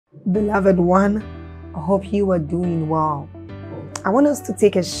Beloved one, I hope you are doing well. I want us to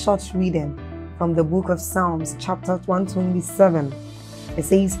take a short reading from the book of Psalms, chapter 127. It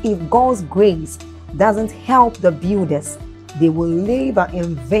says, if God's grace doesn't help the builders, they will labor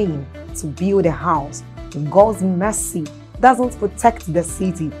in vain to build a house. If God's mercy doesn't protect the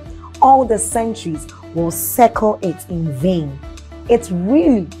city, all the centuries will circle it in vain. It's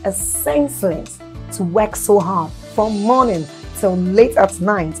really senseless to work so hard from morning till late at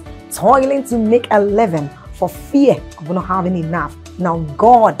night, toiling to make a living for fear of not having enough. Now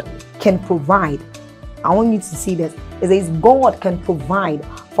God can provide. I want you to see this. It says God can provide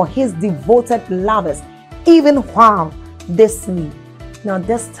for his devoted lovers even while they sleep. Now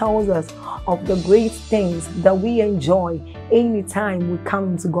this tells us of the great things that we enjoy anytime we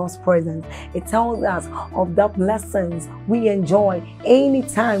come into God's presence. It tells us of the blessings we enjoy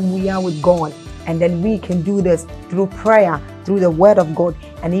anytime we are with God. And then we can do this through prayer, through the word of God,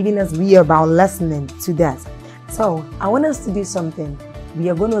 and even as we are about listening to that. So I want us to do something. We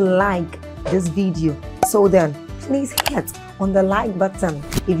are going to like this video. So then please hit on the like button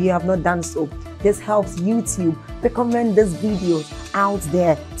if you have not done so. This helps YouTube recommend these videos out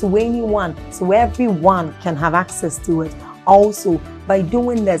there to anyone, so everyone can have access to it. Also, by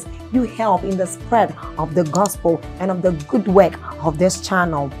doing this, you help in the spread of the gospel and of the good work of this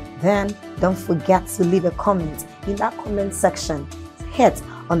channel. Then don't forget to leave a comment in that comment section. Hit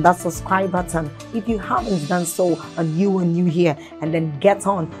on that subscribe button if you haven't done so and you are new here, and then get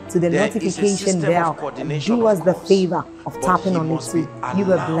on to the notification bell and do us the favor of tapping on it too.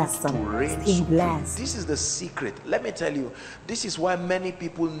 You are blessed. Stay blessed. This is the secret. Let me tell you, this is why many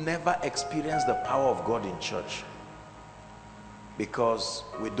people never experience the power of God in church, because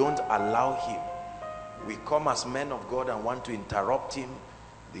we don't allow him. We come as men of God and want to interrupt him.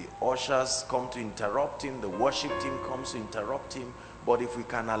 The ushers come to interrupt him, the worship team comes to interrupt him. But if we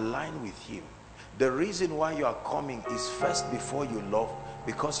can align with him, the reason why you are coming is first, before you love,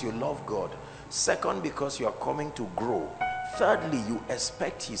 because you love God. Second, because you are coming to grow. Thirdly, you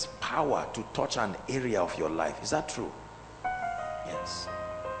expect his power to touch an area of your life. Is that true? Yes.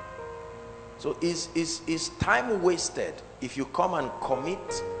 So is time wasted if you come and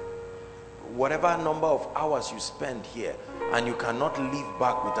commit whatever number of hours you spend here and you cannot leave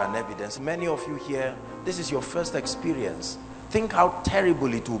back with an evidence? Many of you here, this is your first experience. Think how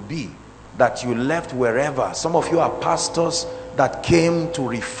terrible it will be that you left wherever. Some of you are pastors that came to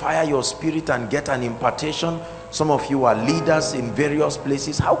refire your spirit and get an impartation. Some of you are leaders in various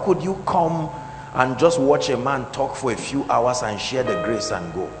places. How could you come and just watch a man talk for a few hours and share the grace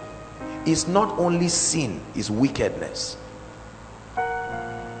and go? It's not only sin, it's wickedness.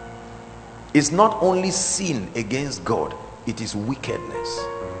 It's not only sin against God, it is wickedness.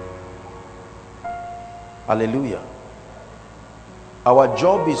 Hallelujah. Our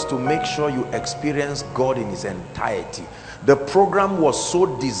job is to make sure you experience God in his entirety. The program was so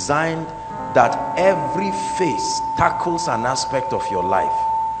designed that every phase tackles an aspect of your life,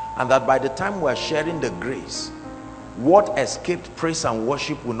 and that by the time we are sharing the grace, what escaped praise and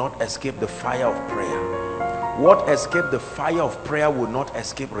worship will not escape the fire of prayer. What escaped the fire of prayer will not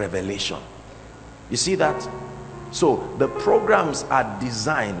escape revelation. You see that? So the programs are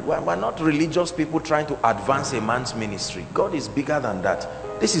designed. We're not religious people trying to advance a man's ministry. God is bigger than that.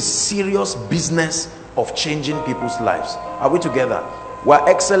 This is serious business of changing people's lives. Are we together? We're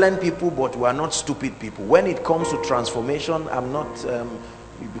excellent people, but we're not stupid people. When it comes to transformation, I'm not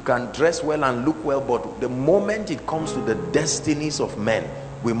you can dress well and look well, but the moment it comes to the destinies of men,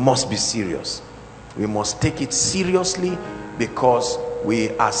 we must be serious. We must take it seriously, because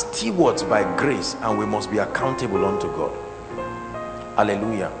we are stewards by grace and we must be accountable unto God.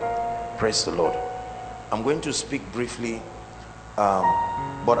 Hallelujah. Praise the Lord. I'm going to speak briefly,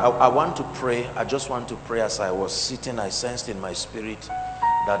 but I want to pray. I just want to pray. As I was sitting, I sensed in my spirit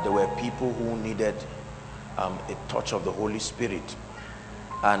that there were people who needed a touch of the Holy Spirit,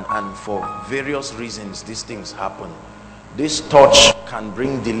 and for various reasons these things happen. This touch can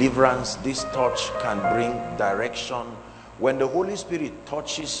bring deliverance. This touch can bring direction. When the Holy Spirit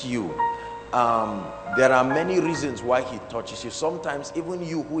touches you, there are many reasons why he touches you. Sometimes even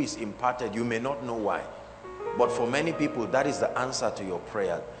you who is imparted, you may not know why. But for many people, that is the answer to your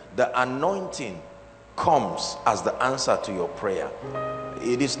prayer. The anointing comes as the answer to your prayer.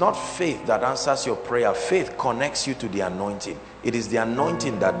 It is not faith that answers your prayer. Faith connects you to the anointing. It is the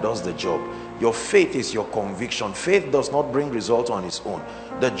anointing that does the job. Your faith is your conviction. Faith does not bring results on its own.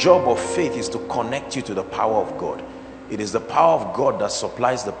 The job of faith is to connect you to the power of God. It is the power of God that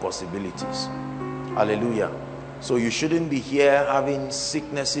supplies the possibilities. Hallelujah. So you shouldn't be here having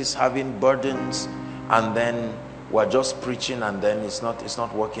sicknesses, having burdens, and then we're just preaching and then it's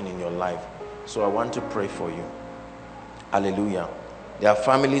not working in your life. So I want to pray for you. Hallelujah. There are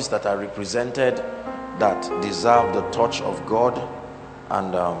families that are represented that deserve the touch of God,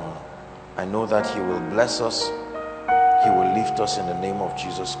 and I know that He will bless us. He will lift us in the name of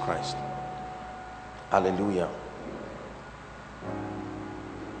Jesus Christ. Hallelujah.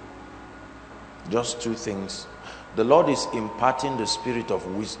 Just two things. The Lord is imparting the spirit of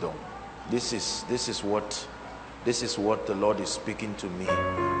wisdom. This is what the Lord is speaking to me.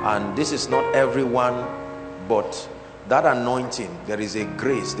 And this is not everyone, but that anointing, there is a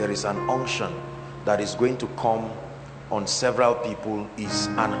grace, there is an unction that is going to come on several people, is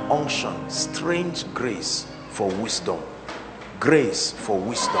an unction, strange grace for wisdom. Grace for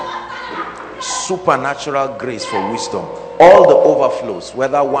wisdom. Supernatural grace for wisdom. All the overflows,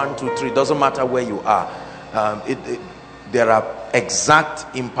 whether 1, 2, 3, doesn't matter where you are. There are exact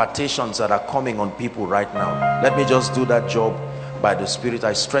impartations that are coming on people right now. Let me just do that job by the Spirit.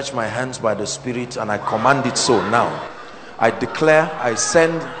 I stretch my hands by the Spirit and I command it so now. I declare, I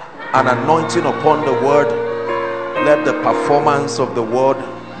send an anointing upon the word. Let the performance of the word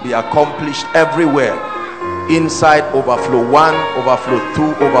be accomplished everywhere. Inside, overflow 1, overflow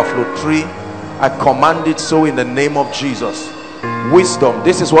 2, overflow 3. I command it so in the name of Jesus. Wisdom,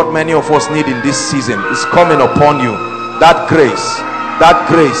 this is what many of us need in this season, is coming upon you. That grace,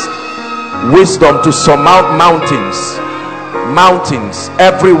 wisdom to surmount mountains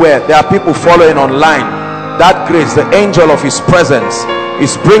everywhere. There are people following online. That grace, the angel of His presence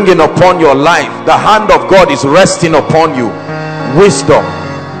is bringing upon your life. The hand of God is resting upon you. Wisdom,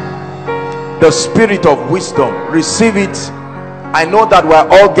 the spirit of wisdom, receive it. I know that we're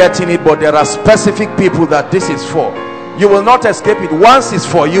all getting it, but there are specific people that this is for. You will not escape it. Once it's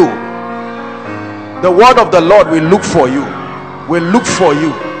for you, the word of the Lord will look for you,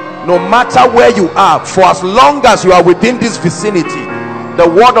 no matter where you are. For as long as you are within this vicinity, the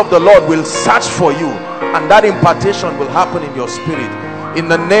word of the Lord will search for you, and that impartation will happen in your spirit. In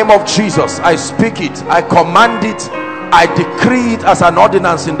the name of Jesus, I speak it, I command it, I decree it as an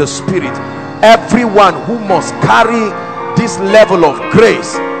ordinance in the spirit. Everyone who must carry this level of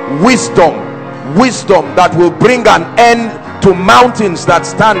grace, wisdom that will bring an end to mountains that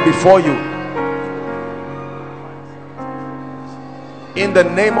stand before you, in the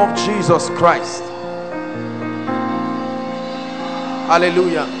name of Jesus Christ.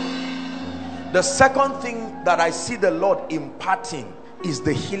 Hallelujah. The second thing that I see the Lord imparting is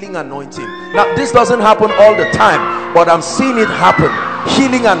the healing anointing. Now this doesn't happen all the time, but I'm seeing it happen.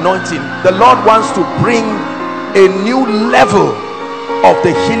 Healing anointing. The Lord wants to bring a new level of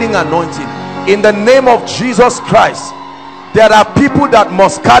the healing anointing in the name of Jesus Christ. There are people that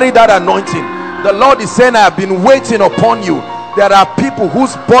must carry that anointing. The Lord is saying, I have been waiting upon you. There are people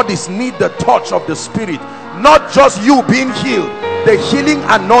whose bodies need the touch of the Spirit, not just you being healed. The healing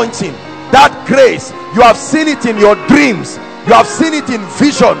anointing, that grace, you have seen it in your dreams, you have seen it in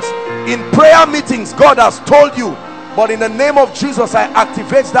visions, in prayer meetings. God has told you, but in the name of Jesus, I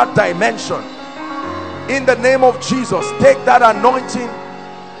activate that dimension. In the name of Jesus, take that anointing,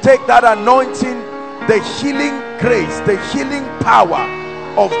 the healing grace, the healing power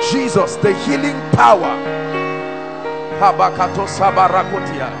of Jesus, the healing power.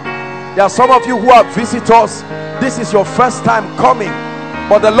 There are some of you who are visitors. This is your first time coming,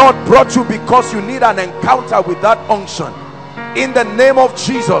 but the Lord brought you because you need an encounter with that unction. In the name of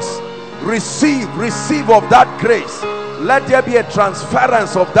Jesus, receive of that grace. Let there be a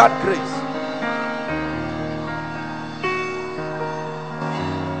transference of that grace.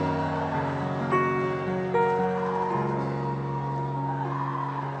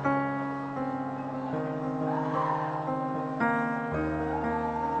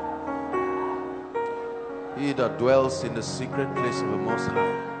 He that dwells in the secret place of the Most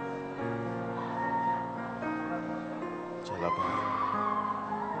High shall abide.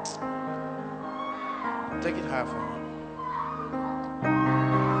 Take it higher for me.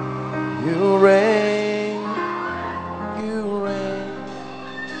 You reign,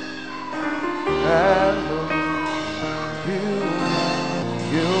 Elohim.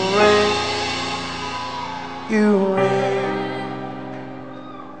 You reign,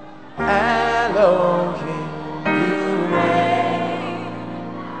 Elohim.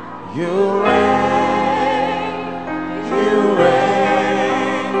 You reign,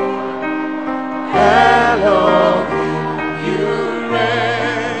 Elohim.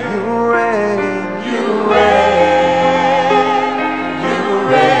 You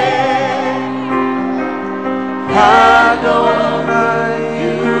reign, Adonai.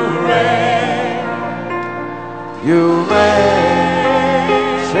 You reign,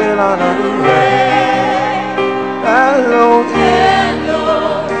 Selman. You reign,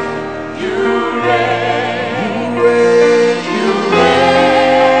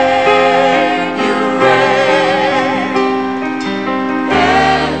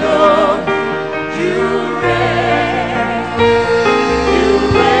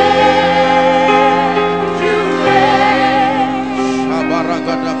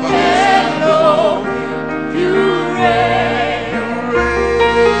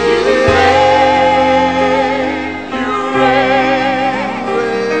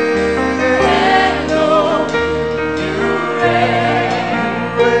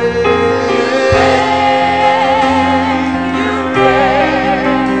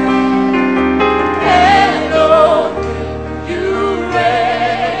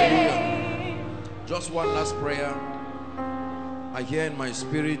 Just one last prayer. I hear in my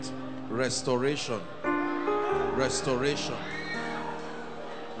spirit restoration, restoration,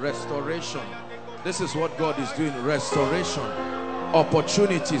 restoration. This is what God is doing. Restoration,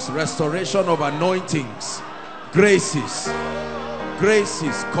 opportunities, restoration of anointings, graces,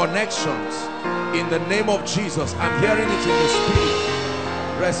 connections, in the name of Jesus. I'm hearing it in the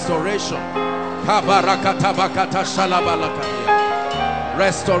spirit. Restoration,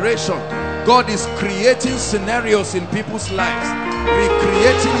 restoration. God is creating scenarios in people's lives,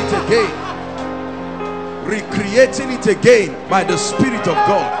 recreating it again by the Spirit of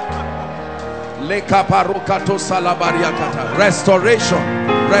God. Restoration,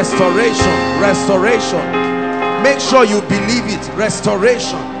 restoration, restoration. Make sure you believe it.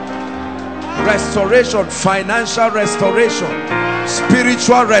 Restoration, restoration, financial restoration,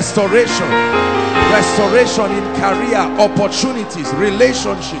 spiritual restoration, restoration in career, opportunities,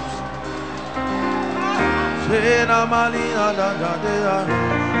 relationships.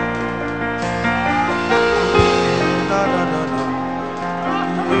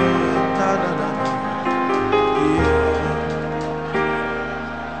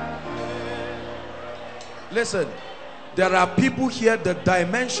 Listen, there are people here, the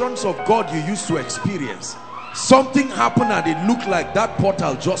dimensions of God you used to experience. Something happened and it looked like that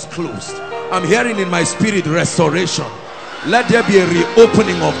portal just closed. I'm hearing in my spirit restoration. Let there be a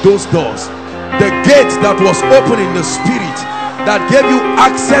reopening of those doors. The gate that was open in the spirit that gave you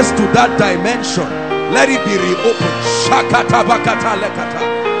access to that dimension, let it be reopened. Shakata bakata lekata.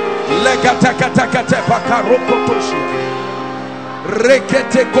 Legata kata kata bakarokotoshi.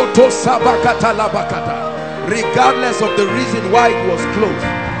 Rekete koto sabakata labakata. Regardless of the reason why it was closed,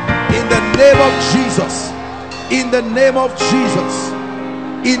 in the name of Jesus, in the name of Jesus,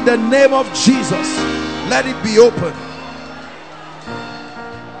 in the name of Jesus, let it be open.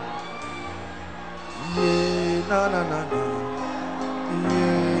 Yeah, na na na na.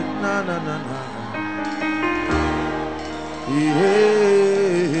 Yeah, na na na na. Yeah,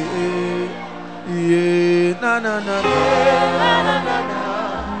 yeah, na na na na.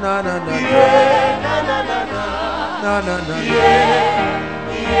 Na na na na. Na na na, yeah,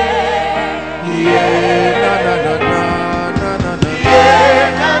 yeah, yeah, na na na na, na na na, yeah,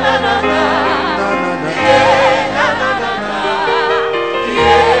 na na na na, na na na, yeah, na na na na,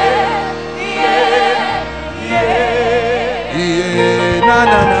 yeah, yeah, yeah, yeah, na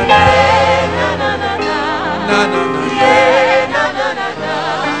na na na, na na na na, na na na, yeah, na na na na,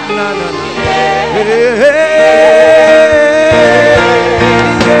 na na na, yeah.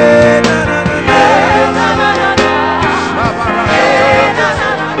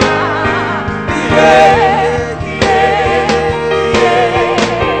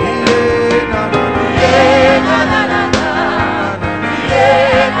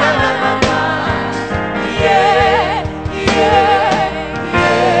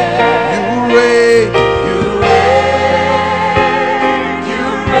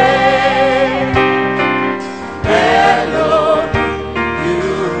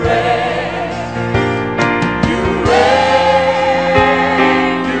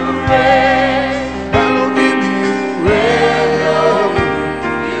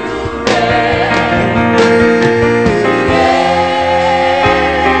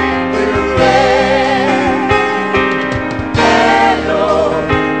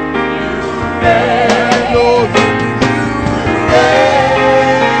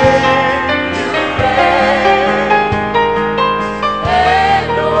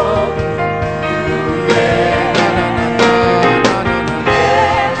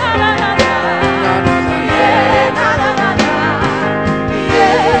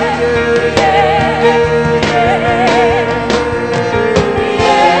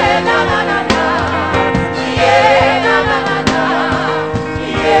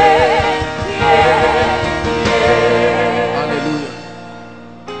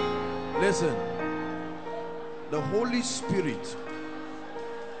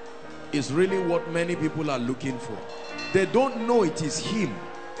 Are looking for. They don't know it is him,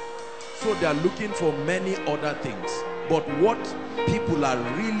 so they are looking for many other things. But what people are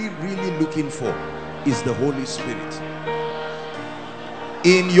really looking for is the Holy Spirit.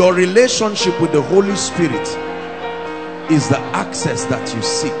 In your relationship with the Holy Spirit is the access that you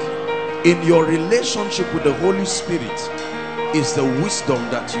seek. In your relationship with the Holy Spirit is the wisdom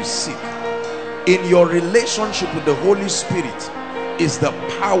that you seek. In your relationship with the Holy Spirit is the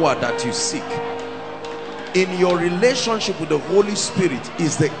power that you seek. In your relationship with the Holy Spirit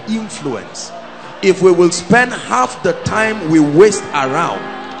is the influence. If we will spend half the time we waste around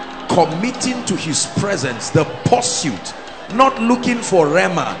committing to his presence, the pursuit, not looking for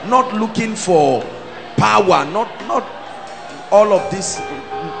rema, not looking for power, not all of these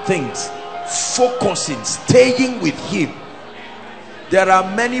things. Focusing, staying with him. There are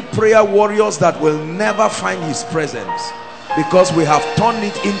many prayer warriors that will never find his presence because we have turned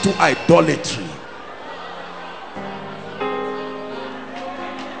it into idolatry.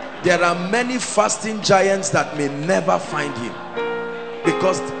 There are many fasting giants that may never find him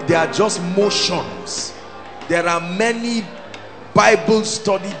because they are just motions. There are many Bible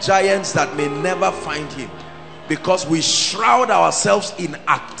study giants that may never find him because we shroud ourselves in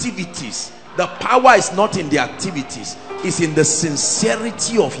activities. The power is not in the activities, it's in the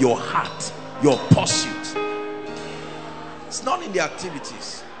sincerity of your heart, your pursuit. It's not in the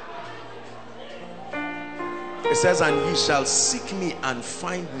activities. It says, and ye shall seek me and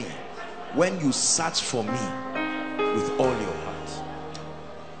find me when you search for me with all your heart.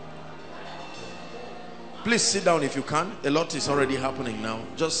 Please sit down if you can. A lot is already happening now.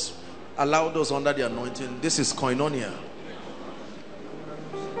 Just allow those under the anointing. This is koinonia.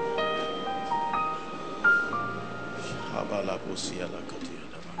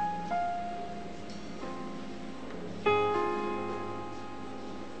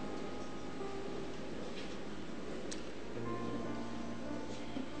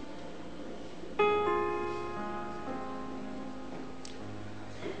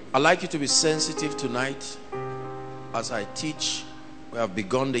 I'd like you to be sensitive tonight as I teach. We have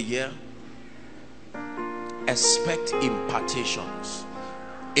begun the year. Expect impartations.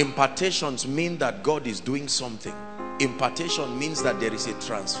 Impartations mean that God is doing something. Impartation means that there is a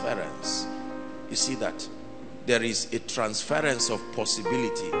transference. You see that? There is a transference of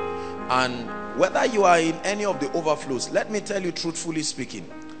possibility. And whether you are in any of the overflows, let me tell you truthfully speaking,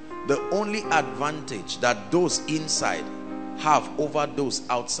 the only advantage that those inside have over those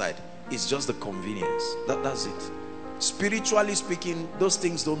outside is just the convenience. That's it. Spiritually speaking, those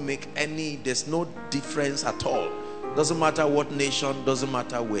things don't make any, there's no difference at all. Doesn't matter what nation, doesn't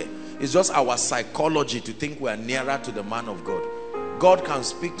matter where. It's just our psychology to think we're nearer to the man of God. God can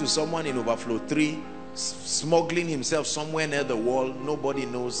speak to someone in overflow 3, smuggling himself somewhere near the wall, nobody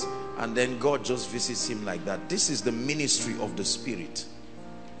knows, and then God just visits him like that. This is the ministry of the Spirit.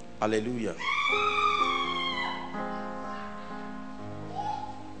 Hallelujah.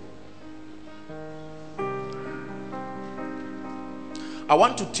 I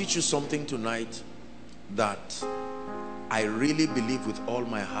want to teach you something tonight that I really believe with all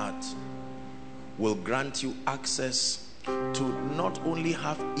my heart will grant you access to not only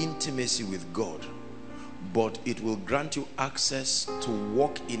have intimacy with God, but it will grant you access to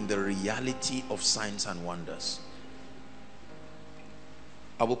walk in the reality of signs and wonders.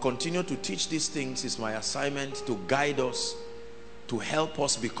 I will continue to teach these things. It's my assignment to guide us, to help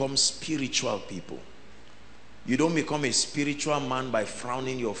us become spiritual people. You don't become a spiritual man by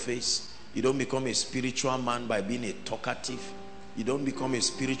frowning your face. You don't become a spiritual man by being a talkative. You don't become a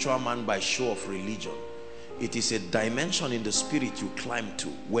spiritual man by show of religion. It is a dimension in the spirit you climb to.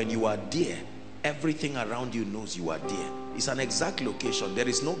 When you are there, everything around you knows you are there. It's an exact location. There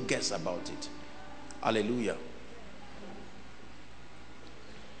is no guess about it. Hallelujah.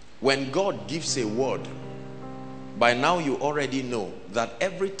 When God gives a word, by now you already know that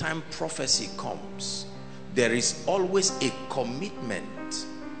every time prophecy comes, there is always a commitment.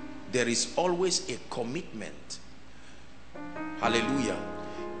 There is always a commitment. Hallelujah.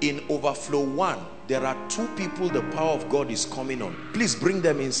 In overflow 1, there are 2 people the power of God is coming on. Please bring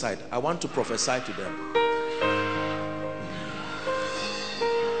them inside. I want to prophesy to them.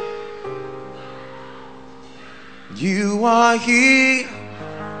 You are here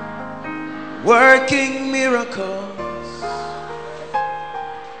working miracles.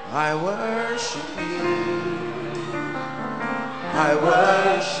 I worship you. I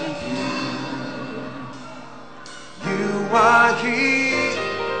worship you. You are here,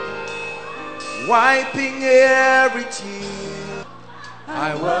 wiping every tear.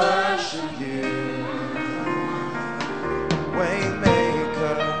 I worship you.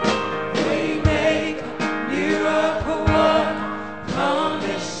 Waymaker, waymaker, miracle work,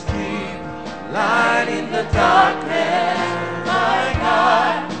 promise keep, light in the darkness. My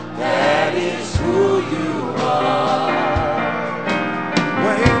God, that is who you are.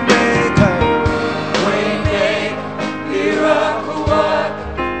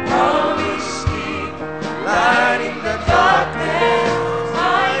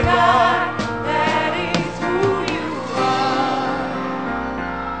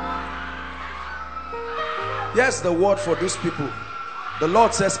 Yes, the word for these people. The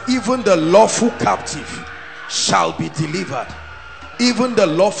Lord says, even the lawful captive shall be delivered. Even the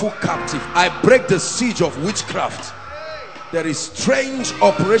lawful captive. I break the siege of witchcraft. There is strange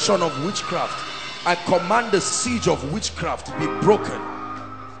operation of witchcraft I command the siege of witchcraft to be broken.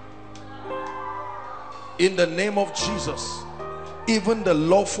 In the name of Jesus, even the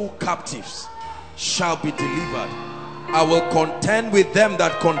lawful captives shall be delivered. I will contend with them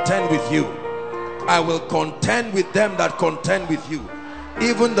that contend with you. I will contend with them that contend with you.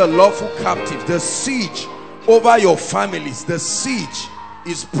 Even the lawful captives, the siege over your families, the siege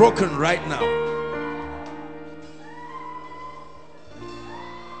is broken right now.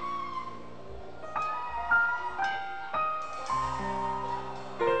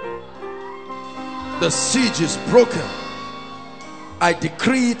 The siege is broken. I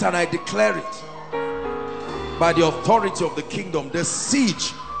decree it and I declare it by the authority of the kingdom. The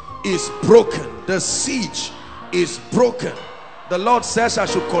siege is broken. The siege is broken. The Lord says I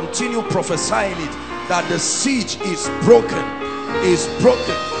should continue prophesying it, that the siege is broken. Is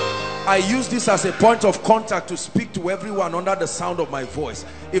broken. I use this as a point of contact to speak to everyone under the sound of my voice.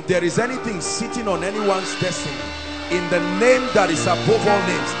 If there is anything sitting on anyone's destiny, in the name that is above all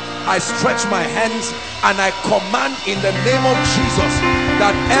names, I stretch my hands and I command in the name of Jesus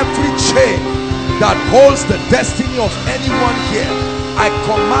that every chain that holds the destiny of anyone here, I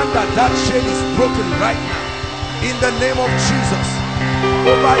command that that chain is broken right now in the name of Jesus.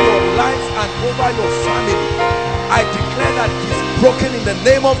 Over your life and over your family, I declare that it is broken in the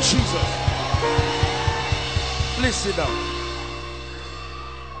name of Jesus. Please sit down.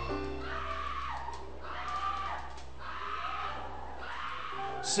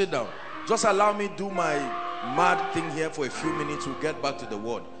 Sit down. Just allow me to do my mad thing here for a few minutes. We'll get back to the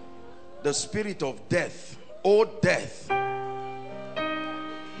word. The spirit of death, O death,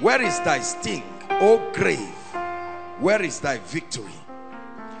 where is thy sting? O grave, where is thy victory?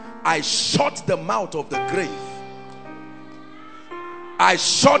 I shut the mouth of the grave. I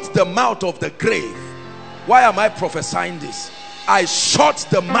shut the mouth of the grave. Why am I prophesying this? I shut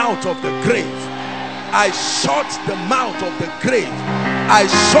the mouth of the grave. I shut the mouth of the grave. I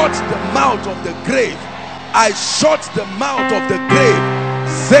shut the mouth of the grave. I shut the mouth of the grave.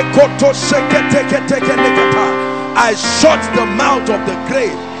 I shut the mouth of the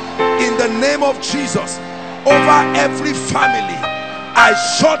grave in the name of Jesus. Over every family, I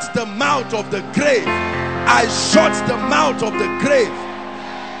shut the mouth of the grave. I shut the mouth of the grave.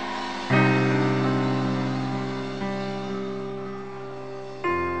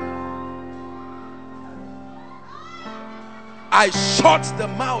 I shut the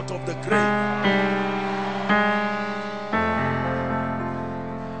mouth of the grave.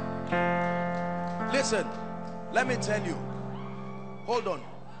 Listen, let me tell you. Hold on.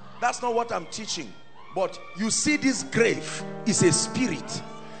 That's not what I'm teaching. But you see, this grave is a spirit.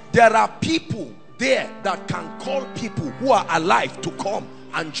 There are people there that can call people who are alive to come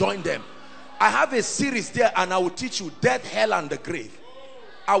and join them. I have a series there and I will teach you death, hell and the grave.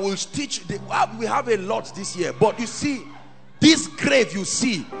 I will teach you. We have a lot this year. But you see, this grave you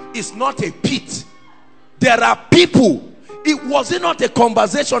see is not a pit. There are people. It was not a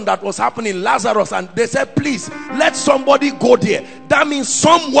conversation that was happening in Lazarus and they said, please let somebody go there. That means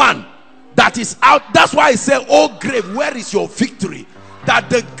someone that is out. That's why I say, oh grave, where is your victory? That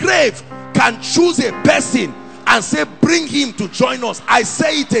the grave can choose a person and say, bring him to join us. I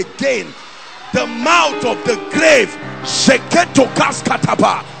say it again. The mouth of the grave,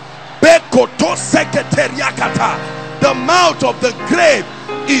 the mouth of the grave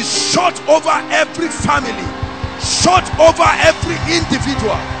is shut over every family, shut over every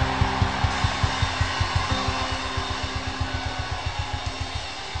individual.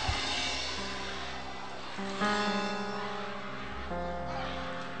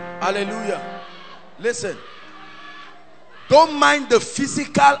 Hallelujah. Listen, don't mind the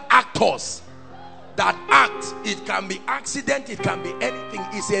physical actors that act. It can be accident, it can be anything.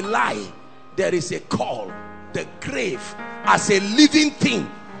 It's a lie. There is a call. The grave as a living thing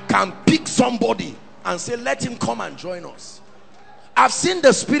can pick somebody and say, let him come and join us. I've seen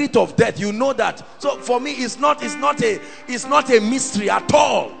the spirit of death, you know that. So for me, it's not a mystery at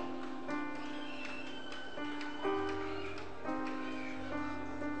all.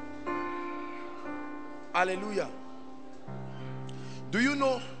 Hallelujah. Do you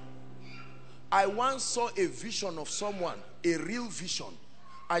know, I once saw a vision of someone, a real vision.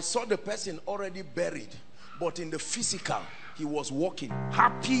 I saw the person already buried, but in the physical, he was walking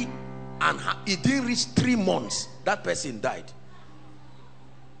happy, and it didn't reach 3 months, that person died.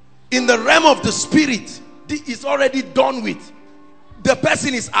 In the realm of the spirit, it's already done with. The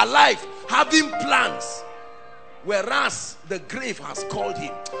person is alive, having plans, whereas the grave has called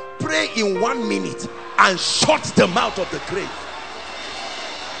him. Pray in 1 minute and shut the mouth of the grave.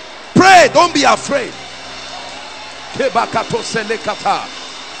 Pray, don't be afraid.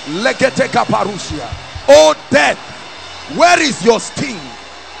 Legete kaparusia. Oh death, where is your sting?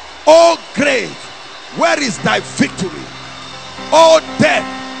 Oh grave, where is thy victory? Oh death,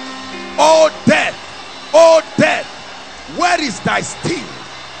 oh death, oh death, where is thy sting?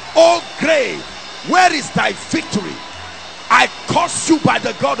 Oh grave, where is thy victory? I curse you by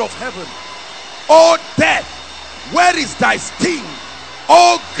the God of heaven. Oh death, where is thy sting?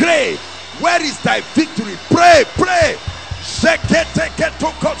 Oh grave, where is thy victory? Pray, pray.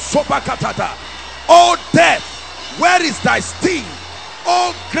 Oh death, where is thy sting?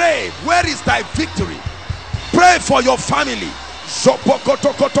 Oh grave, where is thy victory? Pray for your family.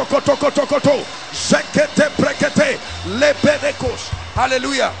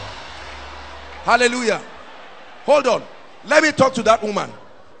 Hallelujah. Hallelujah. Hold on. Let me talk to that woman.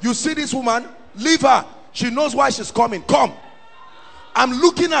 You see this woman? Leave her. She knows why she's coming. Come. I'm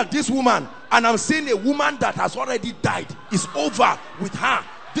looking at this woman and I'm seeing a woman that has already died. It's over with her.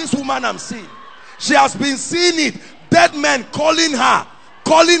 This woman I'm seeing. She has been seeing it. Dead men calling her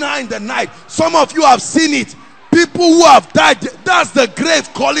in the night. Some of you have seen it. People who have died, that's the grave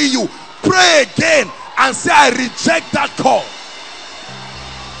calling you. Pray again and say, I reject that call.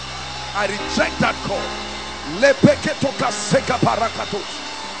 I reject that call. Lepeketoka seka parakatos.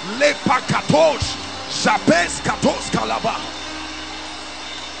 Lepakatos. Japes katos kalaba.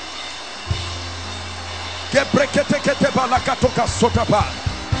 Gebreketekete balakatoka sotaba.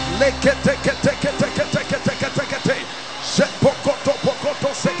 Leketeketeketeketeketeketekete. Jepokoto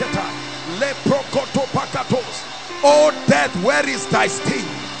pokoto seketa. Leprokoto pakatos. Oh death, where is thy sting?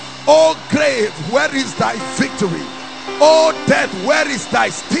 Oh grave, where is thy victory? Oh death, where is thy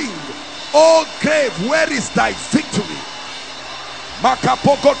sting? Oh grave, where is thy victory?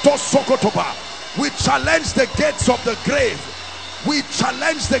 Makapokoto sokotoba. We challenge the gates of the grave. We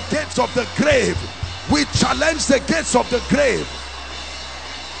challenge the gates of the grave. We challenge the gates of the grave.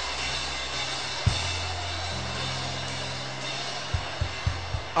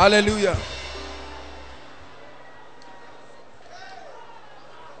 Hallelujah.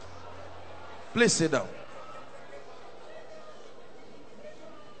 Please sit down.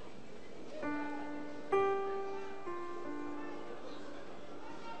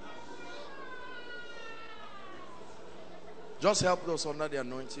 Just help those under the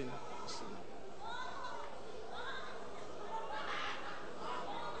anointing.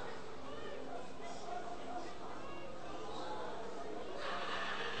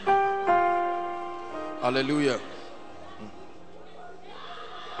 Hallelujah.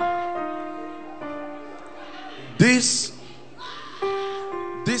 This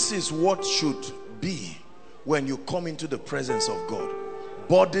is what should be when you come into the presence of God.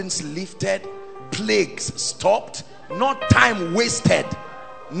 Burdens lifted, plagues stopped, not time wasted.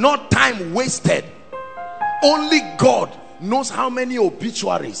 Not time wasted. Only God knows how many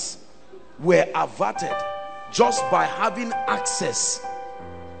obituaries were averted just by having access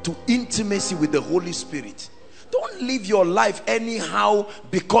to intimacy with the Holy Spirit. Don't live your life anyhow,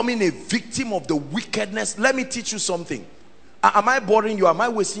 becoming a victim of the wickedness. Let me teach you something. Am I boring you? Am I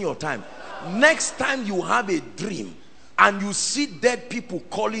wasting your time? Next time you have a dream and you see dead people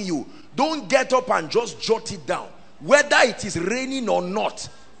calling you, don't get up and just jot it down. Whether it is raining or not,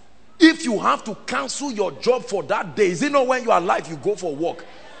 if you have to cancel your job for that day, is it not when you are alive you go for work?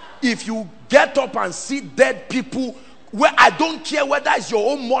 If you get up and see dead people, where I don't care whether it's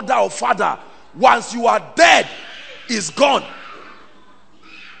your own mother or father, once you are dead, it's gone.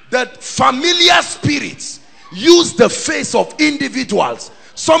 The familiar spirits use the face of individuals.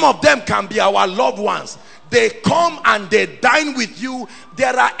 Some of them can be our loved ones. They come and they dine with you.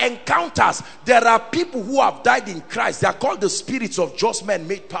 There are encounters. There are people who have died in Christ. They are called the spirits of just men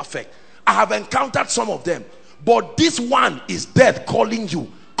made perfect. I have encountered some of them. But this one is dead, calling you,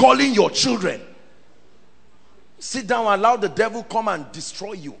 calling your children. Sit down, allow the devil come and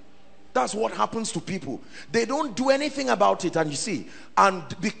destroy you. That's what happens to people. They don't do anything about it, and you see, and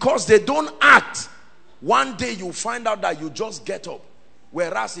because they don't act, one day you find out that you just get up,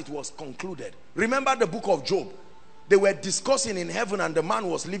 whereas it was concluded. Remember the book of Job. They were discussing in heaven and the man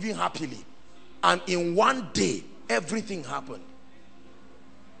was living happily, and in one day everything happened.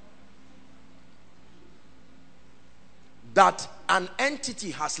 That an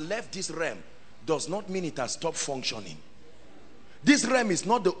entity has left this realm does not mean it has stopped functioning. This realm is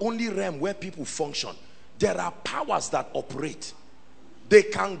not the only realm where people function. There are powers that operate. They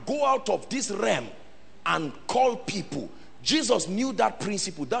can go out of this realm and call people. Jesus knew that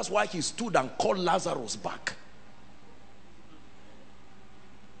principle. That's why he stood and called Lazarus back.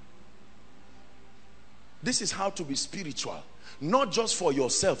 This is how to be spiritual. Not just for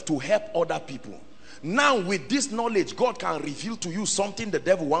yourself, to help other people. Now with this knowledge, God can reveal to you something the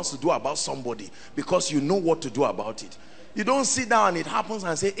devil wants to do about somebody, because you know what to do about it. You don't sit down and it happens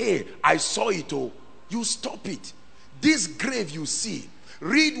and say, hey, I saw it. Oh, you stop it. This grave you see,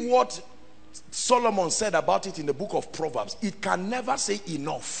 read what Solomon said about it in the book of Proverbs. It can never say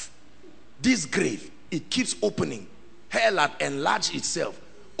enough. This grave, it keeps opening. Hell had enlarged itself,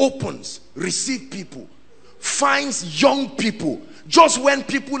 opens, receive people, finds young people. Just when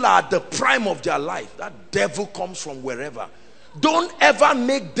people are at the prime of their life, that devil comes from wherever. Don't ever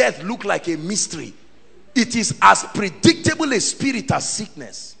make death look like a mystery. It is as predictable a spirit as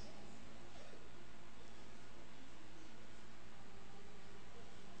sickness.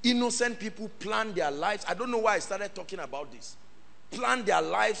 Innocent people plan their lives. I don't know why I started talking about this. Plan their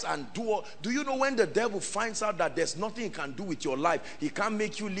lives and do you know when the devil finds out that there's nothing he can do with your life, he can't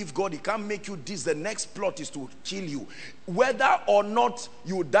make you leave God, he can't make you this, the next plot is to kill you. Whether or not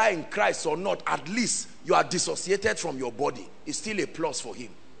you die in Christ or not, at least you are dissociated from your body. It's still a plus for him.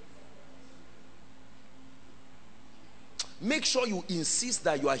 Make sure you insist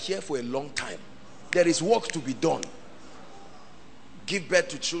that you are here for a long time. There is work to be done. Give birth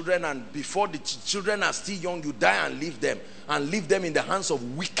to children, and before the children are still young, you die and leave them in the hands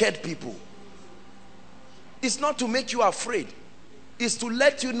of wicked people. It's not to make you afraid. It's to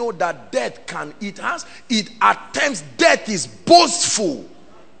let you know that death it attempts. Death is boastful.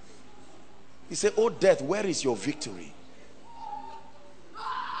 He said, oh death, where is your victory?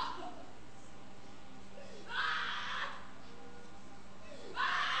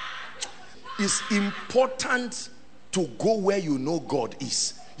 It's important to go where you know God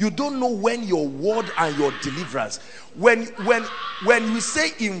is. You don't know when your word and your deliverance. When you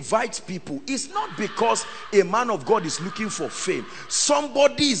say invite people, it's not because a man of God is looking for fame.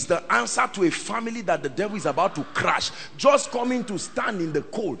 Somebody is the answer to a family that the devil is about to crash, just coming to stand in the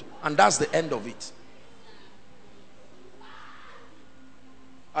cold, and that's the end of it.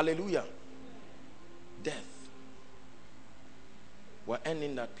 Hallelujah. Death. We're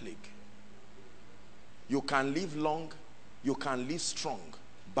ending that plague. You can live long, you can live strong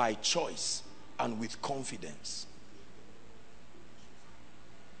by choice and with confidence.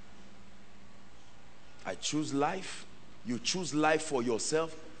 I choose life. You choose life for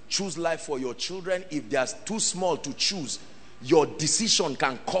yourself. Choose life for your children. If they are too small to choose, your decision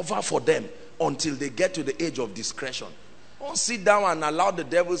can cover for them until they get to the age of discretion. Don't sit down and allow the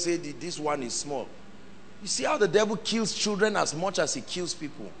devil say this one is small. You see how the devil kills children as much as he kills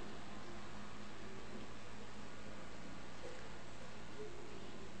people.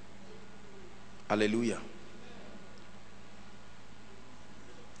 Hallelujah.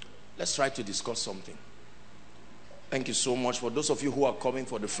 Let's try to discuss something. Thank you so much. For those of you who are coming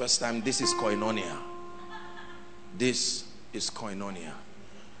for the first time, this is koinonia. This is koinonia.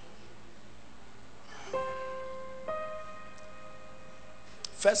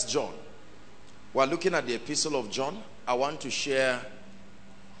 First John. We're looking at the epistle of John. I want to share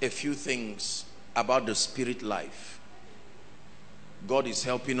a few things about the spirit life. God is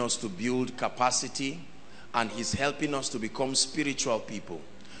helping us to build capacity, and he's helping us to become spiritual people.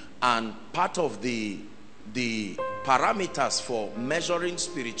 And part of the parameters for measuring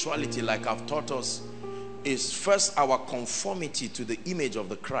spirituality, like I've taught us, is first our conformity to the image of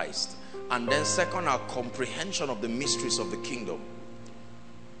the Christ, and then second, our comprehension of the mysteries of the kingdom.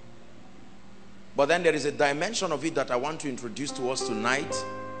 But then there is a dimension of it that I want to introduce to us tonight,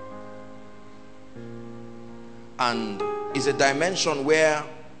 and is a dimension where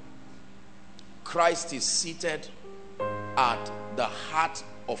Christ is seated at the heart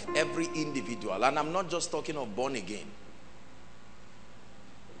of every individual. And I'm not just talking of born again.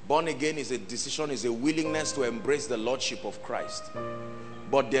 Born again is a decision, is a willingness to embrace the lordship of Christ.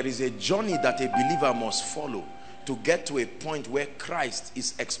 But there is a journey that a believer must follow to get to a point where Christ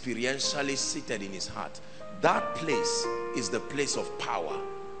is experientially seated in his heart. That place is the place of power.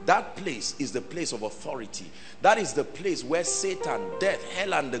 That place is the place of authority. That is the place where Satan, death,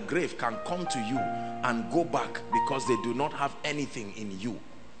 hell, and the grave can come to you and go back, because they do not have anything in you.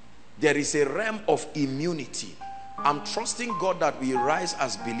 There is a realm of immunity. I'm trusting God that we rise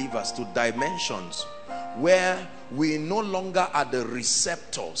as believers to dimensions where we no longer are the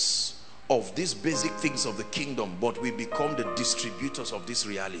receptors of these basic things of the kingdom, but we become the distributors of this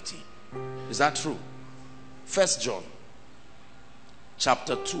reality. Is that true? First John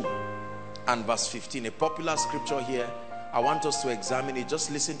chapter 2 and verse 15, a popular scripture here. I want us to examine it.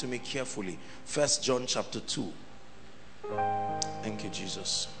 Just listen to me carefully. First John chapter 2. Thank you,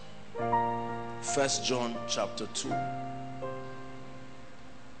 Jesus. First John chapter 2.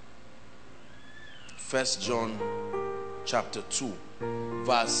 First John chapter 2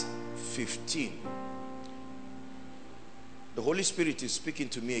 verse 15. The Holy Spirit is speaking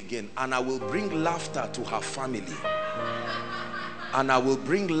to me again. And I will bring laughter to her family. And I will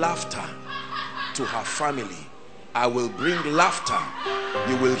bring laughter to her family. I will bring laughter.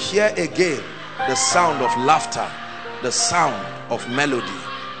 You will hear again the sound of laughter, the sound of melody.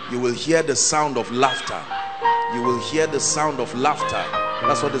 You will hear the sound of laughter. You will hear the sound of laughter.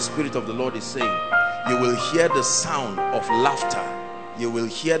 That's what the Spirit of the Lord is saying. You will hear the sound of laughter. You will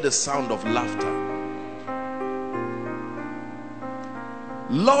hear the sound of laughter.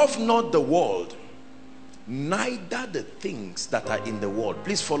 Love not the world, neither the things that are in the world.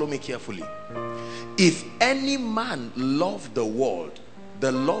 Please follow me carefully. If any man love the world,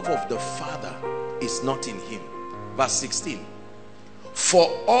 the love of the Father is not in him. Verse 16. For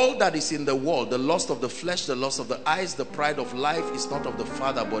all that is in the world, the lust of the flesh, the lust of the eyes, the pride of life, is not of the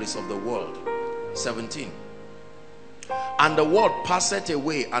Father, but is of the world. 17. And the world passeth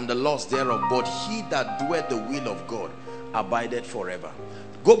away, and the lust thereof, but he that doeth the will of God abideth forever.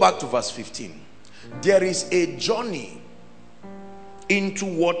 Go back to verse 15. There is a journey into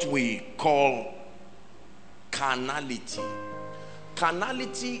what we call carnality.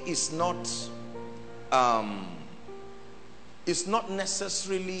 Carnality is not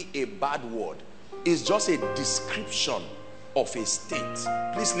necessarily a bad word. It's just a description of a state.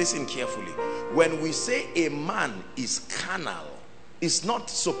 Please listen carefully. When we say a man is carnal, it's not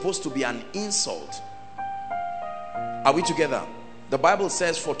supposed to be an insult. Are we together? The Bible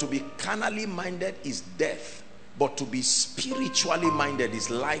says, for to be carnally minded is death, but to be spiritually minded is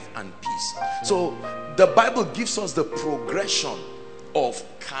life and peace. So the Bible gives us the progression of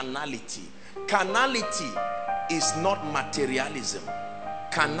carnality. Carnality is not materialism.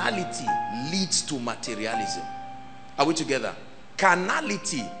 Carnality leads to materialism. Are we together?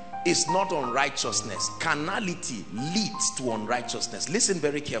 Carnality is not unrighteousness. Carnality leads to unrighteousness. Listen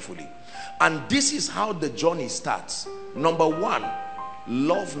very carefully. And this is how the journey starts. Number one,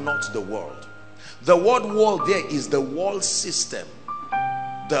 love not the world. The word world there is the world system,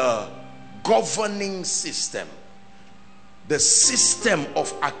 the governing system, the system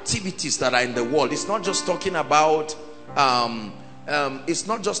of activities that are in the world. It's not just talking about it's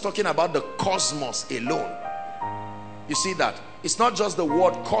not just talking about the cosmos alone. You see that? It's not just the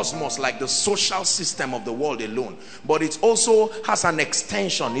word cosmos, like the social system of the world alone, but it also has an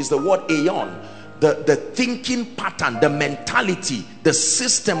extension. It's the word aeon, the thinking pattern, the mentality, the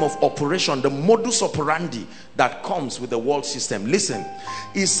system of operation, the modus operandi that comes with the world system. Listen,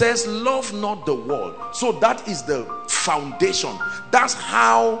 it says love not the world. So that is the foundation. That's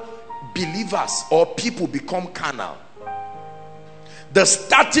how believers or people become carnal. The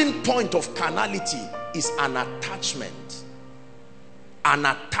starting point of carnality is an attachment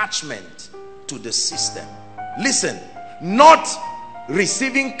to the system. Listen, not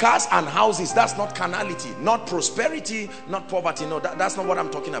receiving cars and houses, that's not carnality. Not prosperity, not poverty. No, that's not what I'm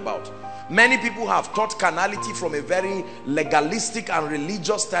talking about. Many people have taught carnality from a very legalistic and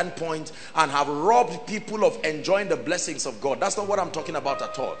religious standpoint and have robbed people of enjoying the blessings of God. That's not what I'm talking about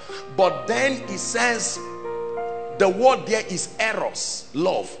at all. But then it says, the word there is eros,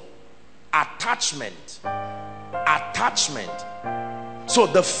 love, attachment. So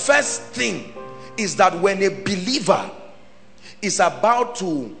the first thing is that when a believer is about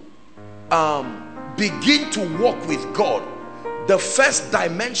to begin to walk with God, the first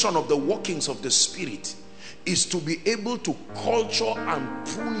dimension of the workings of the Spirit is to be able to culture and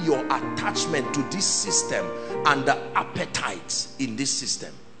prune your attachment to this system and the appetites in this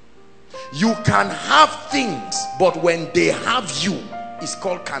system. You can have things, but when they have you, it's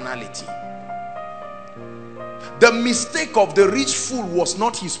called carnality. The mistake of the rich fool was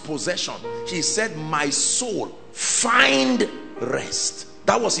not his possession. He said, my soul, find rest.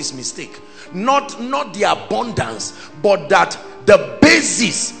 That was his mistake. Not the abundance, but that the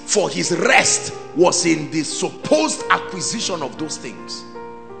basis for his rest was in the supposed acquisition of those things.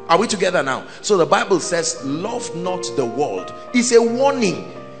 Are we together now? So the Bible says, love not the world. It's a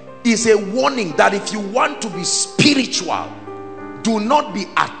warning. It's a warning that if you want to be spiritual, do not be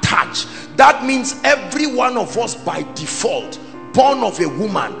attached. That means every one of us by default, born of a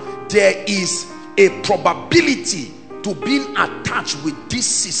woman, there is a probability to being attached with this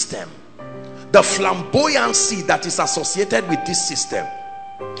system. The flamboyancy that is associated with this system,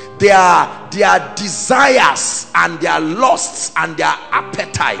 their desires and their lusts and their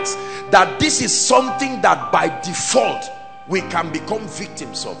appetites, that this is something that by default we can become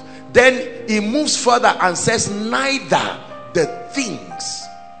victims of. Then he moves further and says, neither the things.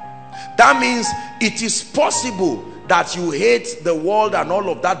 That means it is possible that you hate the world and all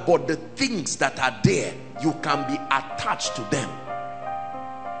of that, but the things that are there, you can be attached to them.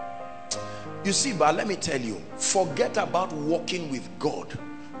 You see, but let me tell you, forget about walking with God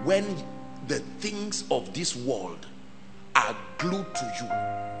when the things of this world are glued to you.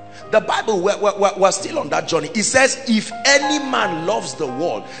 The Bible, we're still on that journey. It says, if any man loves the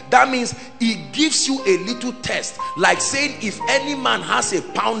world, that means it gives you a little test. Like saying, if any man has a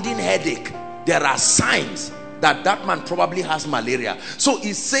pounding headache, there are signs that that man probably has malaria. So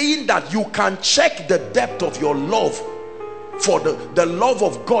it's saying that you can check the depth of your love for the love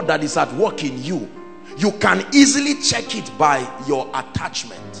of God that is at work in you. You can easily check it by your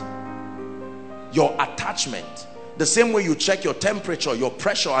attachment. Your attachment. The same way you check your temperature, your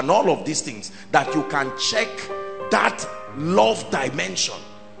pressure, and all of these things, that you can check that love dimension.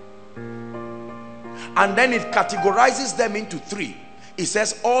 And then it categorizes them into three. It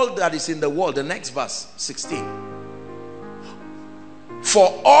says all that is in the world. The next verse, 16.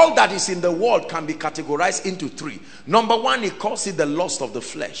 For all that is in the world can be categorized into three. Number one, it calls it the lust of the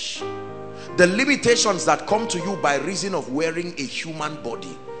flesh. The limitations that come to you by reason of wearing a human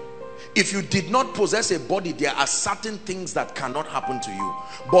body. If you did not possess a body, there are certain things that cannot happen to you.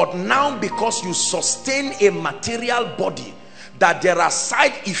 But now, because you sustain a material body, that there are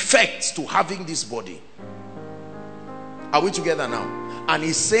side effects to having this body. Are we together now? And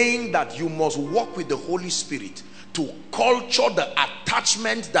he's saying that you must walk with the Holy Spirit to culture the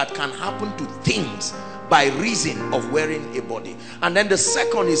attachment that can happen to things by reason of wearing a body. And then the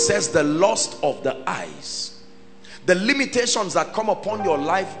second, he says the lust of the eyes. The limitations that come upon your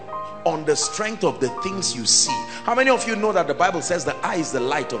life on the strength of the things you see. How many of you know that the Bible says the eye is the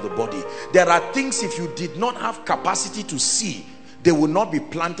light of the body? There are things, if you did not have capacity to see, they will not be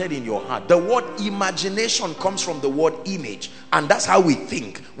planted in your heart. The word imagination comes from the word image, and that's how we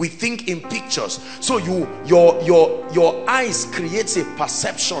think. We think in pictures. So your eyes creates a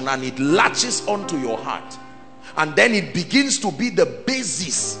perception, and it latches onto your heart, and then it begins to be the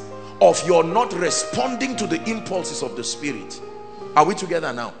basis of your not responding to the impulses of the spirit. Are we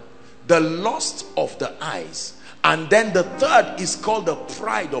together now? The lust of the eyes. And then the third is called the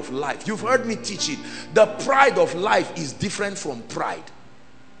pride of life. You've heard me teach it. The pride of life is different from pride.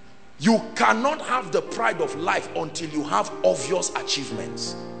 You cannot have the pride of life until you have obvious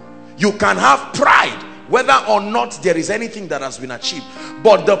achievements. You can have pride whether or not there is anything that has been achieved.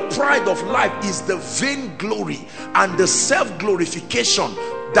 But the pride of life is the vain glory and the self-glorification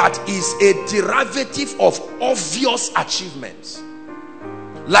that is a derivative of obvious achievements.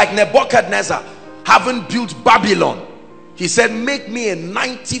 Like Nebuchadnezzar, having built Babylon, he said, make me a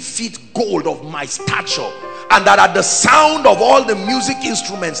 90 feet gold of my stature, and that at the sound of all the music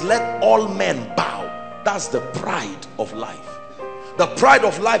instruments let all men bow. That's the pride of life. The pride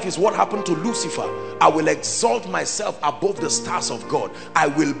of life is what happened to Lucifer. I will exalt myself above the stars of God. I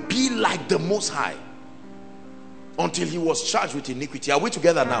will be like the Most High, until he was charged with iniquity. Are we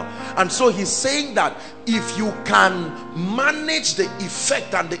together now? And so he's saying that if you can manage the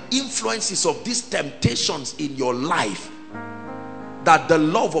effect and the influences of these temptations in your life, that the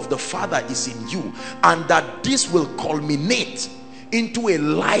love of the Father is in you, and that this will culminate into a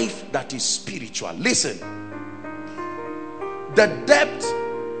life that is spiritual. Listen, the depth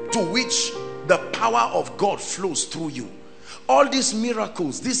to which the power of God flows through you, all these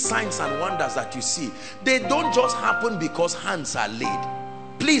miracles, these signs and wonders that you see, they don't just happen because hands are laid.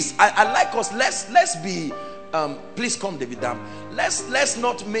 Please, I like us, let's be please come, David Dam. Let's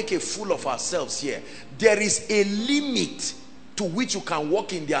not make a fool of ourselves here. There is a limit to which you can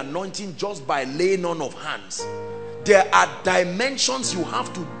walk in the anointing just by laying on of hands. There are dimensions you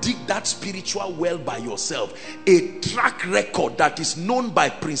have to dig that spiritual well by yourself. A track record that is known by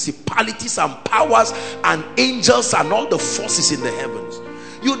principalities and powers and angels and all the forces in the heavens.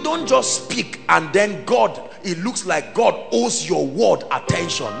 You don't just speak and then God, it looks like God owes your word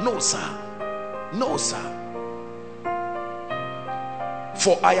attention. No, sir. No, sir.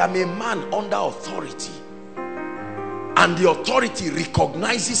 For I am a man under authority, and the authority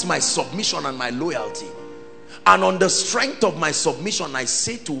recognizes my submission and my loyalty. And on the strength of my submission, I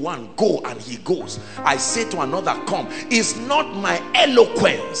say to one, go, and he goes. I say to another, come. It's not my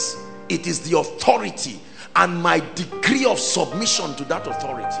eloquence, it is the authority and my degree of submission to that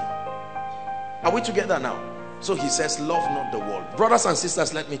authority. Are we together now? So he says, love not the world. Brothers and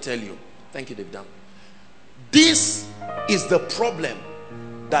sisters, let me tell you. Thank you, David. This is the problem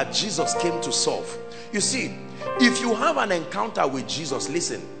that Jesus came to solve. You see, if you have an encounter with Jesus,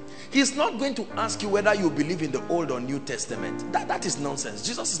 listen, he's not going to ask you whether you believe in the Old or New Testament. That is nonsense.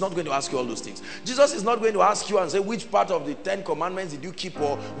 Jesus is not going to ask you all those things. Jesus is not going to ask you and say, which part of the 10 commandments did you keep,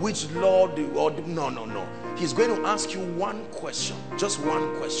 or which law no. He's going to ask you one question, just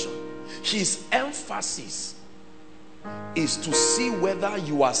one question. His emphasis is to see whether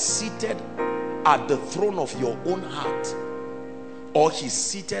you are seated at the throne of your own heart, or he's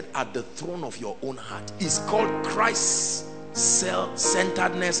seated at the throne of your own heart. It's called Christ's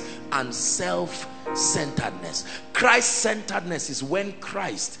self-centeredness and self-centeredness. Christ-centeredness is when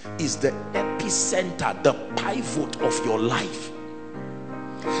Christ is the epicenter, the pivot of your life.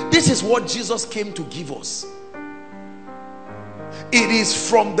 This is what Jesus came to give us. It is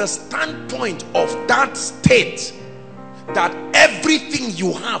from the standpoint of that state that everything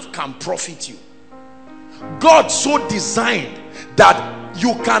you have can profit you. God so designed that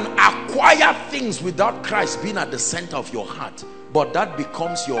you can acquire things without Christ being at the center of your heart, but that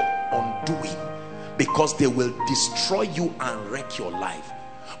becomes your undoing, because they will destroy you and wreck your life.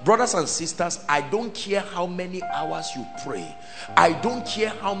 Brothers and sisters, I don't care how many hours you pray. I don't care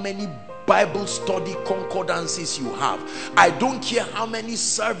how many Bible study concordances you have. I don't care how many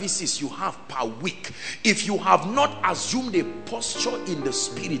services you have per week. If you have not assumed a posture in the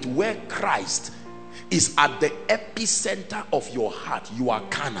spirit where Christ is at the epicenter of your heart, you are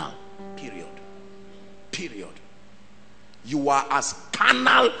carnal. Period. Period. You are as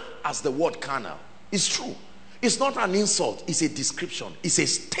carnal as the word carnal. It's true. It's not an insult. It's a description. It's a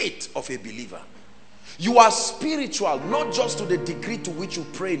state of a believer. You are spiritual not just to the degree to which you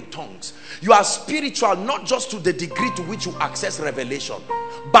pray in tongues. You are spiritual not just to the degree to which you access revelation.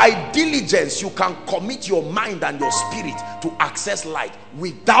 By diligence, you can commit your mind and your spirit to access light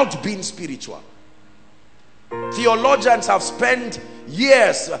without being spiritual. Theologians have spent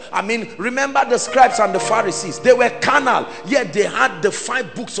years. I mean, remember the scribes and the Pharisees. They were carnal, yet they had the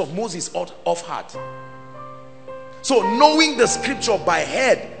 5 books of Moses off heart. So knowing the scripture by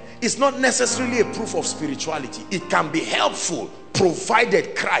head is not necessarily a proof of spirituality. It can be helpful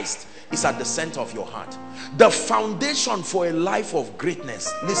provided Christ is at the center of your heart. The foundation for a life of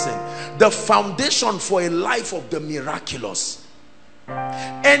greatness, listen, the foundation for a life of the miraculous.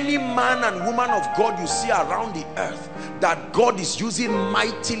 Any man and woman of God you see around the earth that God is using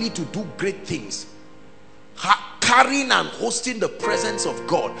mightily to do great things, carrying and hosting the presence of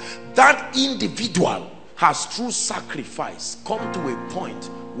God, that individual has through sacrifice come to a point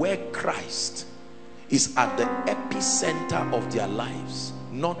where Christ is at the epicenter of their lives.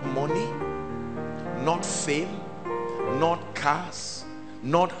 Not money, not fame, not cars,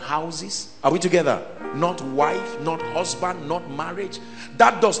 not houses. Are we together? Not wife, not husband, not marriage.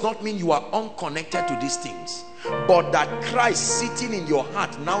 That does not mean you are unconnected to these things, but that Christ sitting in your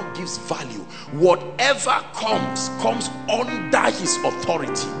heart now gives value. Whatever comes under his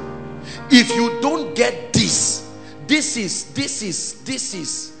authority. If you don't get this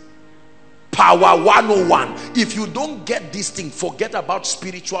is power 101. If you don't get this thing, forget about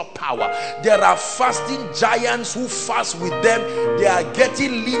spiritual power. There are fasting giants who fast with them. They are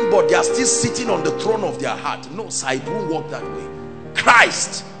getting lean, but they are still sitting on the throne of their heart. No, sir, it won't work that way.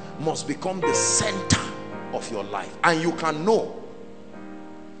 Christ must become the center of your life, and you can know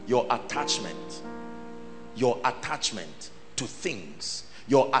your attachment to things,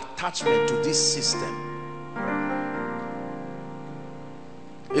 your attachment to this system.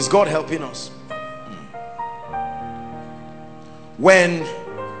 Is God helping us? When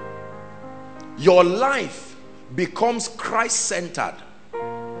your life becomes Christ-centered,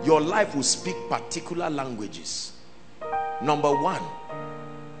 your life will speak particular languages. Number 1,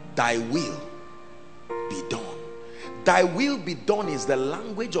 thy will be done. Thy will be done is the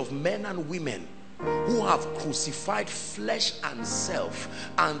language of men and women who have crucified flesh and self,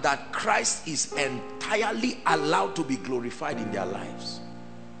 and that Christ is entirely allowed to be glorified in their lives.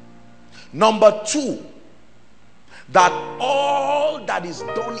 Number 2, that all that is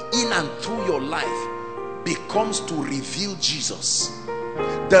done in and through your life becomes to reveal Jesus.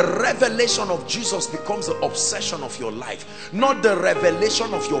 The revelation of Jesus becomes the obsession of your life, not the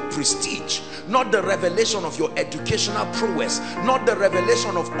revelation of your prestige, not the revelation of your educational prowess, not the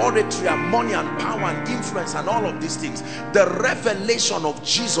revelation of oratory and money and power and influence and all of these things. The revelation of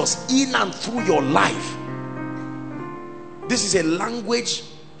Jesus in and through your life. This is a language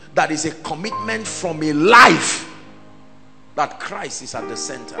that is a commitment from a life that Christ is at the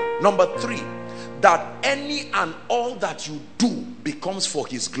center. Number 3, that any and all that you do becomes for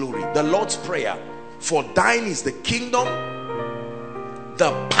his glory. The Lord's Prayer: for thine is the kingdom,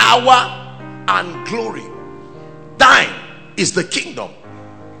 the power and glory. Thine is the kingdom.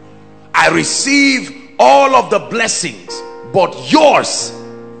 I receive all of the blessings, but yours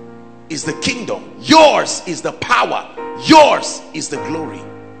is the kingdom, yours is the power, yours is the glory.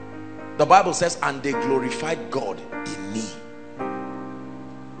 The Bible says, and they glorified God in me.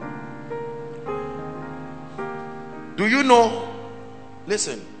 Do you know,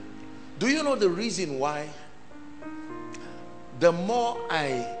 listen, do you know the reason why the more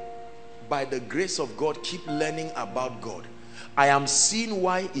I by the grace of God, keep learning about God. I am seeing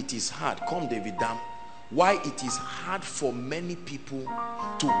why it is hard. Come, David Dam. Why it is hard for many people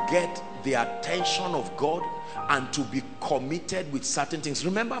to get the attention of God and to be committed with certain things.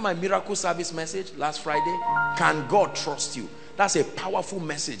 Remember my miracle service message last Friday? Can God trust you? That's a powerful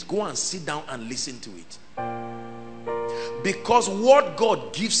message. Go and sit down and listen to it. Because what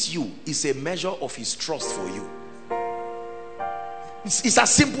God gives you is a measure of his trust for you. It's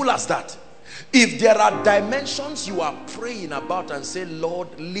as simple as that. If there are dimensions you are praying about and say, Lord,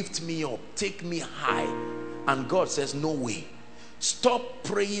 lift me up, take me high, and God says, no way. Stop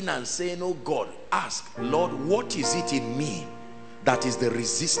praying and saying, oh God, ask, Lord, what is it in me that is the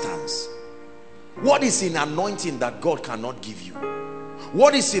resistance? What is in anointing that God cannot give you?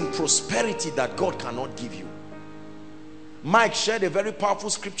 What is in prosperity that God cannot give you? Mike shared a very powerful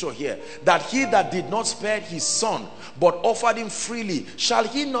scripture here, that he that did not spare his son but offered him freely, shall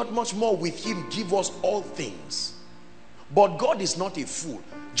he not much more with him give us all things? But God is not a fool.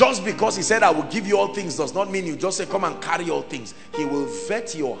 Just because he said I will give you all things does not mean you just say come and carry all things. He will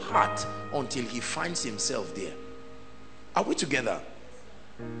vet your heart until he finds himself there. Are we together?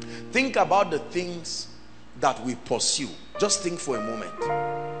 Think about the things that we pursue. Just think for a moment.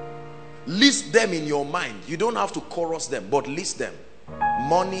 List them in your mind. You don't have to chorus them, but list them.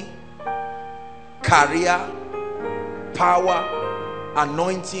 Money, career, power,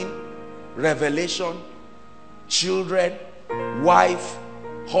 anointing, revelation, children, wife,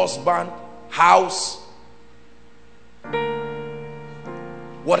 husband, house,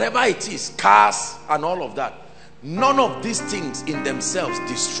 whatever it is, cars and all of that. None of these things in themselves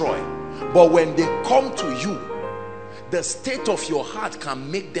destroy, but when they come to you, the state of your heart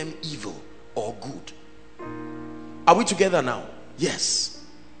can make them evil or good. Are we together now? Yes.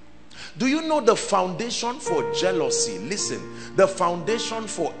 Do you know the foundation for jealousy? Listen, the foundation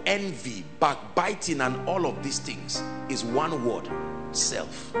for envy, backbiting and all of these things is one word: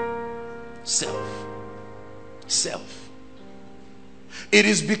 self. Self. Self. It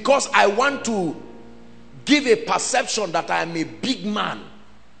is because I want to give a perception that I am a big man.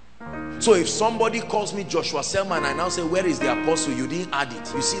 So if somebody calls me Joshua Selman, I now say, where is the apostle? You didn't add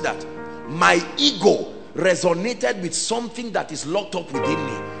it. You see that? My ego resonated with something that is locked up within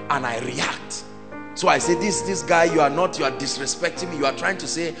me, and I react. So I say, this guy, you are disrespecting me. You are trying to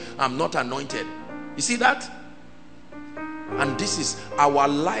say I'm not anointed. You see that? And this is our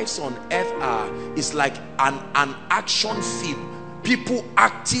lives on earth is like an action film. People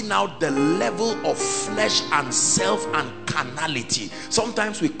acting out the level of flesh and self and carnality.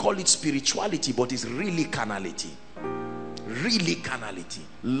 Sometimes we call it spirituality, but it's really carnality. Really carnality.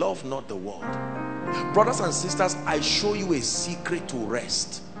 Love not the world. Brothers and sisters, I show you a secret to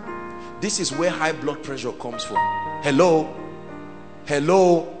rest. This is where high blood pressure comes from. Hello?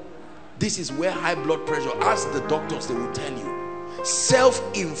 Hello? This is where high blood pressure, ask the doctors, they will tell you.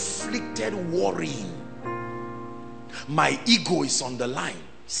 Self-inflicted worrying. My ego is on the line.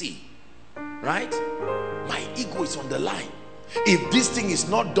 See, right? My ego is on the line. If this thing is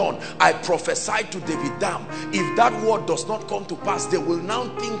not done, I prophesied to David Dam, if that word does not come to pass, they will now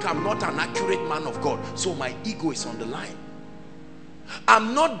think I'm not an accurate man of God. So my ego is on the line.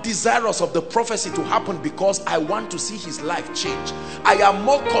 I'm not desirous of the prophecy to happen because I want to see his life change. I am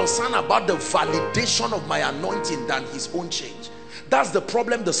more concerned about the validation of my anointing than his own change. That's the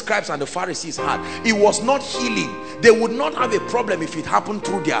problem the scribes and the Pharisees had. It was not healing. They would not have a problem if it happened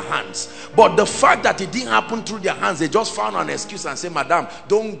through their hands. But the fact that it didn't happen through their hands, they just found an excuse and said, Madam,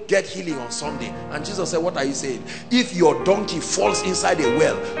 don't get healing on Sunday. And Jesus said, what are you saying? If your donkey falls inside a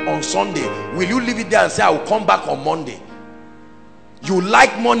well on Sunday, will you leave it there and say, I will come back on Monday? You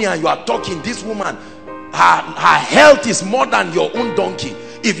like money and you are talking. This woman, her health is more than your own donkey.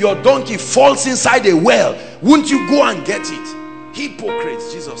 If your donkey falls inside a well, won't you go and get it?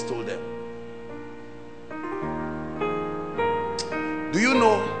 Hypocrites, Jesus told them. Do you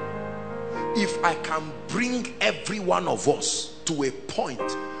know, if I can bring every one of us to a point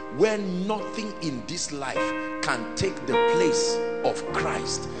where nothing in this life can take the place of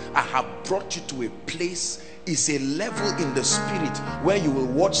Christ, I have brought you to a place, is a level in the spirit where you will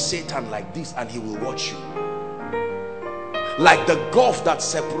watch Satan like this and he will watch you. Like the gulf that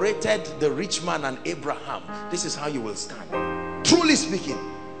separated the rich man and Abraham, this is how you will stand. Truly speaking,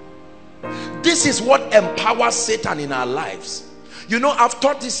 this is what empowers Satan in our lives. You know, I've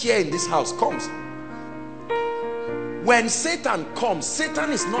taught this here in this house. When Satan comes, Satan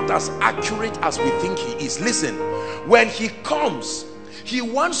is not as accurate as we think he is. Listen, when he comes, he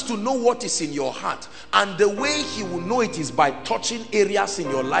wants to know what is in your heart, and the way he will know it is by touching areas in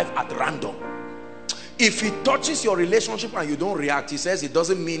your life at random. If he touches your relationship and you don't react, he says it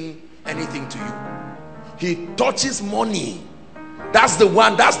doesn't mean anything to you. He touches money. That's the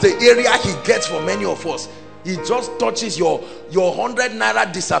one, that's the area he gets for many of us. He just touches your 100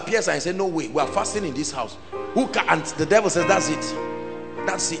 naira disappears and say, no way, we are fasting in this house. Who can? And the devil says, that's it.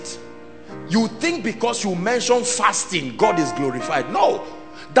 That's it. You think because you mention fasting, God is glorified. No.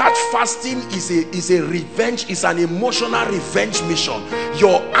 That fasting is a revenge, is an emotional revenge mission.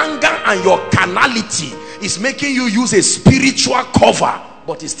 Your anger and your carnality is making you use a spiritual cover,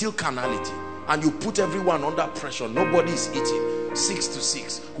 but it's still carnality. And you put everyone under pressure. Nobody is eating. 6 to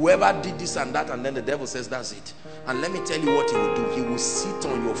 6. Whoever did this and that, and then the devil says that's it. And let me tell you what he will do. He will sit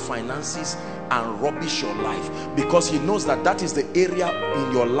on your finances and rubbish your life, because he knows that that is the area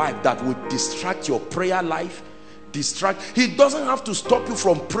in your life that will distract your prayer life. He doesn't have to stop you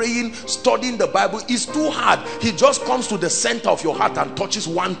from praying, studying the Bible. It's too hard. He just comes to the center of your heart and touches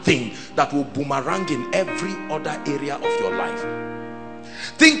one thing that will boomerang in every other area of your life.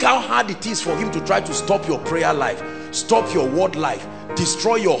 Think how hard it is for him to try to stop your prayer life, stop your word life,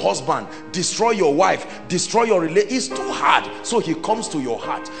 destroy your husband, destroy your wife, destroy your relationship. It's too hard. So he comes to your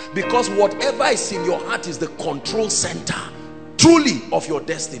heart, because whatever is in your heart is the control center truly of your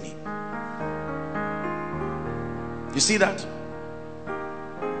destiny. You see that?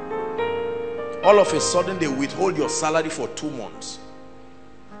 All of a sudden they withhold your salary for 2 months,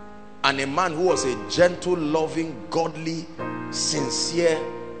 and a man who was a gentle, loving, godly, sincere,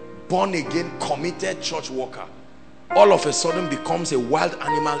 born again, committed church worker, all of a sudden becomes a wild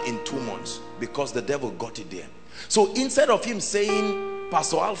animal in 2 months, because the devil got it there. So instead of him saying,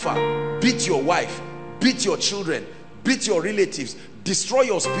 Pastor Alpha, beat your wife, beat your children, beat your relatives, destroy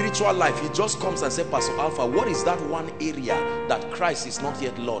your spiritual life, he just comes and says, Pastor Alpha, what is that one area that Christ is not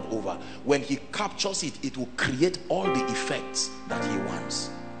yet Lord over? When he captures it, it will create all the effects that he wants.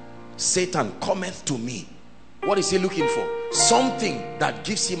 Satan cometh to me. What is he looking for? Something that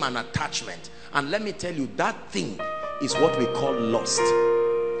gives him an attachment. And let me tell you, that thing is what we call lust,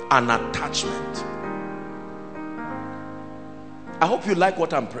 an attachment. I hope you like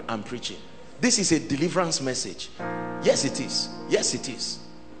what I'm preaching. This is a deliverance message. Yes, it is. Yes, it is.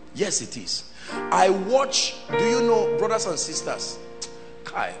 Yes, it is. I watch, do you know, brothers and sisters,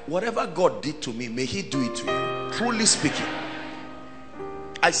 whatever God did to me, may he do it to you. Truly speaking,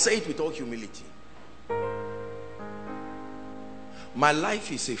 I say it with all humility. My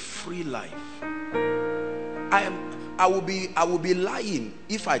life is a free life. I will be lying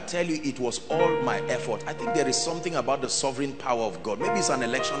if I tell you it was all my effort. I think there is something about the sovereign power of God. Maybe it's an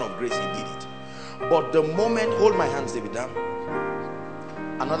election of grace, he did it. But the moment, hold my hands, David, down.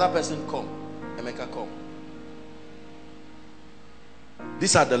 Another person come. Emeka, come.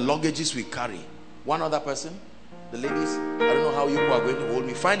 These are the luggages we carry. One other person, the ladies, I don't know how you are going to hold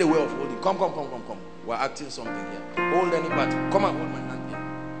me. Find a way of holding. Come. We're acting something here. Hold any part. Come and hold my hand here.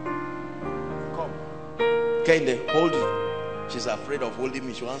 Come. Kende, hold it. She's afraid of holding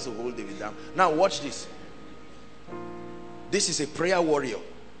me. She wants to hold David down. Now watch this. This is a prayer warrior.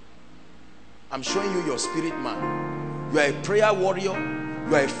 I'm showing you your spirit man. You are a prayer warrior.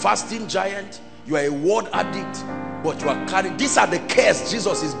 You are a fasting giant. You are a word addict. But you are carrying. These are the cares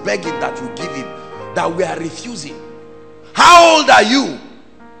Jesus is begging that you give him, that we are refusing. How old are you?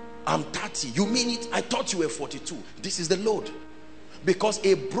 I'm 30. You mean it? I thought you were 42. This is the load. Because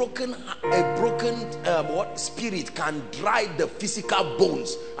a broken spirit can dry the physical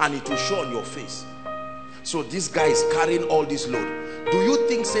bones, and it will show on your face. So this guy is carrying all this load. Do you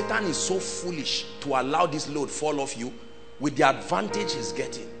think Satan is so foolish to allow this load fall off you with the advantage he's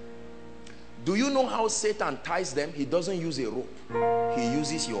getting? Do you know how Satan ties them? He doesn't use a rope. He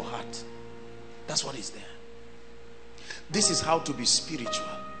uses your heart. That's what is there. This is how to be spiritual.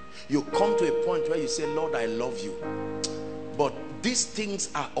 You come to a point where you say, Lord, I love you, but these things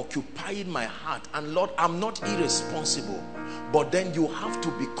are occupying my heart, and Lord, I'm not irresponsible. But then you have to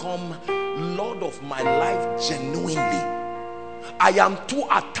become Lord of my life genuinely. I am too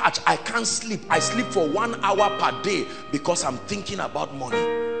attached. I can't sleep. I sleep for 1 hour per day because I'm thinking about money.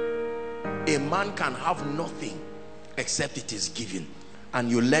 A man can have nothing except it is given,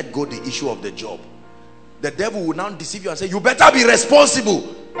 and you let go the issue of the job. The devil will now deceive you and say, you better be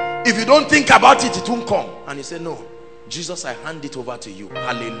responsible. If you don't think about it, it won't come. And he said, no, Jesus, I hand it over to you.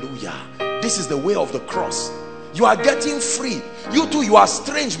 Hallelujah. This is the way of the cross. You are getting free. You too, you are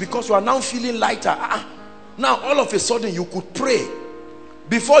strange because you are now feeling lighter. Now all of a sudden you could pray.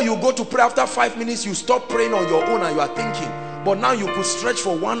 Before you go to pray, after 5 minutes you stop praying on your own and you are thinking. But now you could stretch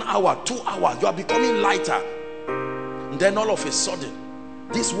for 1 hour, 2 hours. You are becoming lighter. And then all of a sudden,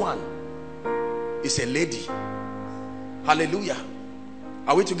 this one is a lady. Hallelujah.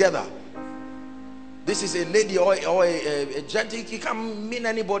 Are we together? This is a lady or a gent. It can mean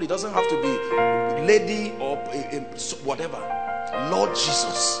anybody. It doesn't have to be lady or whatever. Lord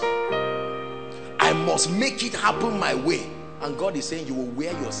Jesus, I must make it happen my way. And God is saying, you will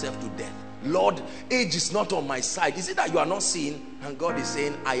wear yourself to death. Lord, age is not on my side. Is it that you are not seeing? And God is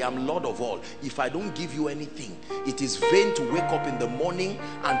saying, I am Lord of all. If I don't give you anything, it is vain to wake up in the morning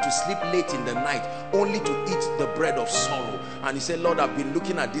and to sleep late in the night only to eat the bread of sorrow. And he said, Lord, I've been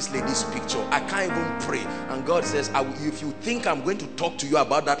looking at this lady's picture. I can't even pray. And God says, if you think I'm going to talk to you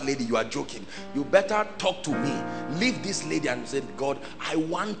about that lady, you are joking. You better talk to me. Leave this lady. And said, God, I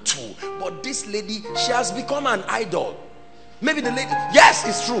want to. But this lady, she has become an idol. Maybe the lady, yes,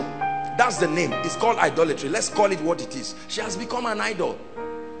 it's true. That's the name. It's called idolatry. Let's call it what it is. She has become an idol.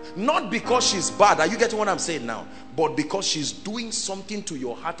 Not because she's bad. Are you getting what I'm saying now? But because she's doing something to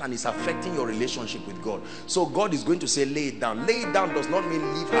your heart and it's affecting your relationship with God. So God is going to say, lay it down. Lay it down does not mean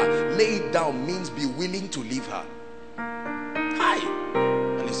leave her. Lay it down means be willing to leave her. Hi.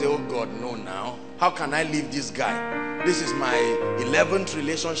 And you say, oh God, no now. How can I leave this guy? This is my 11th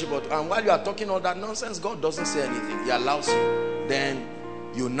relationship. And while you are talking all that nonsense, God doesn't say anything. He allows you. Then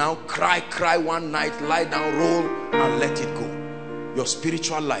you now cry one night, lie down, roll, and let it go. Your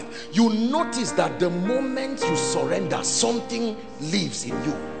spiritual life. You notice that the moment you surrender, something lives in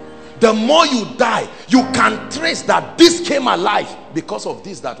you. The more you die, you can trace that this came alive because of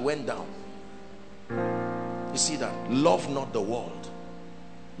this that went down. You see that? Love not the world.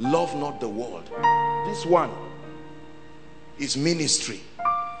 Love not the world. This one is ministry.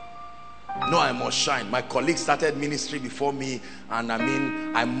 No, I must shine. My colleague started ministry before me, and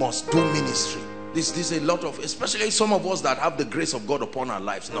I must do ministry. This is a lot of, especially some of us that have the grace of God upon our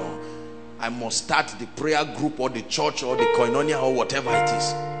lives. No, I must start the prayer group or the church or the koinonia or whatever it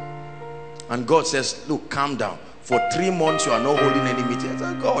is. And God says, look, calm down. For 3 months you are not holding any meeting. I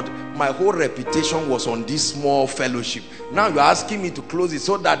said, God, my whole reputation was on this small fellowship. Now you're asking me to close it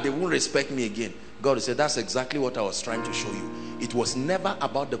so that they won't respect me again. God said, that's exactly what I was trying to show you. It was never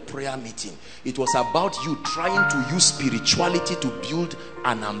about the prayer meeting. It was about you trying to use spirituality to build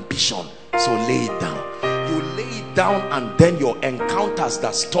an ambition. So lay it down. You lay it down, and then your encounters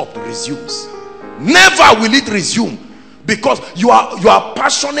that stopped resumes. Never will it resume, because you are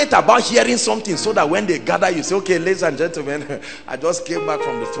passionate about hearing something, so that when they gather you say, okay, ladies and gentlemen, I just came back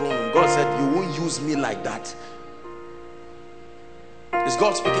from the throne room. God said, you won't use me like that. Is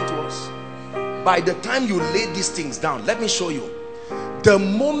God speaking to us? By the time you lay these things down, let me show you. The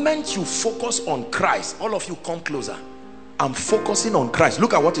moment you focus on Christ, all of you come closer. I'm focusing on Christ.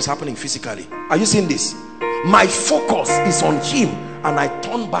 Look at what is happening physically. Are you seeing this? My focus is on him, and I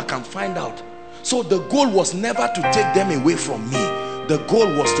turn back and find out. So the goal was never to take them away from me. The goal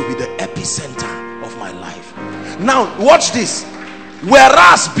was to be the epicenter of my life. Now watch this.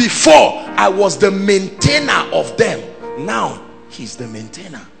 Whereas before I was the maintainer of them, now he's the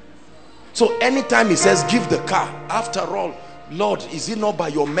maintainer. So anytime he says give the car, after all, Lord, is it not by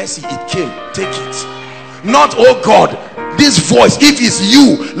your mercy it came? Take it. Not, oh God, this voice, if it's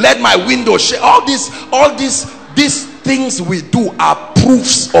you, let my window shake. All these things we do are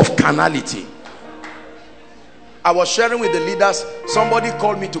proofs of carnality. I was sharing with the leaders. Somebody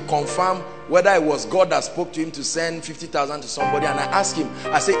called me to confirm whether it was God that spoke to him to send 50,000 to somebody, and I asked him,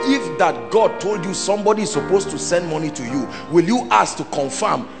 I said, if that God told you somebody is supposed to send money to you, will you ask to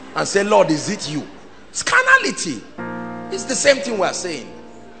confirm and say, Lord, is it you? It's carnality. It's the same thing we're saying.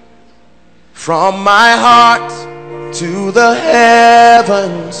 From my heart to the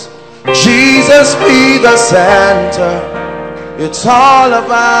heavens, Jesus be the center. It's all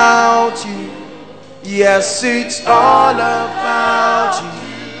about you. Yes, it's all about you.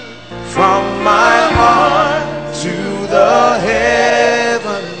 From my heart to the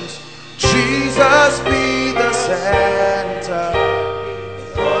heavens, Jesus be the center.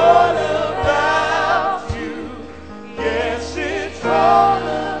 It's all about you. Yes, it's all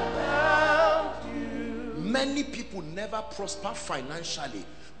about you. Many people never prosper financially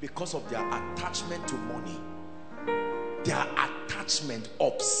because of their attachment to money. Their attachment,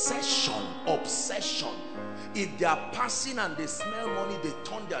 obsession. If they are passing and they smell money, they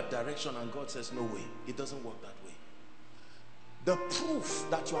turn their direction, and God says, no way, it doesn't work that way. The proof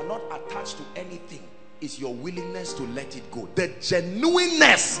that you are not attached to anything is your willingness to let it go. The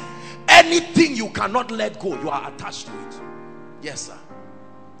genuineness, anything you cannot let go, you are attached to it. Yes, sir.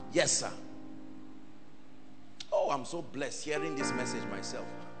 Yes, sir. Oh, I'm so blessed hearing this message myself.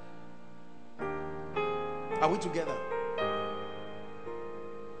 Are we together?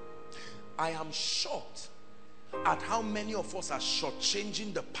 I am shocked at how many of us are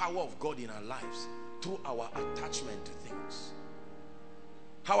shortchanging the power of God in our lives through our attachment to things.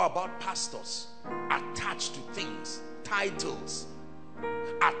 How about pastors attached to things, titles,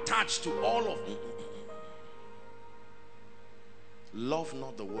 attached to all of them? Love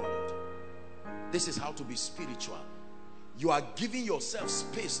not the world. This is how to be spiritual. You are giving yourself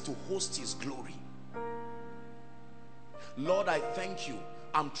space to host his glory. Lord, I thank you.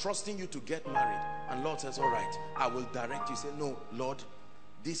 I'm trusting you to get married. And Lord says, all right, I will direct you. Say, no, Lord,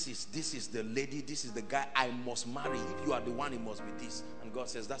 this is the lady, this is the guy I must marry. If you are the one, it must be this. And God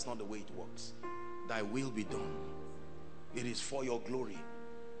says, that's not the way it works. Thy will be done. It is for your glory.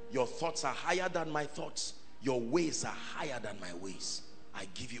 Your thoughts are higher than my thoughts. Your ways are higher than my ways. I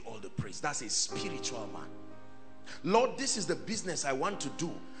give you all the praise. That's a spiritual man. Lord, this is the business I want to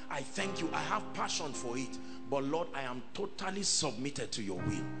do. I thank you. I have passion for it. But Lord, I am totally submitted to your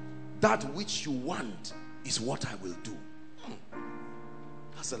will. That which you want is what I will do.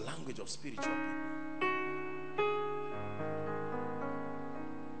 That's the language of spiritual people.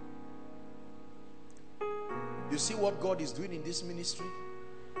 You see what God is doing in this ministry?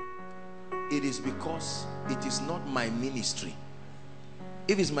 It is because it is not my ministry.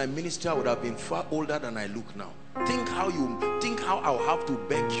 If it's my ministry, I would have been far older than I look now. Think how I'll have to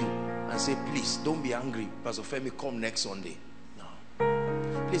beg you and say, please don't be angry, Pastor Femi, come next Sunday.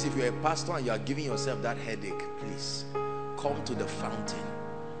 No. Please, if you're a pastor and you are giving yourself that headache, please come to the fountain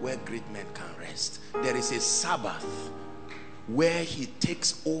where great men can rest. There is a Sabbath where he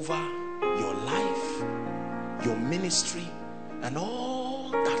takes over your life, your ministry, and all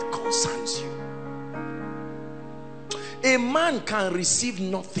that concerns you. A man can receive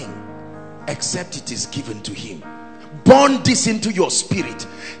nothing except it is given to him. Burn this into your spirit.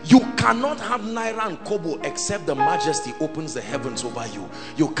 You cannot have naira and kobo except the majesty opens the heavens over you.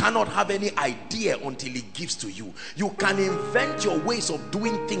 You cannot have any idea until he gives to you. You can invent your ways of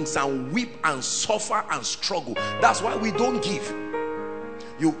doing things and weep and suffer and struggle. That's why we don't give.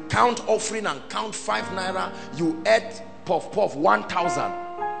 You count offering and count 5 naira. You ate puff puff 1,000.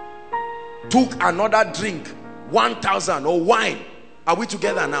 Took another drink 1,000 or wine. Are we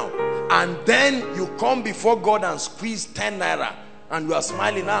together now? And then you come before God and squeeze 10 naira and you are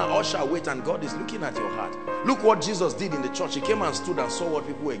smiling now, usher, wait, and God is looking at your heart. Look what Jesus did in the church. He came and stood and saw what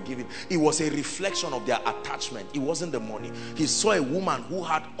people were giving. It was a reflection of their attachment. It wasn't the money. He saw a woman who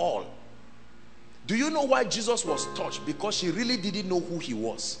had all. Do you know why Jesus was touched? Because she really didn't know who he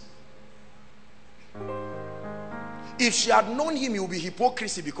was. If she had known him, it would be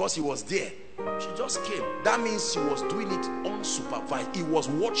hypocrisy because he was there. She just came. That means she was doing it unsupervised. It was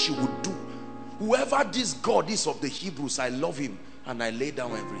what she would do. Whoever this God is of the Hebrews, I love him and I lay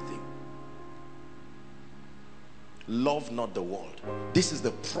down everything. Love not the world. This is the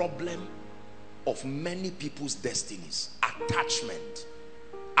problem of many people's destinies. Attachment.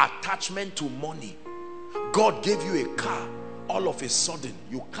 Attachment to money. God gave you a car. All of a sudden,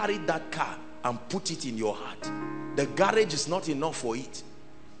 you carried that car and put it in your heart. The garage is not enough for it.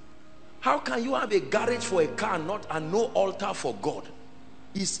 How can you have a garage for a car and no altar for God?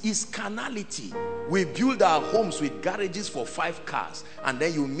 It's carnality. We build our homes with garages for 5 cars and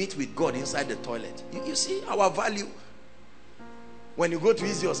then you meet with God inside the toilet. You see our value. When you go to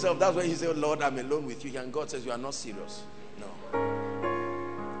ease yourself, that's why you say, oh Lord, I'm alone with you. And God says, you are not serious. No.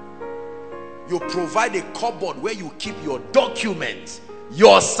 You provide a cupboard where you keep your documents,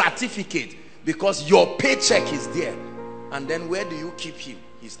 your certificate, because your paycheck is there. And then where do you keep him?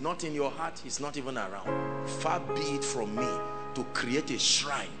 He's not in your heart. He's not even around. Far be it from me to create a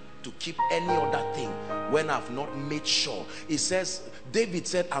shrine, to keep any other thing when I've not made sure. It says, David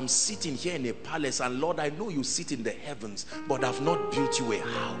said, I'm sitting here in a palace, and Lord, I know you sit in the heavens, but I've not built you a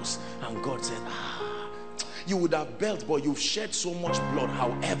house. And God said, you would have built, but you've shed so much blood.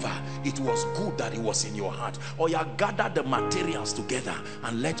 However, it was good that it was in your heart. Or you gather the materials together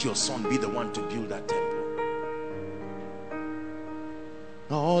and let your son be the one to build that temple.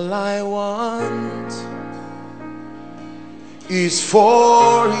 All I want is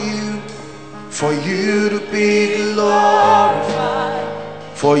for you to be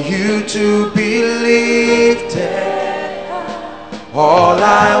glorified, for you to be lifted. All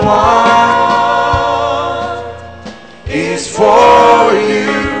I want is for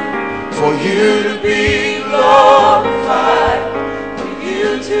you to be glorified, for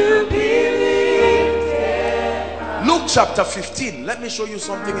you to be lifted. Luke chapter 15. Let me show you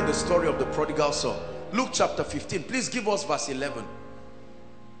something in the story of the prodigal son. Luke chapter 15. Please give us verse 11.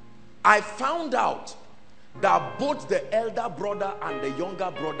 I found out that both the elder brother and the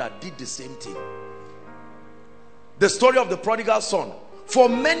younger brother did the same thing. The story of the prodigal son. For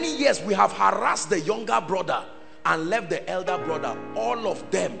many years we have harassed the younger brother and left the elder brother. All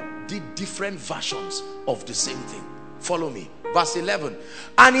of them did different versions of the same thing. Follow me. Verse 11.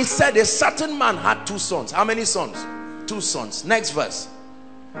 And he said, a certain man had 2 sons. How many sons? 2 sons. Next verse.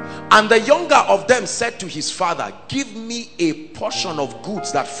 And the younger of them said to his father, give me a portion of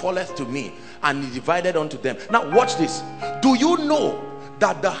goods that falleth to me. And he divided unto them. Now watch this. Do you know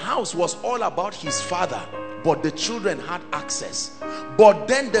that the house was all about his father, but the children had access? But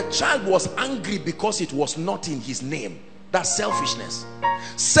then the child was angry because it was not in his name. That's selfishness.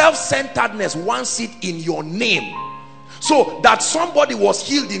 Self-centeredness wants it in your name. So that somebody was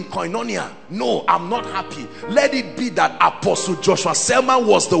healed in Koinonia. No, I'm not happy. Let it be that Apostle Joshua Selman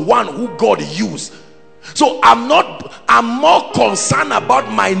was the one who God used. So I'm more concerned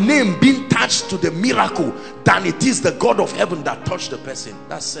about my name being attached to the miracle than it is the God of heaven that touched the person.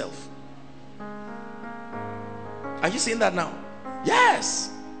 That's self. Are you seeing that now?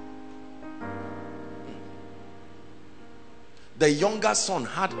 Yes. The younger son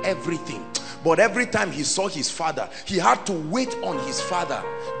had everything, but every time he saw his father, he had to wait on his father.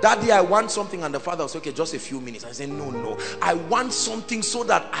 Daddy, I want something. And the father was okay, just a few minutes. I said, no, I want something so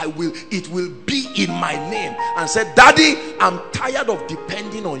that it will be in my name. And said, Daddy, I'm tired of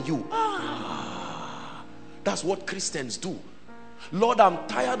depending on you. That's what Christians do. Lord, I'm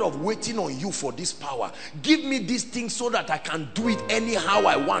tired of waiting on you for this power. Give me this thing so that I can do it anyhow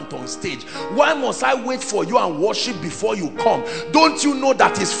I want on stage. Why must I wait for you and worship before you come? Don't you know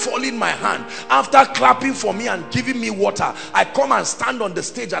that it's falling my hand? After clapping for me and giving me water, I come and stand on the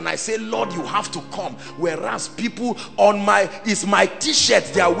stage and I say, Lord, you have to come. Whereas people it's my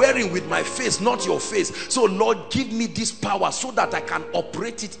t-shirt they are wearing with my face, not your face. So Lord, give me this power so that I can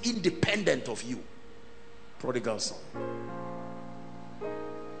operate it independent of you. Prodigal son.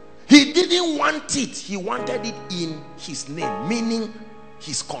 He didn't want it. He wanted it in his name, meaning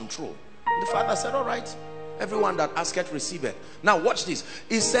his control. The father said, all right, everyone that asketh receiveth. Now watch this.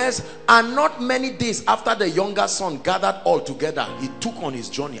 It says, and not many days after the younger son gathered all together, he took on his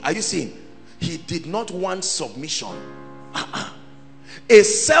journey. Are you seeing? He did not want submission. A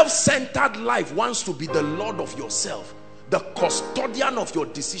self-centered life wants to be the Lord of yourself, the custodian of your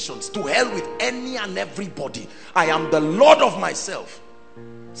decisions. To hell with any and everybody. I am the Lord of myself.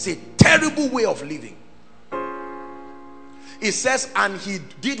 It's a terrible way of living. It says, and he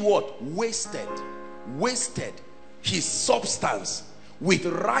did what? Wasted his substance with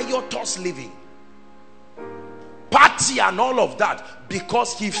riotous living, party and all of that,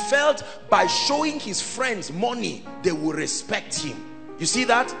 because he felt by showing his friends money they will respect him. You see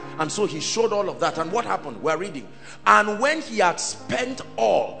that? And so he showed all of that. And what happened? We're reading. And when he had spent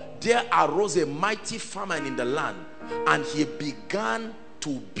all, there arose a mighty famine in the land, and he began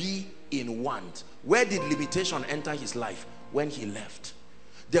to be in want. Where did limitation enter his life? When he left.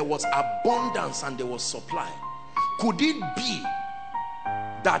 There was abundance and there was supply. Could it be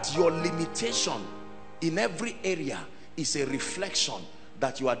that your limitation in every area is a reflection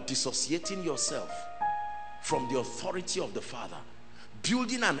that you are dissociating yourself from the authority of the Father,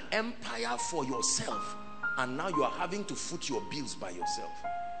 building an empire for yourself, and now you are having to foot your bills by yourself?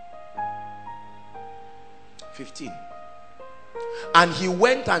 15. And he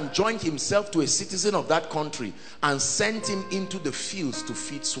went and joined himself to a citizen of that country and sent him into the fields to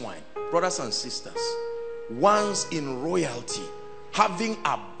feed swine. Brothers and sisters, once in royalty, having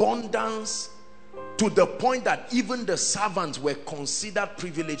abundance to the point that even the servants were considered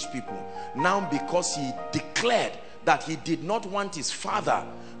privileged people. Now, because he declared that he did not want his father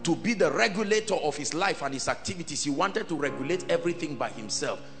to be the regulator of his life and his activities, he wanted to regulate everything by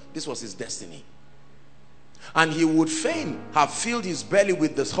himself. This was his destiny. And he would fain have filled his belly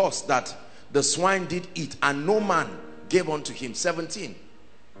with the horse that the swine did eat, and no man gave unto him. 17.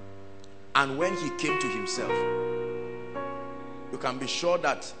 And when he came to himself, you can be sure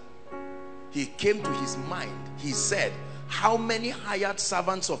that he came to his mind. He said, how many hired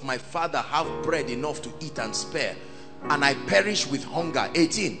servants of my father have bread enough to eat and spare, and I perish with hunger?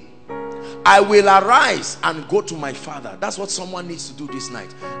 18. I will arise and go to my father. That's what someone needs to do this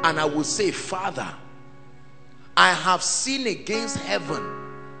night. And I will say, Father, I have sinned against heaven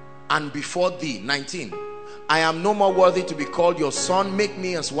and before thee. 19. I am no more worthy to be called your son. Make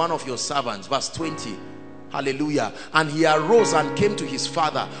me as one of your servants. Verse 20. Hallelujah. And he arose and came to his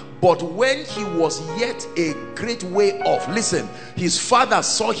father. But when he was yet a great way off, listen, his father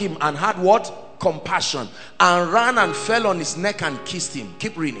saw him and had what? Compassion, and ran and fell on his neck and kissed him.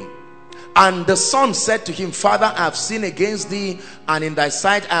 Keep reading. And the son said to him, Father, I have sinned against thee, and in thy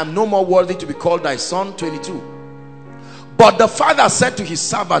sight I am no more worthy to be called thy son. 22. But the father said to his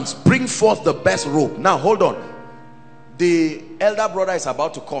servants, bring forth the best robe. Now hold on. The elder brother is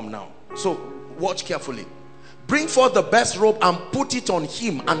about to come now, so watch carefully. Bring forth the best robe and put it on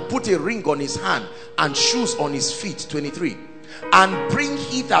him, and put a ring on his hand and shoes on his feet. 23. and bring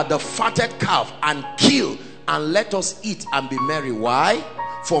hither the fatted calf, and kill, and let us eat and be merry. Why?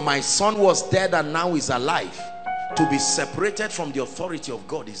 For my son was dead and now is alive. To be separated from the authority of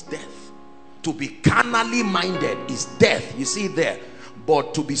God is death. To be carnally minded is death. You see it there.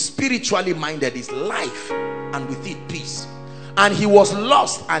 But to be spiritually minded is life, and with it peace. And he was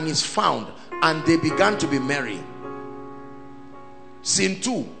lost and is found, and they began to be merry. Scene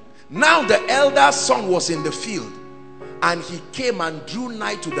 2. Now the elder son was in the field, and he came and drew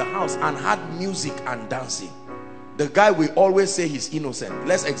nigh to the house and had music and dancing. The guy we always say he's innocent.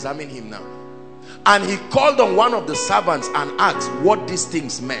 Let's examine him now. And he called on one of the servants and asked what these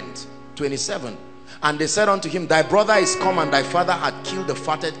things meant. 27. And they said unto him, thy brother is come, and thy father had killed the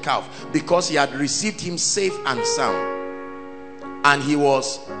fatted calf, because he had received him safe and sound. And he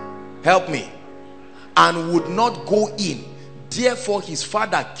was, help me, and would not go in. Therefore his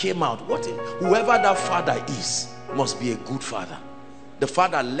father came out. Whoever that father is must be a good father. The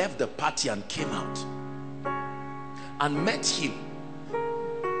father left the party and came out and met him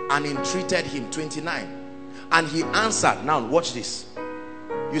and entreated him. 29. And he answered. Now watch this.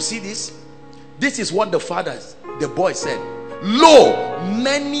 You see this? This is what the boy said. Lo,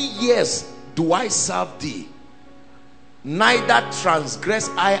 many years do I serve thee, neither transgress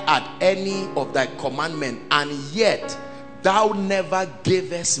I at any of thy commandments, and yet thou never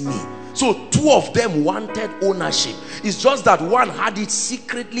gavest me. So two of them wanted ownership. It's just that one had it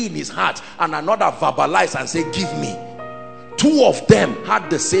secretly in his heart, and another verbalized and said, give me. Two of them had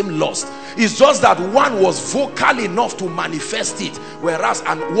the same lust. It's just that one was vocal enough to manifest it, whereas,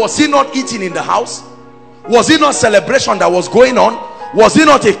 and was he not eating in the house? Was it not celebration that was going on? Was it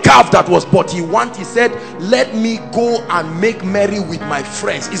not a calf that was, but he said, let me go and make merry with my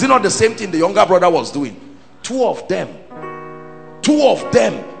friends. Is it not the same thing the younger brother was doing? Two of them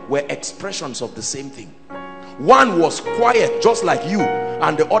were expressions of the same thing. One was quiet just like you,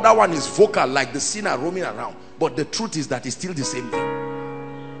 and the other one is vocal like the sinner roaming around. But the truth is that it's still the same thing.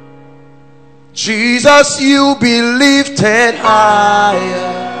 Jesus, you be lifted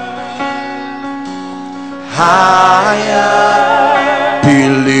higher, higher, be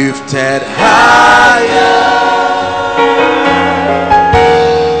lifted higher.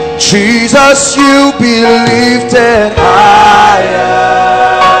 Jesus, you be lifted higher,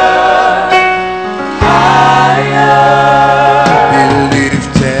 higher, be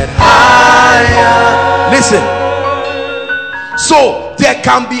lifted higher. Listen, so there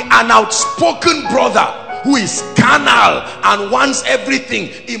can be an outspoken brother who is carnal and wants everything.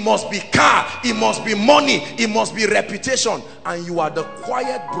 It must be car, it must be money, it must be reputation. And you are the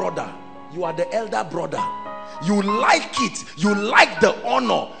quiet brother, you are the elder brother. You like it, you like the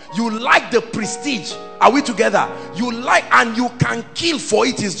honor, you like the prestige. Are we together? You like, and you can kill for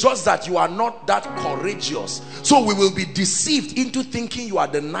it. It's just that you are not that courageous. So we will be deceived into thinking you are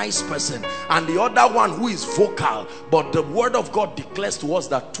the nice person, and the other one who is vocal. But the word of God declares to us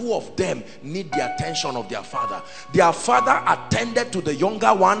that two of them need the attention of their father. Their father attended to the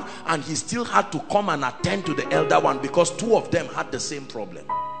younger one, and he still had to come and attend to the elder one, because two of them had the same problem.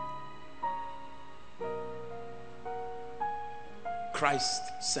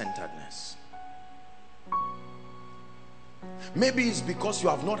 Christ-centeredness. Maybe it's because you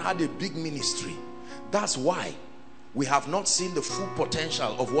have not had a big ministry. That's why we have not seen the full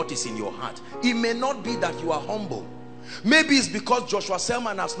potential of what is in your heart. It may not be that you are humble. Maybe it's because Joshua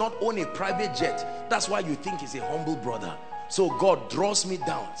Selman has not owned a private jet. That's why you think he's a humble brother. So God draws me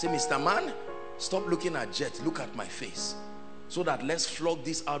down. Say, Mr. Man, stop looking at jet, look at my face. So that let's flog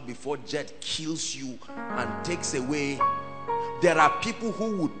this out before jet kills you and takes away. There are people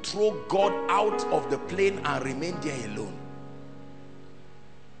who would throw God out of the plane and remain there alone.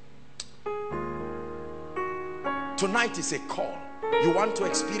 Tonight is a call. You want to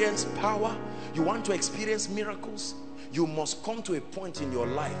experience power, you want to experience miracles, you must come to a point in your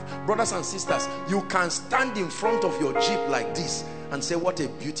life. Brothers and sisters, you can stand in front of your Jeep like this and say, what a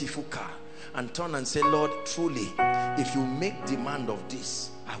beautiful car, and turn and say, Lord, truly, if you make demand of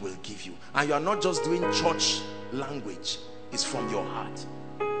this, I will give you. And you are not just doing church language. It's from your heart.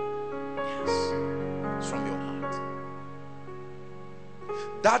 Yes, it's from your heart.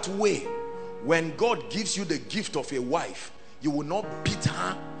 That way, when God gives you the gift of a wife, you will not beat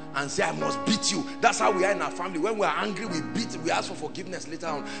her and say, I must beat you. That's how we are in our family. When we are angry, we beat, we ask for forgiveness later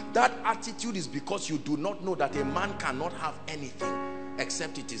on. That attitude is because you do not know that a man cannot have anything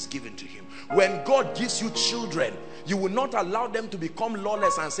except it is given to him. When God gives you children, you will not allow them to become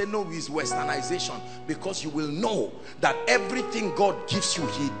lawless and say, no, it's westernization, because you will know that everything God gives you,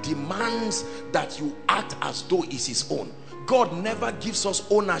 he demands that you act as though it's his own. God never gives us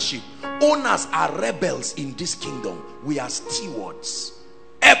ownership. Owners are rebels in this kingdom. We are stewards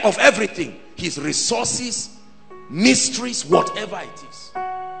of everything. His resources, mysteries, whatever it is.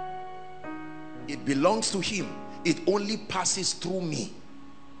 It belongs to him. It only passes through me.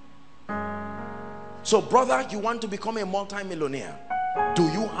 So brother, you want to become a multi-millionaire? Do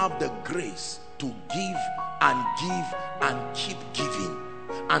you have the grace to give and keep giving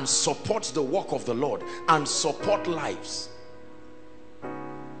and support the work of the Lord and support lives?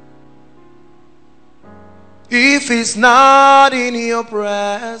 If it's not in your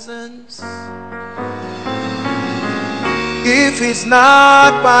presence, if it's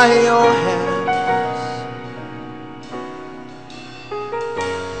not by your hands,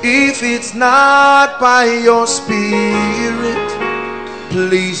 if it's not by your spirit,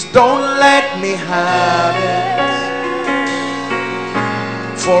 please don't let me have it.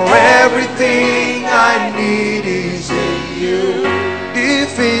 For everything I need is in you.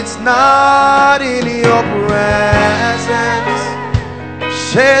 If it's not in your presence,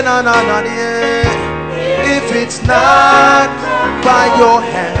 if it's not by your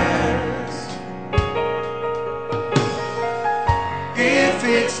hands, if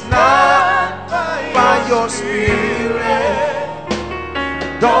it's not by your spirit,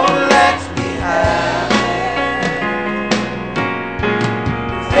 don't let me have it.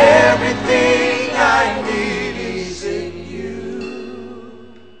 Everything I need is in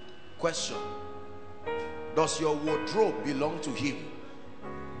you. Question: does your wardrobe belong to him?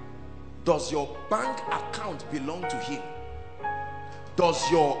 Does your bank account belong to him? Does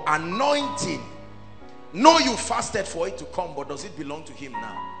your anointing, know you fasted for it to come, but does it belong to him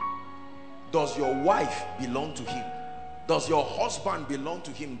now? Does your wife belong to him? Does your husband belong to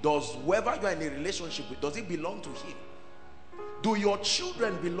him? Does whoever you are in a relationship with, does it belong to him? Do your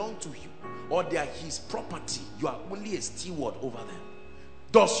children belong to you, or they are his property? You are only a steward over them.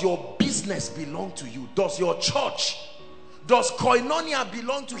 Does your business belong to you? Does your church, does Koinonia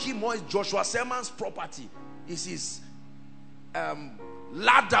belong to him, or is Joshua Selman's property? Is his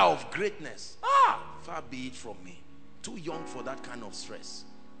ladder of greatness? Far be it from me. Too young for that kind of stress.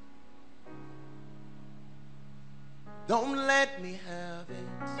 Don't let me have it.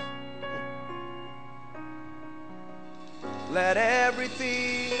 Let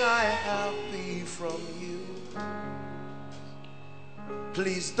everything I have be from you.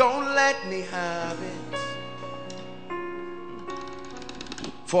 Please don't let me have it.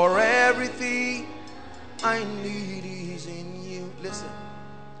 For everything I need is in you. Listen,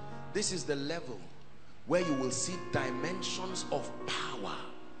 this is the level where you will see dimensions of power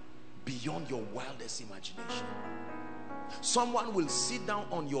beyond your wildest imagination. Someone will sit down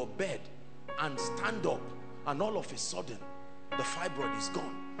on your bed and stand up, and all of a sudden the fibroid is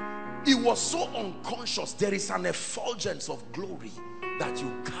gone. It was so unconscious. There is an effulgence of glory that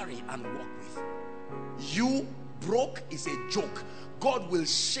you carry and walk with. You broke is a joke. God will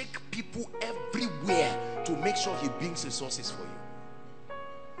shake people everywhere to make sure he brings resources for you.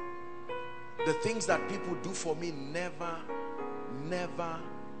 The things that people do for me never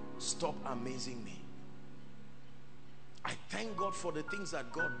stop amazing me. I thank God for the things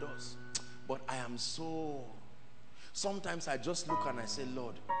that God does, but I am so, sometimes I just look and I say,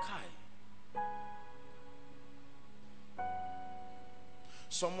 Lord, Kai.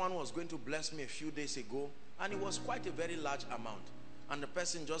 Someone was going to bless me a few days ago, and it was quite a very large amount, and the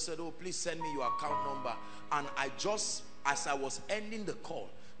person just said, oh, please send me your account number. And I just, as I was ending the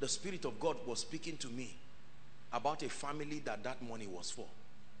call, the Spirit of God was speaking to me about a family that money was for.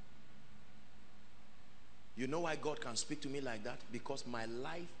 You know why God can speak to me like that? Because my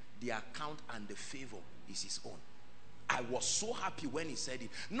life, the account, and the favor is his own. I was so happy when he said it.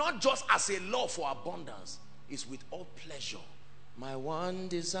 Not just as a law for abundance. It's with all pleasure. My one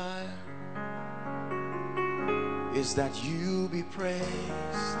desire is that you be praised.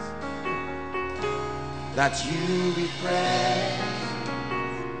 That you be praised.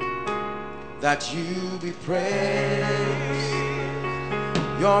 That you be praised.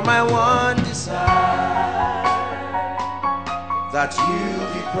 You're my one desire, that you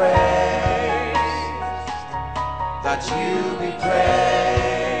be praised, that you be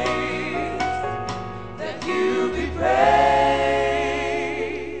praised, that you be praised.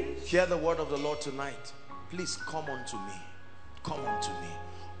 Hear the word of the Lord tonight. Please come unto me. Come unto me.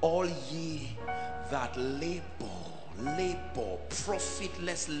 All ye that labor,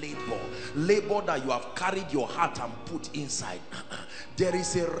 profitless labor that you have carried your heart and put inside. There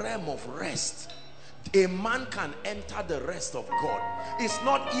is a realm of rest. A man can enter the rest of God. It's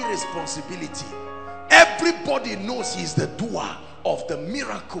not irresponsibility. Everybody knows he's the doer of the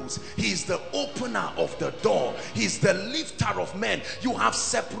miracles. He is the opener of the door. He's the lifter of men. You have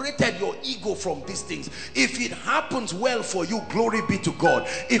separated your ego from these things. If it happens well for you, glory be to God.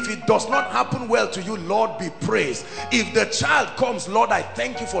 If it does not happen well to you, Lord be praised. If the child comes, Lord, I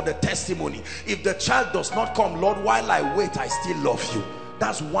thank you for the testimony. If the child does not come, Lord, while I wait, I still love you.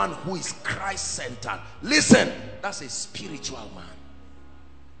 That's one who is Christ-centered. Listen, that's a spiritual man.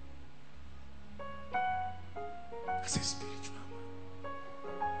 That's a spiritual man.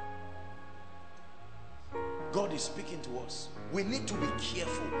 God is speaking to us. We need to be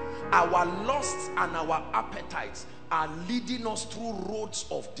careful. Our lusts and our appetites are leading us through roads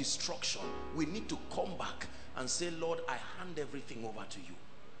of destruction. We need to come back and say, Lord, I hand everything over to you.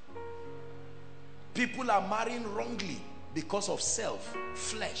 People are marrying wrongly because of self,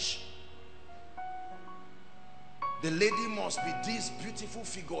 flesh. The lady must be this beautiful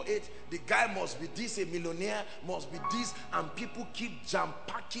figure 8. The guy must be this, a millionaire, must be this. And people keep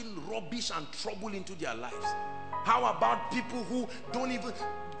jam-packing rubbish and trouble into their lives. How about people who don't even...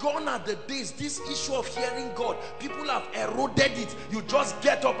 Gone are the days, this issue of hearing God. People have eroded it. You just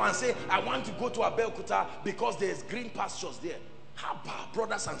get up and say, I want to go to Abeokuta because there's green pastures there. How about,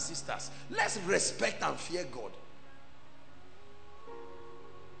 brothers and sisters? Let's respect and fear God.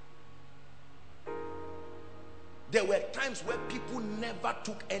 There were times where people never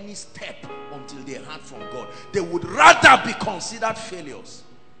took any step until they heard from God. They would rather be considered failures.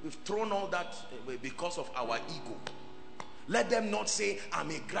 We've thrown all that away because of our ego. Let them not say,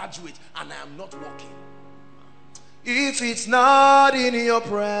 I'm a graduate and I am not working. If it's not in your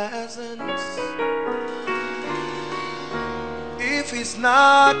presence, if it's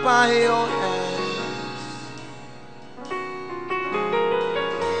not by your hands,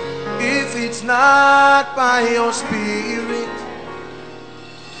 if it's not by your spirit,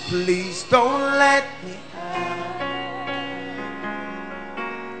 please don't let me have.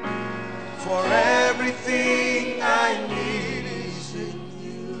 For everything I need is in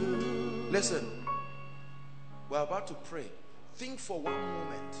you. Listen, we're about to pray. Think for one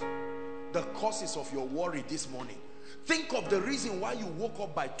moment the causes of your worry this morning. Think of the reason why you woke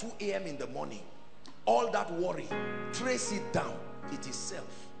up by 2 a.m. in the morning. All that worry, trace it down. It is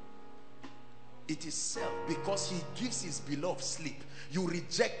self. It is self, because he gives his beloved sleep. You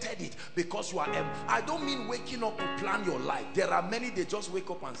rejected it because you are I don't mean waking up to plan your life. There are many, they just wake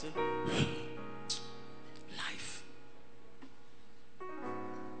up and say, life.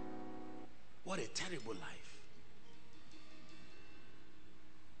 What a terrible life.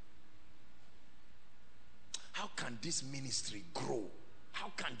 How can this ministry grow? How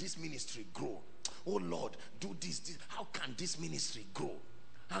can this ministry grow? Oh Lord, do this. How can this ministry grow?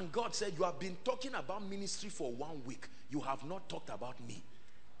 And God said, you have been talking about ministry for 1 week. You have not talked about me.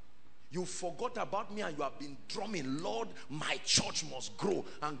 You forgot about me and you have been drumming, Lord, my church must grow.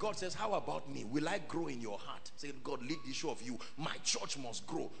 And God says, how about me? Will I grow in your heart? Say, God, lead the issue of you. My church must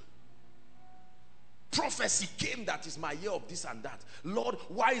grow. Prophecy came that is my year of this and that. Lord,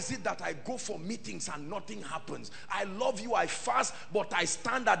 why is it that I go for meetings and nothing happens? I love you, I fast, but I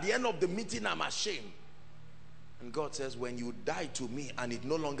stand at the end of the meeting, I'm ashamed. And God says, when you die to me and it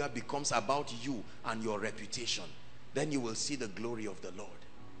no longer becomes about you and your reputation, then you will see the glory of the Lord.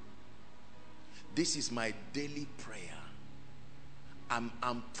 This is my daily prayer.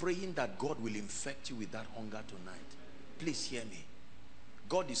 I'm praying that God will infect you with that hunger tonight. Please hear me.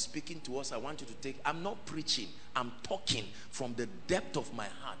 God is speaking to us. I want you to take, I'm not preaching, I'm talking from the depth of my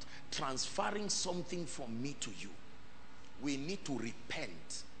heart, transferring something from me to you. We need to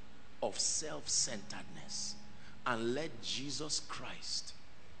repent of self-centeredness and let Jesus Christ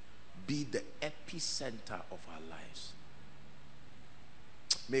be the epicenter of our lives.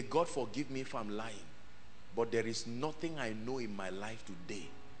 May God forgive me if I'm lying, but there is nothing I know in my life today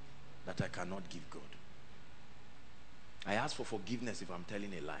that I cannot give God. I ask for forgiveness if I'm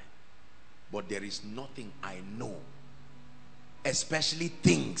telling a lie, but there is nothing I know, especially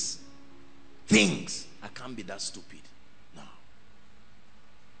things, I can't be that stupid. No.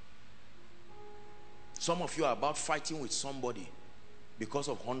 Some of you are about fighting with somebody because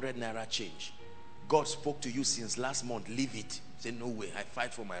of 100 naira change. God spoke to you since last month, leave it. Say, no way, I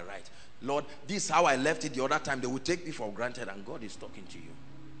fight for my right. Lord, this is how I left it the other time. They would take me for granted, and God is talking to you.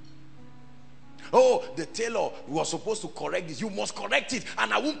 Oh, the tailor was supposed to correct this. You must correct it,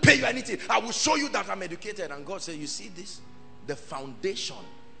 and I won't pay you anything. I will show you that I'm educated. And God said, you see this? The foundation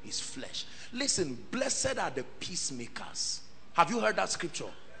is flesh. Listen, blessed are the peacemakers. Have you heard that scripture?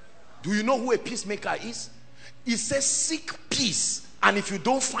 Do you know who a peacemaker is? It says, seek peace, and if you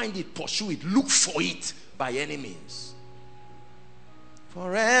don't find it, pursue it. Look for it by any means.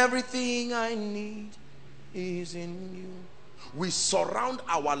 For everything I need is in you. We surround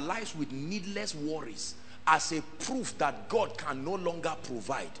our lives with needless worries as a proof that God can no longer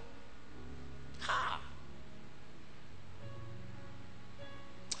provide.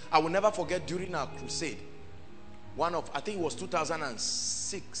 I will never forget, during our crusade, I think it was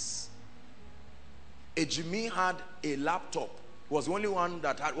 2006, Ejimi had a laptop. He was the only one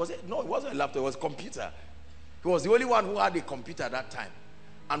that had, no, it wasn't a laptop, it was a computer. He was the only one who had a computer at that time.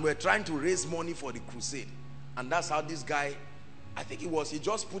 And we're trying to raise money for the crusade. And that's how this guy, I think he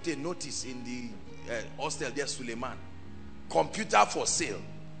just put a notice in the hostel there, Suleiman, computer for sale.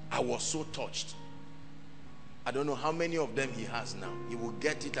 I was so touched. I don't know how many of them he has now. He will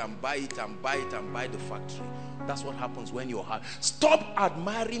get it and buy it and buy it and buy the factory. That's what happens when you're hard. Stop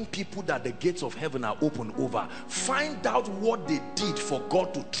admiring people that the gates of heaven are open over. Find out what they did for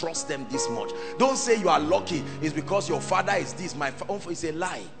God to trust them this much. Don't say you are lucky. It's because your father is this. My father is a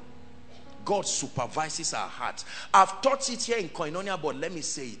lie. God supervises our hearts. I've taught it here in Koinonia, but let me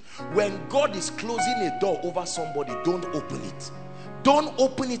say it. When God is closing a door over somebody, don't open it. Don't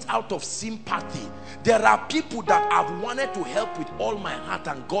open it out of sympathy. There are people that I've wanted to help with all my heart,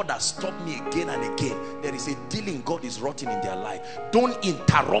 and God has stopped me again and again. There is a dealing God is rotting in their life. Don't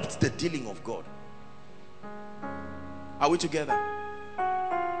interrupt the dealing of God. Are we together?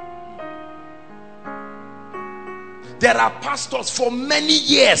 There are pastors for many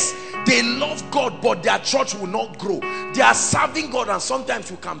years, they love God, but their church will not grow. They are serving God, and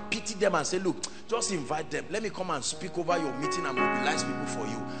sometimes you can pity them and say, look, just invite them. Let me come and speak over your meeting and mobilize people for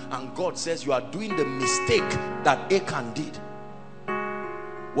you. And God says, you are doing the mistake that Achan did.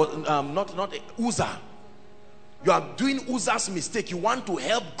 Not Uzzah. You are doing Uzzah's mistake. You want to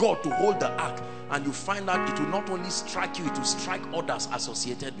help God to hold the ark, and you find out it will not only strike you, it will strike others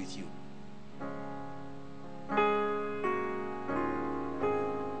associated with you.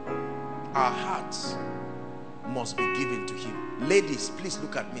 Our hearts must be given to him. Ladies, please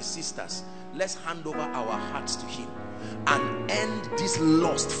look at me. Sisters, let's hand over our hearts to him and end this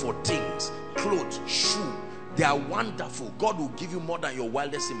lust for things. Clothes, shoe, they are wonderful. God will give you more than your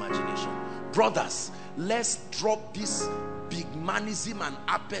wildest imagination. Brothers, let's drop this big manism and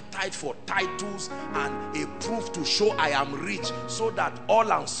appetite for titles and a proof to show I am rich so that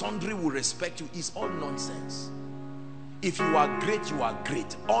all and sundry will respect you. It's all nonsense. If you are great, you are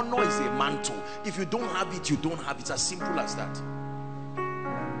great. Honor is a mantle. If you don't have it, you don't have it. It's as simple as that.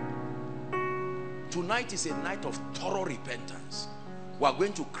 Tonight is a night of thorough repentance. We are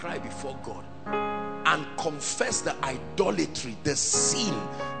going to cry before God and confess the idolatry, the sin,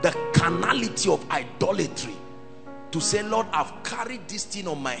 the carnality of idolatry. To say, Lord, I've carried this thing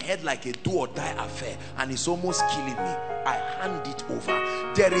on my head like a do or die affair, and it's almost killing me. I hand it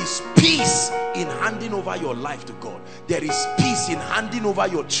over. There is peace in handing over your life to God. There is peace in handing over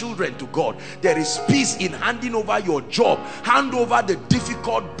your children to God. There is peace in handing over your job. Hand over the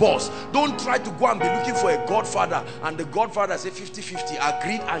difficult boss. Don't try to go and be looking for a godfather, and the godfather say 50-50,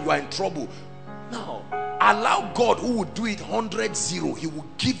 agreed, and you are in trouble. No. Allow God, who will do it 100-0. He will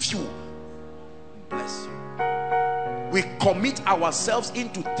give you. Bless you. We commit ourselves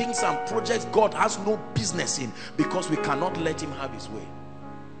into things and projects God has no business in, because we cannot let him have his way.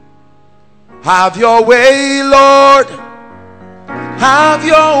 Have your way, Lord. Have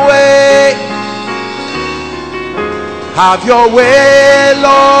your way. Have your way,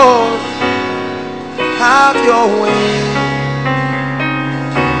 Lord. Have your way.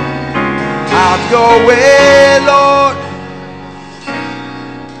 Have your way, Lord.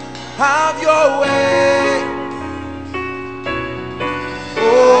 Have your way.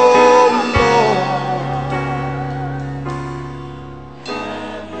 Oh Lord,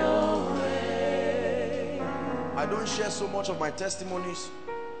 have your way. I don't share so much of my testimonies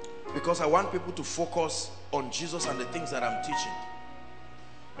because I want people to focus on Jesus and the things that I'm teaching.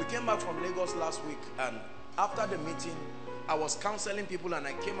 We came back from Lagos last week, and after the meeting I was counseling people, and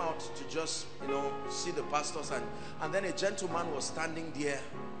I came out to just, see the pastors, and then a gentleman was standing there,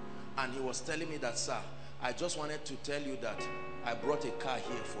 and he was telling me that, sir, I just wanted to tell you that I brought a car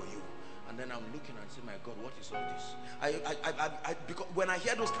here for you. And then I'm looking and say, my God, what is all this? Because when I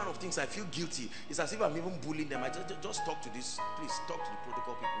hear those kind of things, I feel guilty. It's as if I'm even bullying them. I just talk to this, please talk to the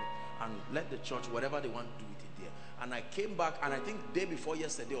protocol people and let the church, whatever they want to do with it there. And I came back, and I think day before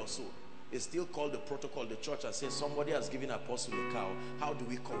yesterday or so, they still called the protocol, the church, and said, somebody has given Apostle a car. How do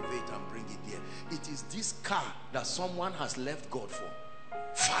we convey it and bring it there? It is this car that someone has left God for.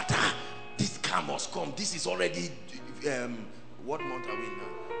 Father, this car must come. This is already what month are we now?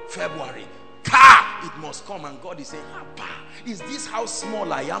 February. Car, it must come. And God is saying, Papa, is this how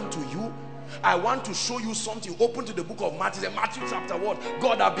small I am to you? I want to show you something. Open to the book of Matthew. Matthew chapter 1.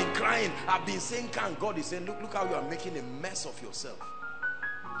 God, I've been crying. I've been saying, can. God is saying, look how you are making a mess of yourself.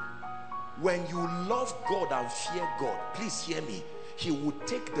 When you love God and fear God, please hear me, he will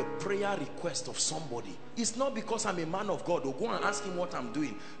take the prayer request of somebody. It's not because I'm a man of God. Or go and ask him what I'm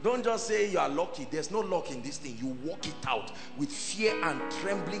doing. Don't just say you are lucky. There's no luck in this thing. You walk it out with fear and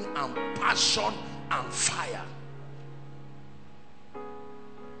trembling and passion and fire.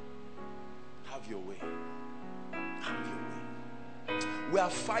 Have your way. Have your way. We are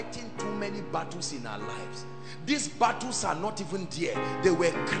fighting too many battles in our lives. These battles are not even there. They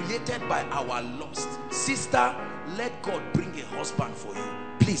were created by our lust. Sister, let God bring a husband for you.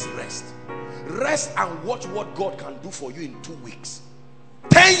 Please rest. Rest and watch what God can do for you in 2 weeks.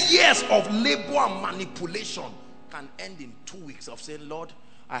 10 years of labor and manipulation can end in 2 weeks of saying, Lord,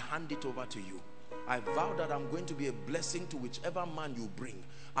 I hand it over to you. I vow that I'm going to be a blessing to whichever man you bring.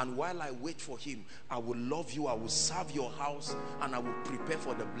 And while I wait for him, I will love you, I will serve your house, and I will prepare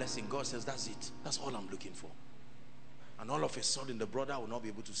for the blessing. God says, that's it. That's all I'm looking for. And all of a sudden, the brother will not be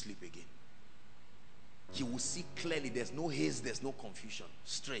able to sleep again. He will see clearly. There's no haze, there's no confusion.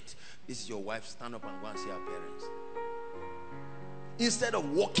 Straight. This is your wife. Stand up and go and see her parents. Instead of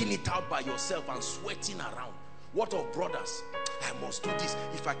walking it out by yourself and sweating around. What of brothers? I must do this.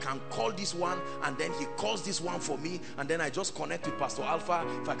 If I can call this one, and then he calls this one for me, and then I just connect with Pastor Alpha.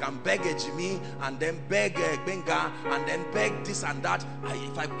 If I can beg a Jimmy, and then beg Benga, and then beg this and that.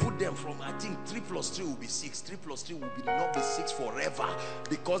 If I put them from, I think 3 plus 3 will be 6. 3 plus 3 will not be 6 forever.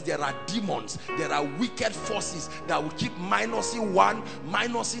 Because there are demons, there are wicked forces that will keep minusing one,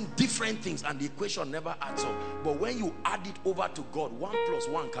 minusing different things, and the equation never adds up. But when you add it over to God, 1 plus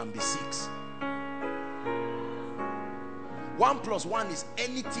 1 can be 6. 1 plus 1 is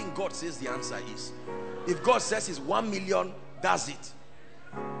anything God says the answer is. If God says it's 1 million, that's it.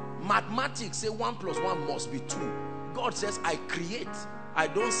 Mathematics say 1 plus 1 must be 2. God says I create. I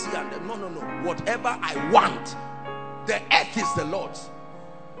don't see. No. Whatever I want, the earth is the Lord's.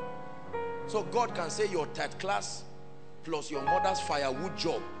 So God can say your third class plus your mother's firewood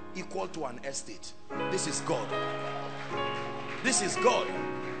job equal to an estate. This is God. This is God.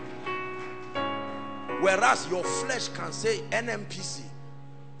 Whereas your flesh can say NMPC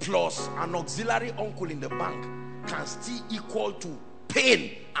plus an auxiliary uncle in the bank can still equal to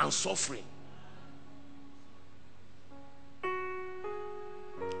pain and suffering.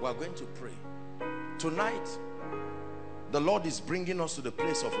 We are going to pray. Tonight, the Lord is bringing us to the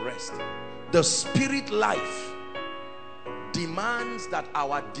place of rest. The spirit life demands that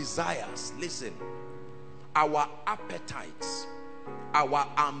our desires, listen, our appetites, our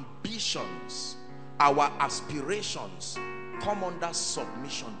ambitions, our aspirations come under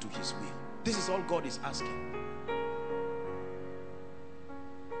submission to his will. This is all God is asking.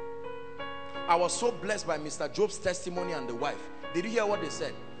 I was so blessed by Mr. Job's testimony and the wife. Did you hear what they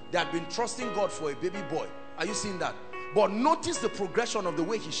said? They had been trusting God for a baby boy. Are you seeing that? But notice the progression of the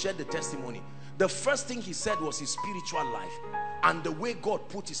way he shared the testimony. The first thing he said was his spiritual life and the way God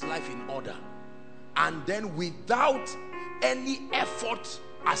put his life in order. And then without any effort,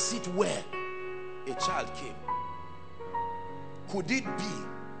 as it were, a child came. Could it be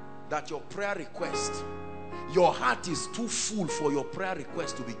that your prayer request, your heart is too full for your prayer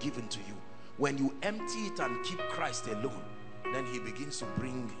request to be given to you? When you empty it and keep Christ alone, then he begins to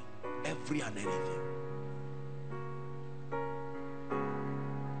bring every and anything.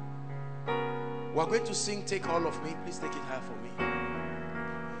 We're going to sing Take All of Me. Please take it higher for me.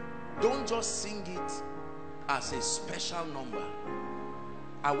 Don't just sing it as a special number.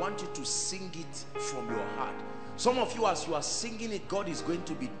 I want you to sing it from your heart. Some of you, as you are singing it, God is going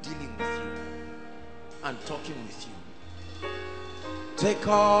to be dealing with you and talking with you. Take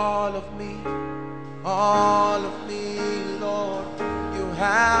all of me, Lord. You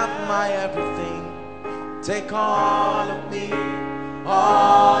have my everything. Take all of me,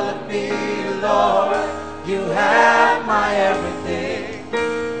 Lord. You have my everything.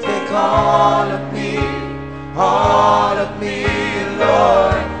 Take all of me,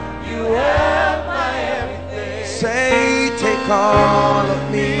 Lord. You have my everything. Say, take all of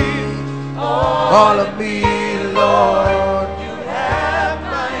me, Lord. You have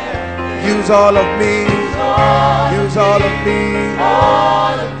my everything. Use all of me, use all of me,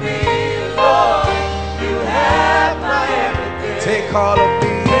 Lord. You have my everything. Take all of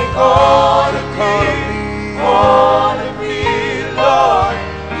me, take all of me, Lord.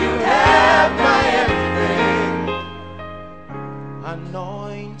 You have my everything.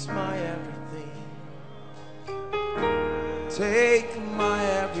 Anoint my everything. Take my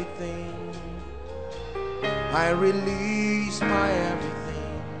everything. I release my everything.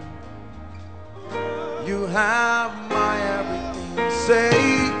 have my everything. Say,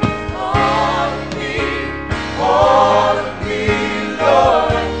 all of me,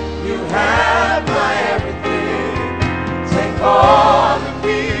 Lord. You have my everything. Take all of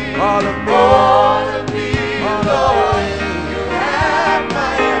me, all of me, all of me, Lord. You have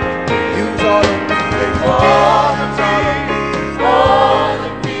my everything. use all of me, All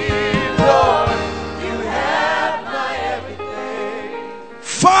of me, Lord. You have my everything.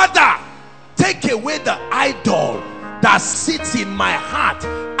 Father, take away the idol that sits in my heart,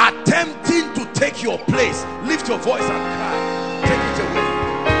 attempting to take your place. Lift your voice and cry. Take it away.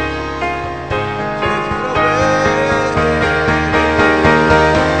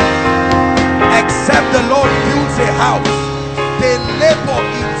 Except the Lord builds a house, they labor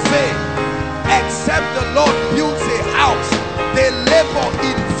in vain. Except the Lord builds a house, they labor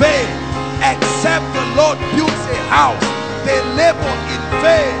in vain. Except the Lord builds a house, they labor in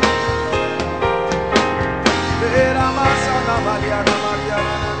vain.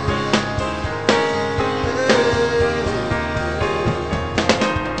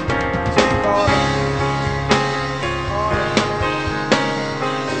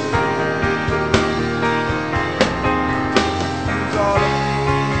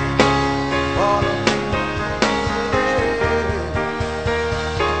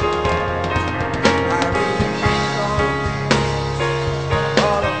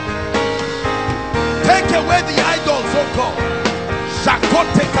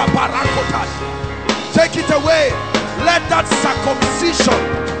 Take it away. Let that circumcision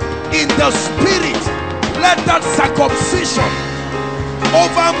in the spirit, let that circumcision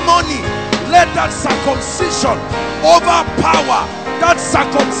over money, let that circumcision over power, that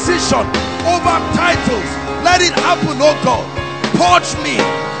circumcision over titles, let it happen. Oh God, purge me,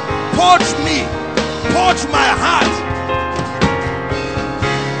 purge me, purge my heart.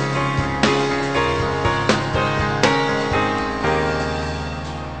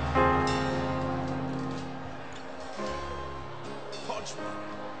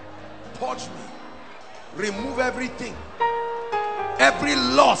 Remove everything, every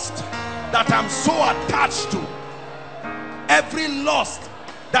lust that I'm so attached to, every lust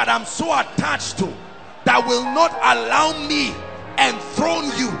that I'm so attached to that will not allow me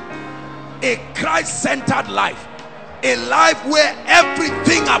enthrone you. A Christ-centered life, a life where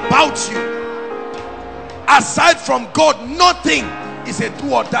everything about you, aside from God, nothing is a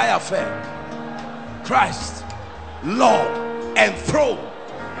do or die affair. Christ, Lord, enthroned.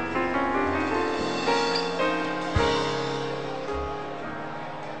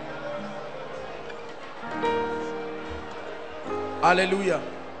 Hallelujah.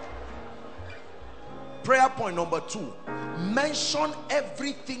 Prayer point number 2. Mention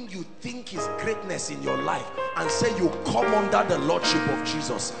everything you think is greatness in your life and say you come under the lordship of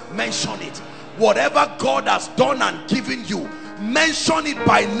Jesus. Mention it. Whatever God has done and given you, mention it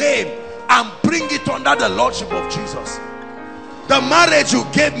by name and bring it under the lordship of Jesus. The marriage you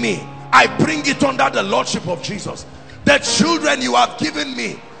gave me, I bring it under the lordship of Jesus. The children you have given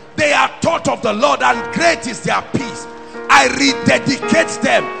me, they are taught of the Lord and great is their peace. I rededicate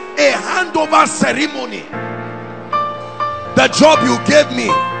them, a handover ceremony. The job you gave me,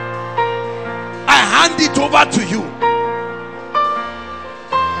 I hand it over to you.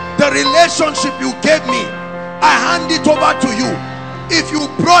 The relationship you gave me, I hand it over to you. If you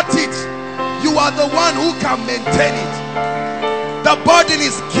brought it, you are the one who can maintain it. The burden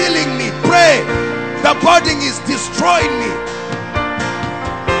is killing me. Pray. The burden is destroying me.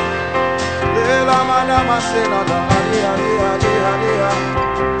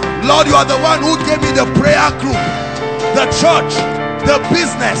 Lord, you are the one who gave me the prayer group, the church, the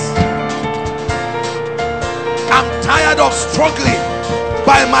business. I'm tired of struggling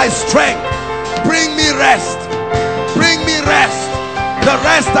by my strength. Bring me rest. Bring me rest. The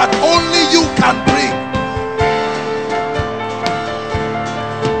rest that only you can bring.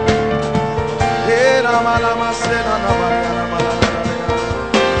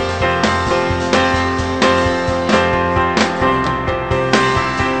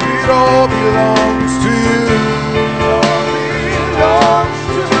 It all belongs to you. It all belongs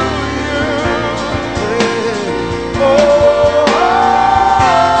to you. Oh,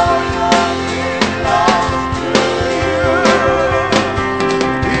 it all belongs to you.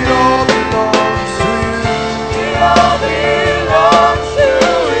 It all belongs to you. It all belongs to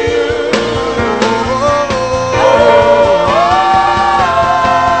you.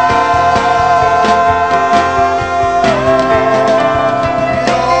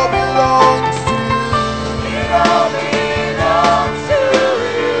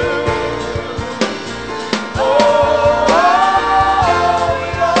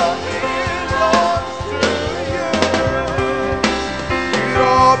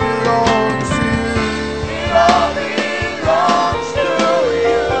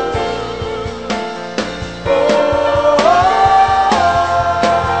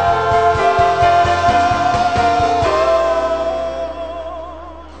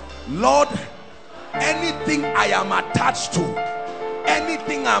 attached to,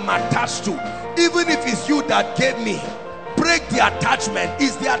 anything I'm attached to, even if it's you that gave me, break the attachment.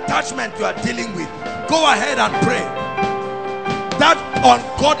 Is the attachment you are dealing with? Go ahead and pray. That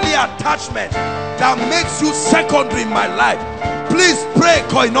ungodly attachment that makes you secondary in my life, please pray,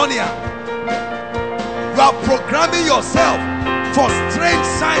 koinonia. You are programming yourself for strange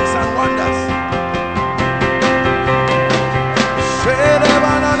signs and wonders.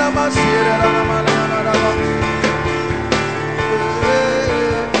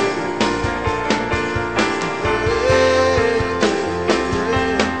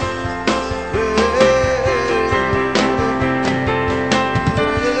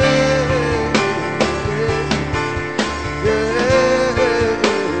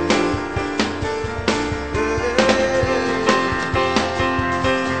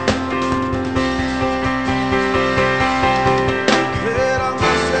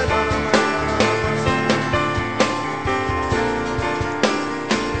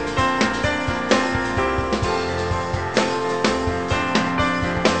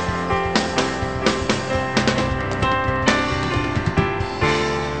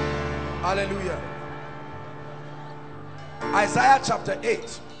 Hallelujah. Isaiah chapter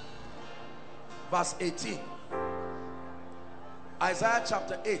 8 verse 18. Isaiah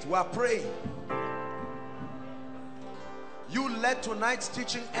chapter 8, we are praying. You let tonight's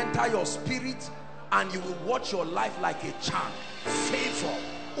teaching enter your spirit and you will watch your life like a charm. Favor,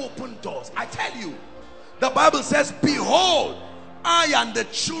 open doors. I tell you, the Bible says, behold, I and the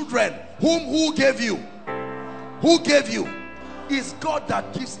children who gave you? Who gave you? Is God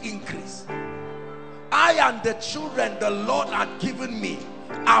that gives increase. I and the children the Lord had given me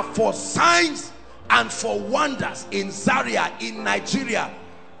are for signs and for wonders in Zaria, in Nigeria,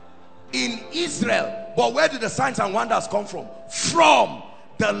 in Israel. But where did the signs and wonders come from? From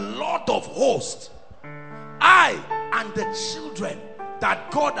the Lord of hosts. I and the children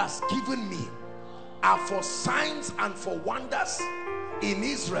that God has given me are for signs and for wonders in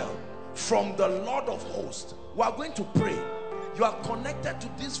Israel, from the Lord of hosts. We are going to pray. You are connected to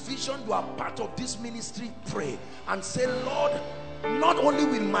this vision, you are part of this ministry. Pray and say, Lord, not only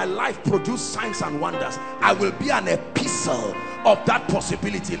will my life produce signs and wonders, I will be an epistle of that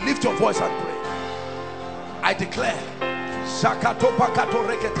possibility. Lift your voice and pray. I declare,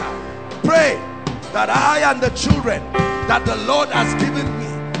 pray that I and the children that the Lord has given me,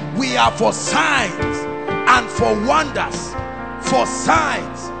 we are for signs and for wonders. For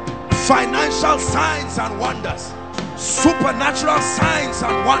signs, financial signs and wonders, supernatural signs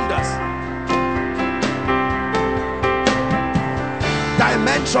and wonders,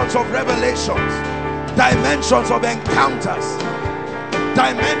 dimensions of revelations, dimensions of encounters,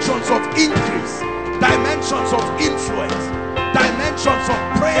 dimensions of increase, dimensions of influence, dimensions of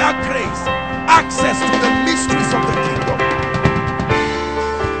prayer grace, access to the mysteries of the kingdom,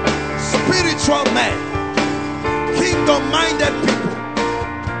 spiritual men, kingdom-minded people.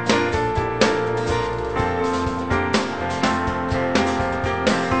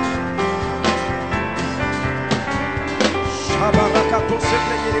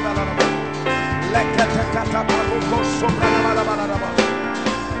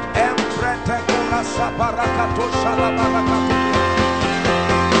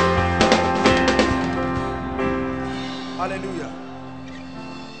 Hallelujah.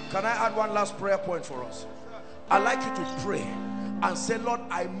 Can I add one last prayer point for us? I'd like you to pray and say, Lord,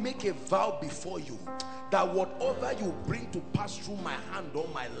 I make a vow before you that whatever you bring to pass through my hand or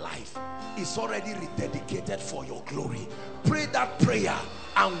my life is already rededicated for your glory. Pray that prayer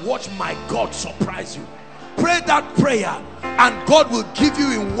and watch my God surprise you. Pray that prayer and God will give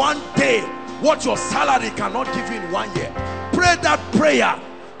you in one day what your salary cannot give you in 1 year. Pray that prayer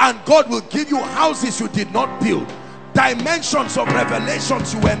and God will give you houses you did not build, dimensions of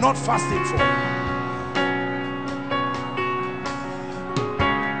revelations you were not fasting for.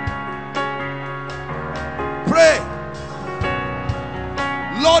 Pray,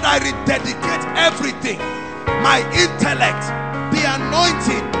 Lord, I rededicate everything, my intellect, the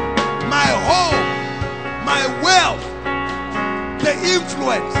anointing, my home, my wealth, the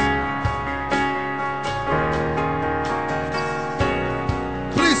influence.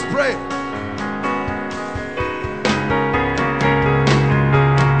 Please pray.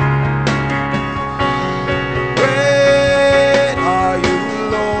 Great are you,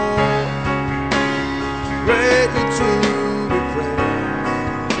 Lord, ready to be praised,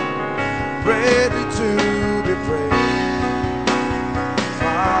 ready to be praised.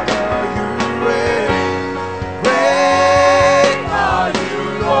 Father, you reign. Great are you,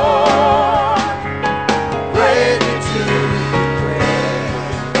 Lord.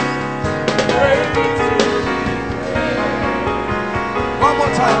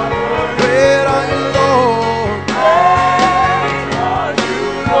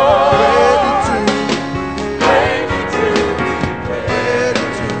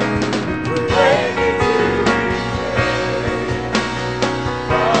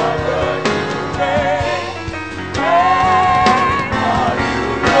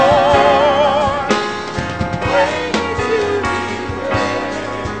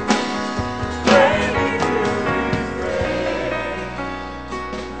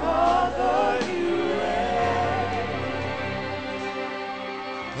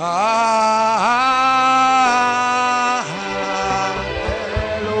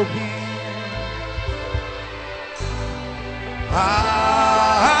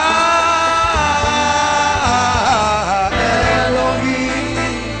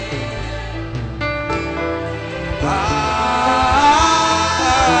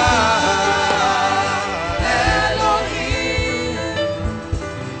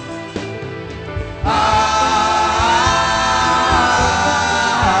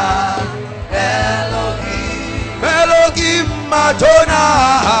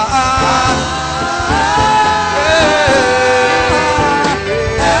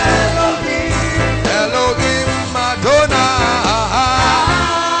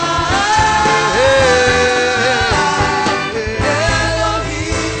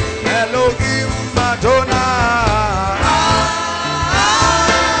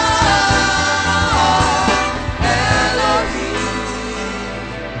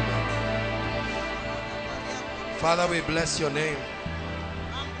 Father, we bless your name.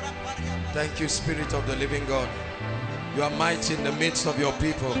 Thank you, Spirit of the living God. You are mighty in the midst of your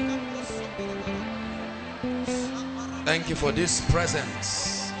people. Thank you for this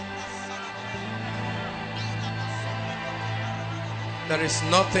presence. There is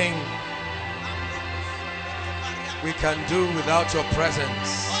nothing we can do without your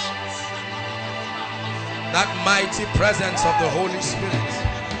presence. That mighty presence of the Holy Spirit,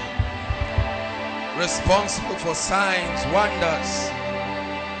 responsible for signs, wonders,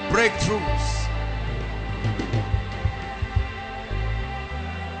 breakthroughs.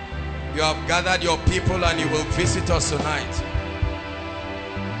 You have gathered your people and you will visit us tonight.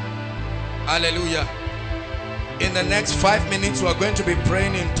 Hallelujah. In the next 5 minutes, we are going to be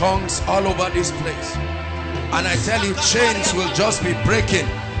praying in tongues all over this place. And I tell you, chains will just be breaking.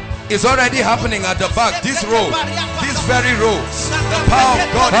 It's already happening at the back. This row, this very row, the power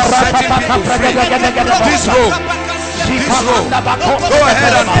of God is setting people free. This row, go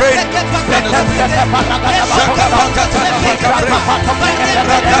ahead and pray.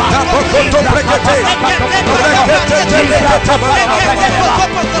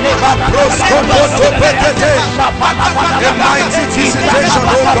 A mighty visitation,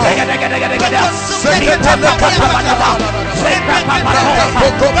 oh God.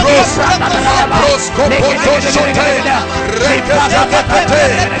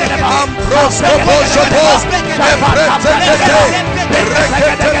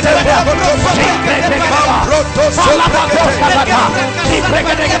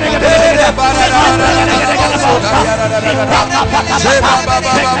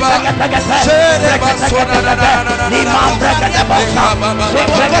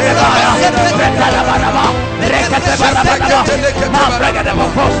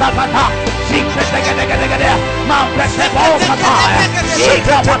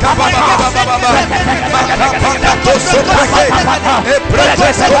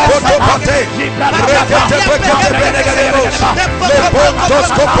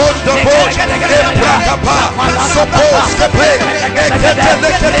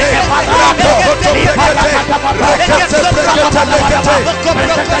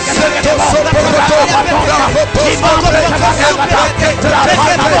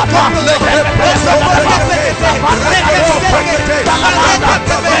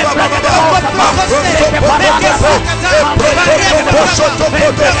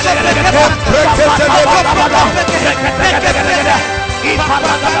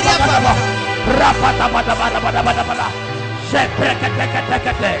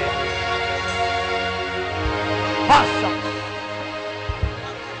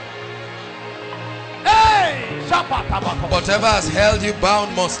 Whatever has held you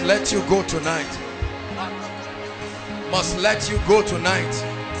bound must let you go tonight. Must let you go tonight.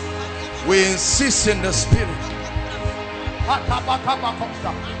 We insist in the Spirit.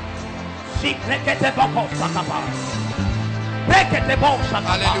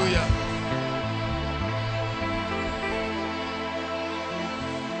 Hallelujah.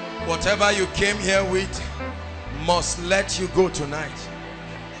 Whatever you came here with must let you go tonight.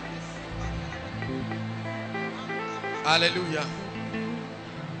 Hallelujah.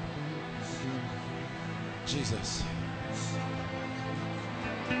 Jesus.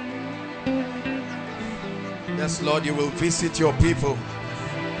 Yes, Lord, you will visit your people.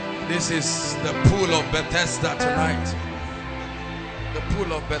 This is the pool of Bethesda tonight. The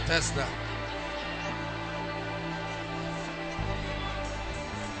pool of Bethesda.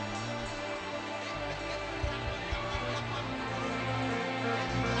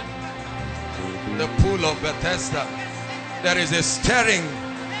 The pool of Bethesda. There is a stirring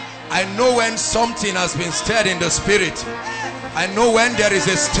I know when something has been stirred in the spirit. I know when there is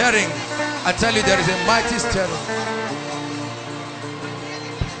a stirring. I tell you, there is a mighty stirring.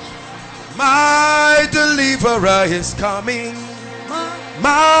 My deliverer is coming.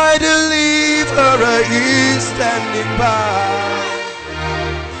 My deliverer is standing by.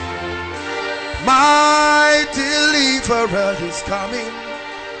 My deliverer is coming.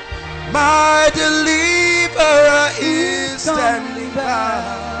 My deliverer is standing by.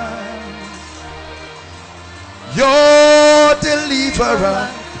 Your deliverer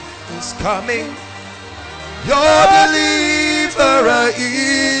is coming. Your deliverer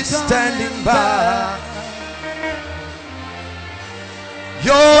is standing by.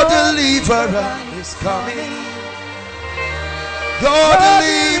 Your deliverer is coming. Your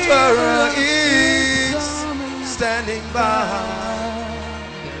deliverer is standing by.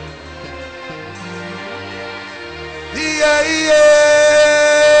 Yeah,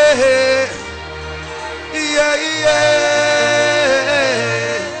 yeah, yeah, yeah, yeah,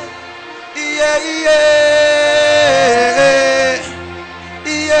 yeah,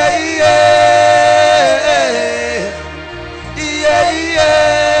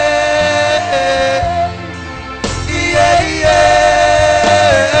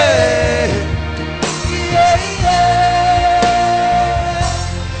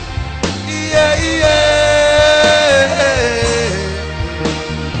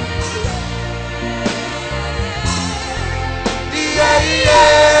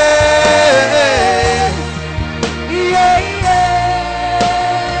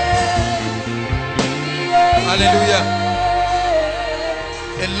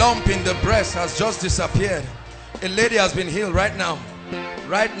 lump in the breast has just disappeared. A lady has been healed right now.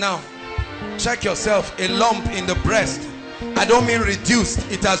 Right now. Check yourself. A lump in the breast. I don't mean reduced.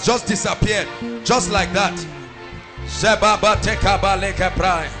 It has just disappeared. Just like that.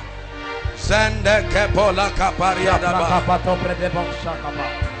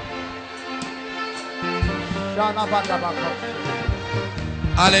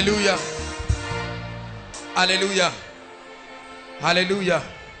 Hallelujah. Hallelujah. Hallelujah.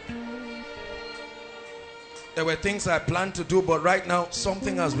 There were things I planned to do, but right now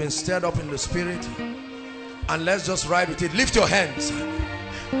something has been stirred up in the spirit, and let's just ride with it. Lift your hands.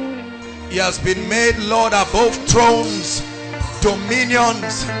 He has been made Lord above thrones,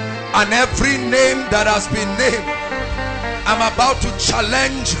 dominions, and every name that has been named. I'm about to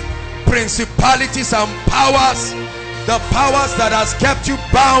challenge principalities and powers, the powers that has kept you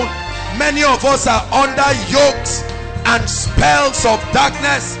bound. Many of us are under yokes and spells of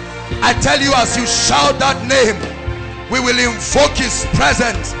darkness. I tell you, as you shout that name, we will invoke his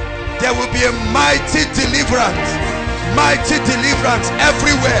presence. There will be a mighty deliverance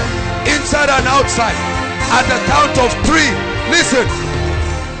everywhere, inside and outside. At the count of 3, listen,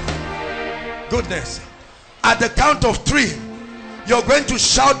 goodness, at the count of 3, you're going to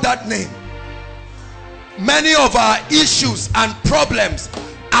shout that name. Many of our issues and problems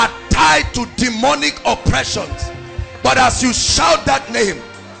are tied to demonic oppressions, but as you shout that name,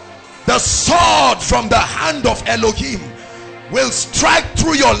 the sword from the hand of Elohim will strike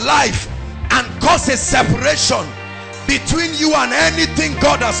through your life and cause a separation between you and anything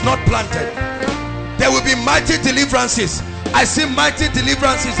God has not planted. There will be mighty deliverances. I see mighty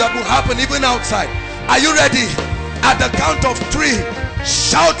deliverances that will happen even outside. Are you ready? At the count of 3,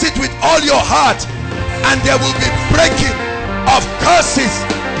 shout it with all your heart, and there will be breaking of curses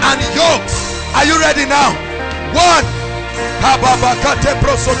and yokes. Are you ready now? 1,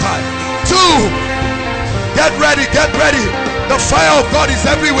 2, get ready, get ready. The fire of God is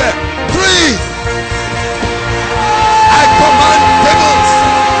everywhere. 3, I command devils,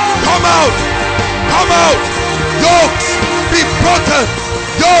 come out, come out. Yokes be broken,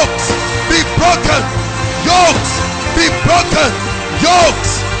 yokes be broken, yokes be broken,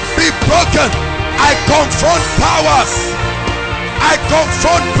 yokes be broken. I confront powers, I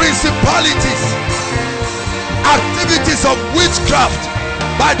confront principalities, activities of witchcraft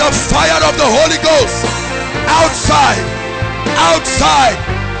by the fire of the Holy Ghost. Outside, outside,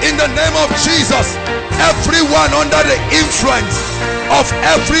 in the name of Jesus. Everyone under the influence of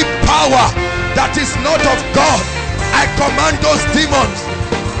every power that is not of God, I command those demons,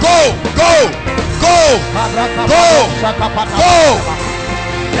 go, go, go, go, go.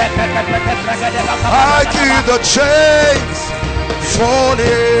 I hear the chains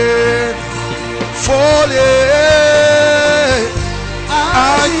falling, falling.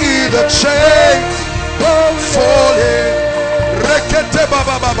 I hear the chains falling. Rekete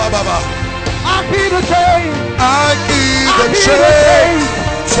baba baba baba. I hear the chains. I hear the chains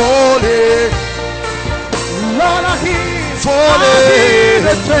falling. Lord, I hear falling.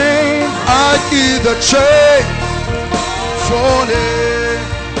 I hear the chain falling.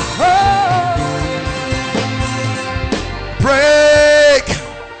 Break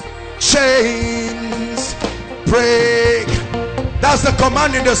chains, break. That's the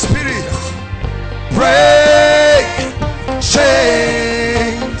command in the spirit. Break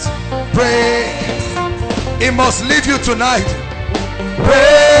chains, break. It must leave you tonight.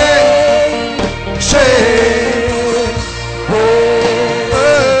 Break chains, break,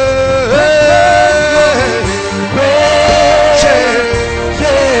 break chains,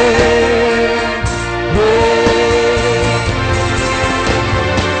 break.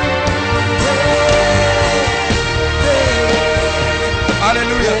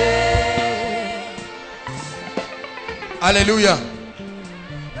 Hallelujah. Hallelujah.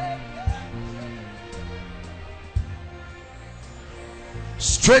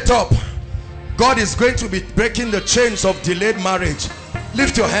 Straight up, God is going to be breaking the chains of delayed marriage.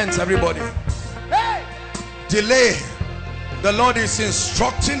 Lift your hands, everybody. Delay. The Lord is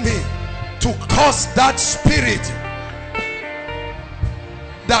instructing me to curse that spirit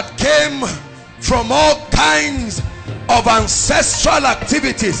that came from all kinds of ancestral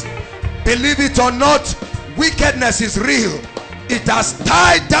activities. Believe it or not, wickedness is real. It has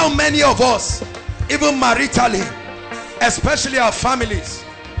tied down many of us, even maritally, especially our families.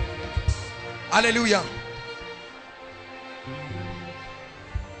 Hallelujah.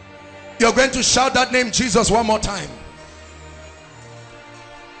 You're going to shout that name, Jesus, one more time.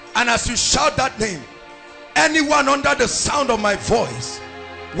 And as you shout that name, anyone under the sound of my voice,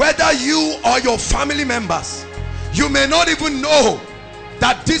 whether you or your family members, you may not even know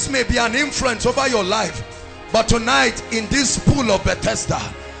that this may be an influence over your life, but tonight in this pool of Bethesda,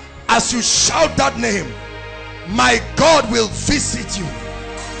 as you shout that name, my God will visit you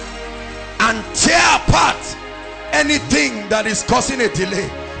and tear apart anything that is causing a delay.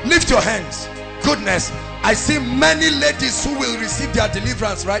 Lift your hands. Goodness, I see many ladies who will receive their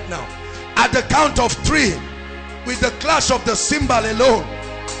deliverance right now. At the count of 3, with the clash of the cymbal alone.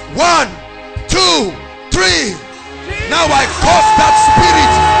 1, 2, 3. Now I curse that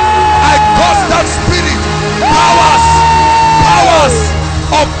spirit. I curse that spirit. Powers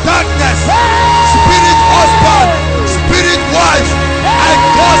of darkness, spirit husband, spirit wife, I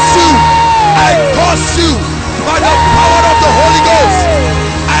curse you. I curse you by the power of the Holy Ghost.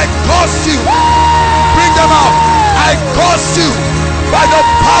 I curse you. Bring them out. I curse you by the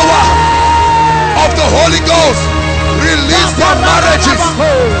power of the Holy Ghost. Release their marriages.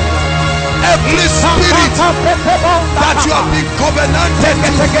 Every spirit that you have been covenanted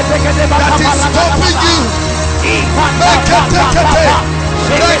to, that is stopping you,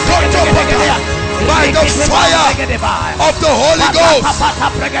 by the fire of the Holy Ghost,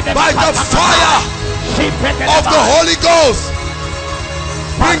 by the fire of the Holy Ghost,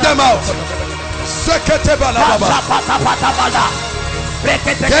 bring them out.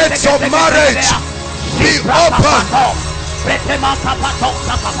 Gates of marriage be open.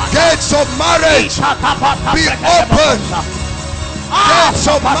 Gates of marriage be open. Gates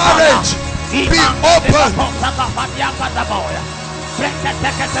of marriage be open.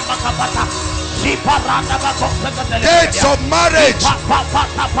 Gates of marriage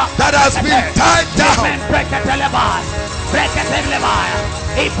that has been tied down.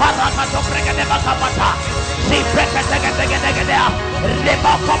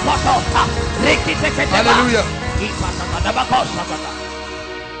 Hallelujah.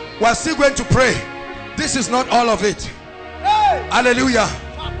 We're still going to pray. This is not all of it. Hallelujah.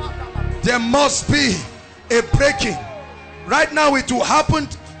 There must be a breaking. Right now it will happen.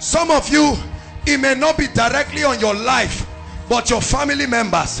 Some of you, it may not be directly on your life, but your family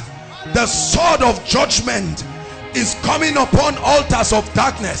members. The sword of judgment is coming upon altars of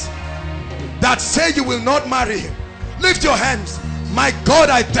darkness that say you will not marry. Lift your hands. My God,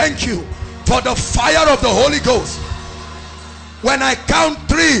 I thank you for the fire of the Holy Ghost. When I count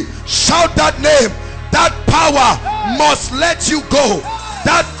 3, shout that name. That power must let you go.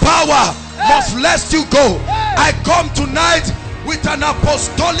 That power must let you go. I come tonight with an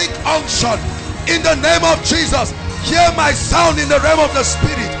apostolic unction in the name of Jesus. Hear my sound in the realm of the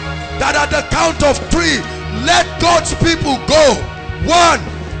spirit, that at the count of 3, let God's people go. 1,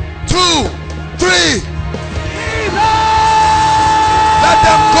 2, 3. Let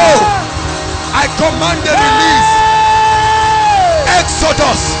them go. I command the release.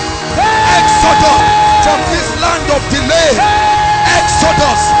 Exodus. Exodus from this land of delay.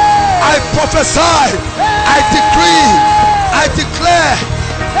 Exodus. I prophesy. I decree. I declare.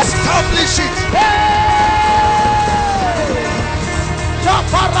 Establish it.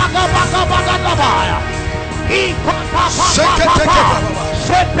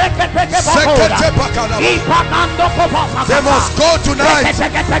 They must go tonight.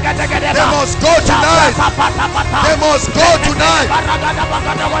 They must go tonight. They must go tonight.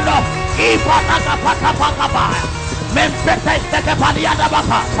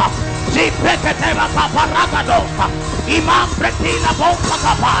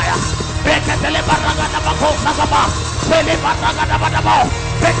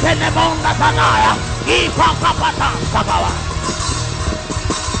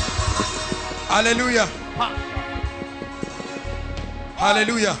 Hallelujah.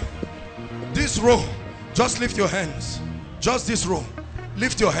 Hallelujah. This row, just lift your hands. Just this row,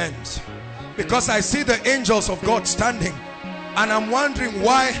 lift your hands. Because I see the angels of God standing, and I'm wondering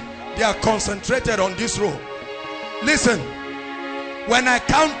why they are concentrated on this row. Listen, when I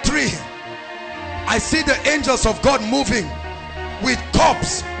count 3, I see the angels of God moving with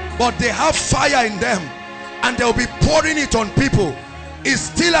cups, but they have fire in them, and they'll be pouring it on people. It's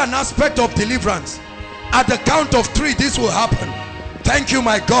still an aspect of deliverance. At the count of 3, this will happen. Thank you,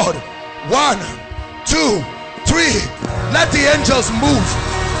 my God. 1, 2, 3. Let the angels move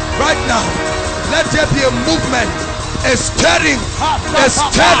right now. Let there be a movement, a stirring, a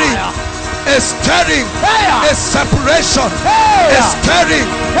stirring, a stirring, a separation, a stirring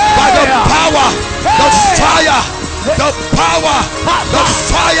by the power, the fire, the power, the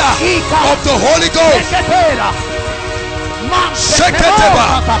fire of the Holy Ghost.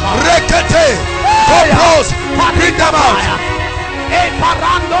 Sheketeba, rekete, kopros, bring them out.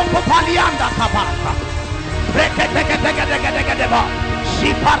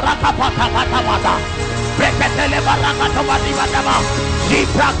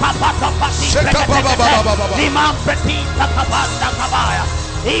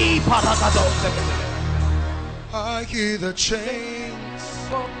 I hear the chains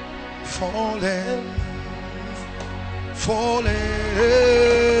falling, falling.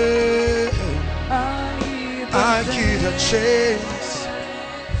 I hear the chains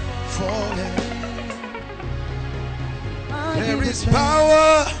falling. There is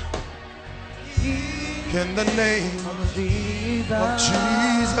power in the name of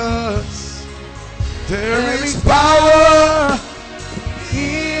Jesus. There is power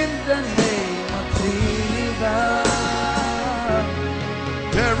in the name of Jesus.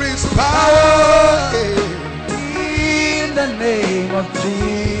 There is power in the name of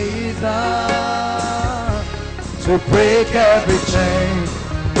Jesus. To break every chain,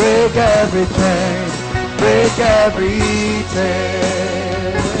 break every chain, break every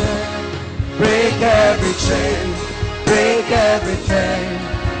chain, break every chain, break every chain,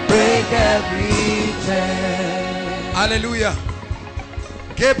 break every chain. Hallelujah.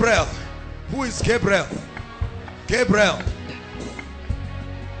 Gabriel. Who is Gabriel? Gabriel.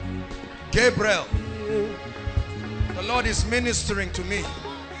 Gabriel. The Lord is ministering to me.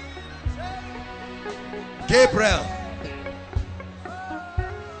 Gabriel.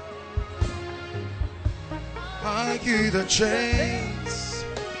 I hear the chains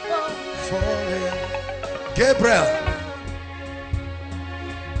falling. Gabriel.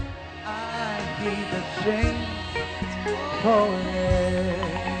 I hear the chains falling.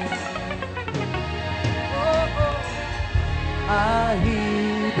 I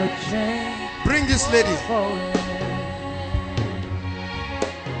hear the chains. Bring this lady. Falling.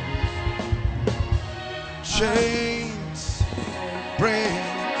 Chains break.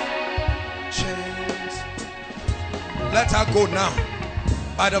 Chains. Let her go now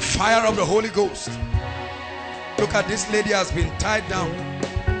by the fire of the Holy Ghost. Look at this lady has been tied down.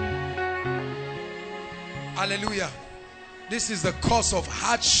 Hallelujah. This is the cause of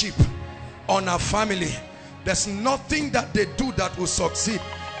hardship on our family. There's nothing that they do that will succeed.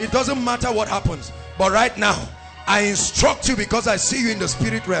 It doesn't matter what happens. But right now, I instruct you because I see you in the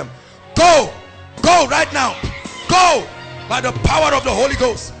spirit realm. Go! Go right now. Go by the power of the Holy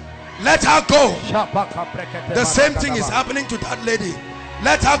Ghost. Let her go. The same thing is happening to that lady.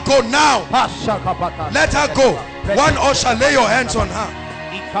 Let her go now. Let her go. One usher, lay your hands on her.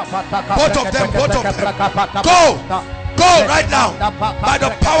 Both of them, both of them. Go. Go right now by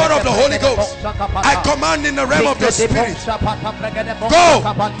the power of the Holy Ghost. I command in the realm of the spirit. Go.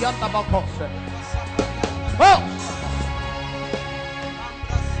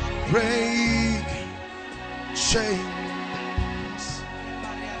 Break chains.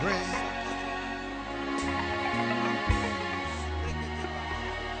 Break.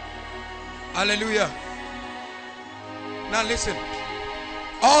 Hallelujah. Now listen.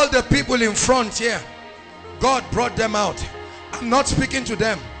 All the people in front here, God brought them out. I'm not speaking to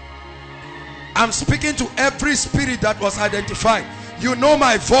them. I'm speaking to every spirit that was identified. You know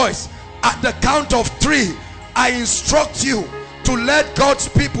my voice. At the count of 3, I instruct you to let God's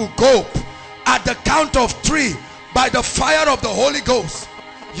people go. At the count of 3, by the fire of the Holy Ghost,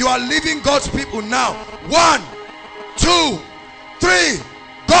 you are leaving God's people now. 1, 2, 3,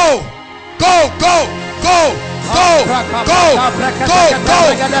 go, go, go, go, go, go, go, go.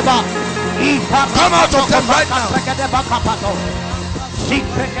 Come out of them right now.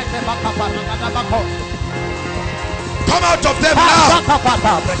 Come out of them now.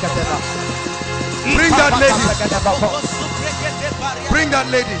 Bring that lady. Bring that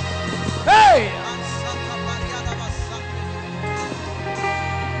lady. Hey!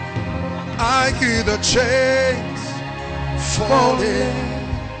 I hear the chains falling.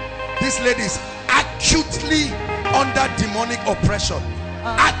 This lady is acutely under demonic oppression.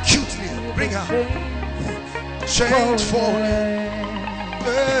 Acutely. Bring her. Chains falling.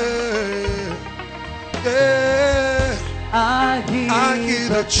 I hear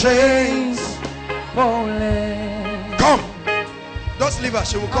the chains falling. Come. Just leave her.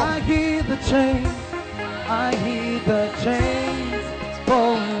 She will come. I hear the chains. I hear the chains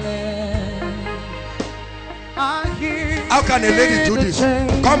falling. How can a lady do this?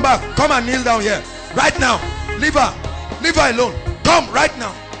 Come back. Come and kneel down here. Right now. Leave her. Leave her alone. Come right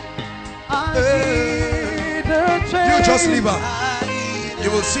now. You just leave her.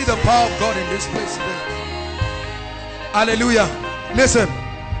 You will see the power of God in this place today. Hallelujah. Listen.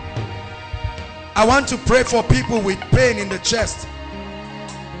 I want to pray for people with pain in the chest.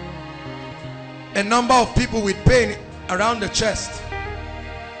 A number of people with pain around the chest.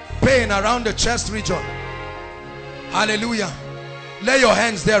 Pain around the chest region. Hallelujah. Lay your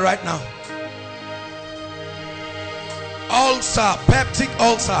hands there right now. Ulcer, peptic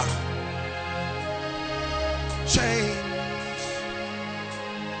ulcer. Chains.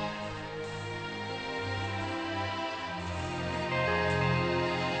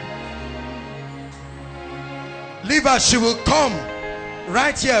 Leave her. She will come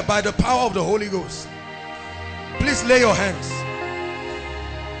right here by the power of the Holy Ghost. Please lay your hands.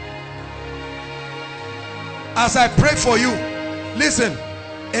 As I pray for you, listen,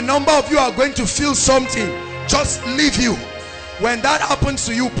 a number of you are going to feel something just leave you. When that happens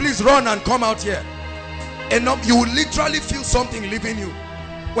to you, please run and come out here. You will literally feel something leaving you.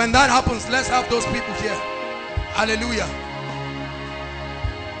 When that happens, let's have those people here. Hallelujah.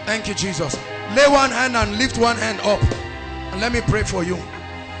 Thank you, Jesus. Lay one hand and lift one hand up, and let me pray for you.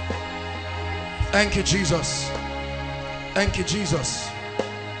 Thank you, Jesus. Thank you, Jesus.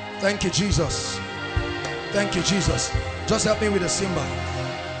 Thank you, Jesus. Thank you, Jesus. Just help me with the cymbal.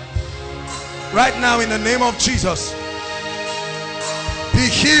 Right now, in the name of Jesus, be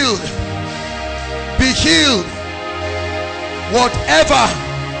healed. Be healed. Whatever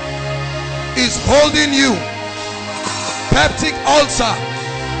is holding you, peptic ulcer,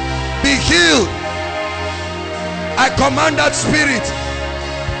 be healed. I command that spirit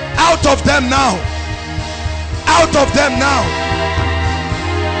out of them now. Out of them now.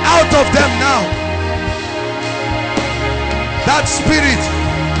 Out of them now. That spirit,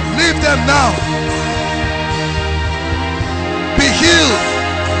 leave them now. Be healed.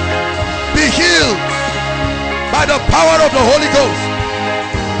 Be healed by the power of the Holy Ghost.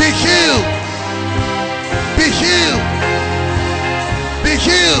 Be healed. Be healed. Be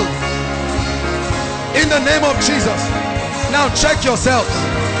healed in the name of Jesus. Now check yourselves.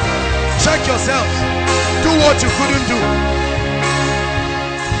 Check yourselves. Do what you couldn't do.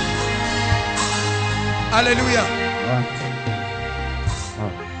 Hallelujah.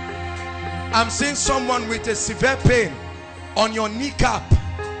 I'm seeing someone with a severe pain on your kneecap.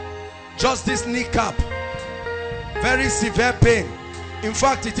 Just this kneecap. Very severe pain. In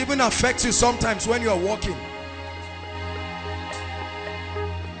fact, it even affects you sometimes when you are walking.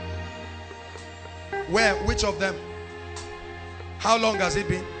 Where? Which of them? How long has it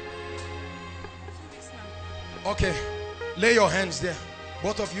been? Okay. Lay your hands there.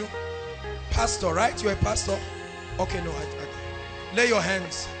 Both of you. Pastor, right? You're a pastor? Okay, no. Lay your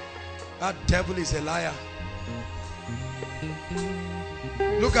hands. That devil is a liar.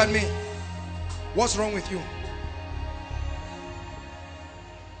 Look at me. What's wrong with you?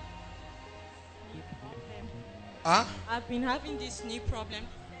 Huh? I've been having this knee problem.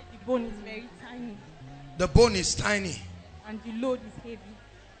 The bone is very tiny. The bone is tiny. And the load is heavy.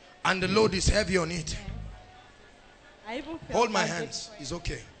 And the load is heavy on it. I even felt Hold my hands. It's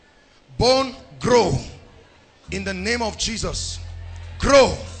okay. Bone, grow. In the name of Jesus.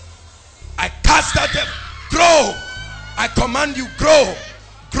 Grow. I cast that devil. Grow. I command you, grow.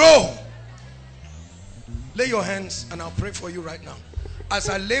 Grow. Lay your hands and I'll pray for you right now. As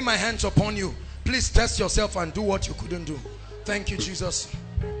I lay my hands upon you, please test yourself and do what you couldn't do. Thank you, Jesus.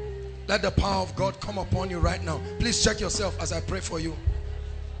 Let the power of God come upon you right now. Please check yourself as I pray for you.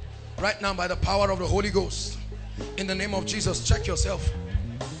 Right now, by the power of the Holy Ghost, in the name of Jesus, check yourself.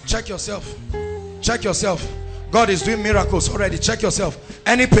 Check yourself. Check yourself. God is doing miracles already. Check yourself.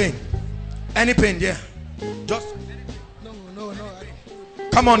 Any pain there? Just no.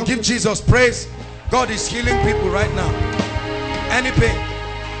 Come on, give Jesus praise. God is healing people right now. Any pain.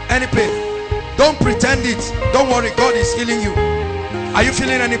 Don't pretend it. Don't worry, God is healing you. Are you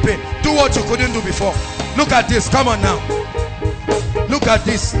feeling any pain? Do what you couldn't do before. Look at this. Come on now. Look at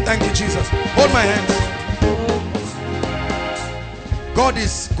this. Thank you, Jesus. Hold my hands. God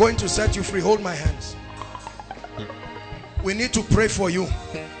is going to set you free. Hold my hands. We need to pray for you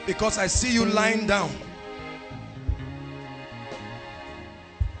because I see you lying down.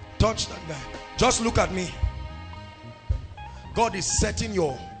 Touch that guy. Just look at me. God is setting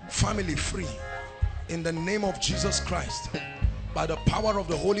your family free in the name of Jesus Christ by the power of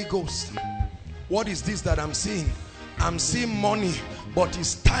the Holy Ghost. What is this that I'm seeing? I'm seeing money, but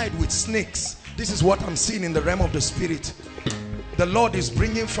it's tied with snakes. This is what I'm seeing in the realm of the spirit. The Lord is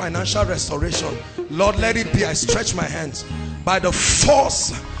bringing financial restoration. Lord, let it be. I stretch my hands by the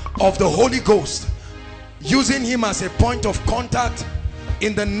force of the Holy Ghost, using him as a point of contact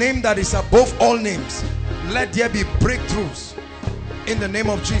in the name that is above all names. Let there be breakthroughs in the name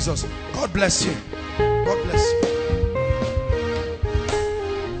of Jesus. God bless you. God bless you.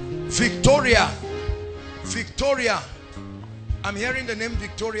 Victoria, I'm hearing the name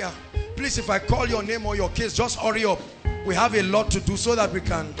Victoria. Please, if I call your name or your case, just hurry up. We have a lot to do so that we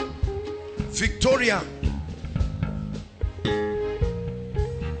can. Victoria,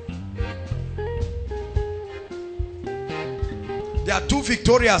 there are two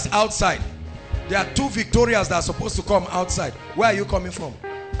Victorias outside. There are two Victorias that are supposed to come outside. Where are you coming from?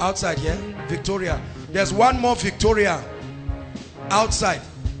 Outside here, Victoria. There's one more Victoria outside.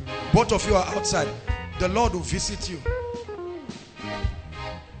 Both of you are outside. The Lord will visit you.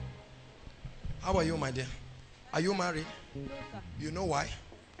 How are you, my dear? Are you married? No, sir. You know why?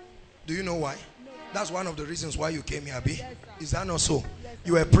 Do you know why? No, That's one of the reasons why you came here, Abi. Yes, sir. Is that not so? Yes,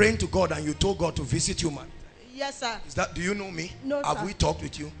 You were praying to God and you told God to visit you, man. Yes, sir. Is that, do you know me? No, Have sir. we talked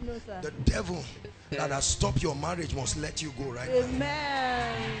with you? No, sir. The devil that has stopped your marriage must let you go right now.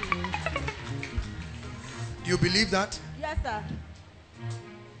 Amen. You believe that? Yes, sir.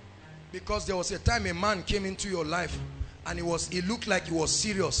 Because there was a time a man came into your life and he looked like he was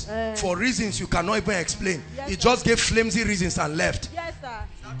serious for reasons you cannot even explain. Yes, He sir. just gave flimsy reasons and left. Yes, sir.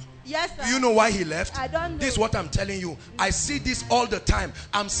 Yes, sir. Do you know why he left? I don't know. This is what I'm telling you. I see this all the time.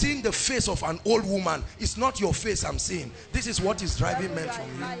 I'm seeing the face of an old woman. It's not your face I'm seeing. This is what is driving men from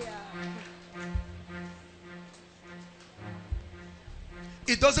you.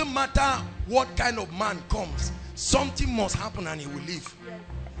 It doesn't matter what kind of man comes. Something must happen and he will leave. Yes.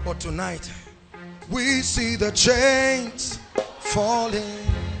 But tonight, we see the chains falling.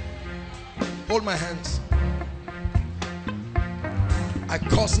 Hold my hands. I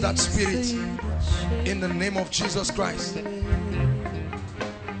curse that spirit in the name of Jesus Christ.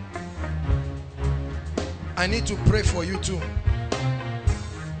 I need to pray for you too.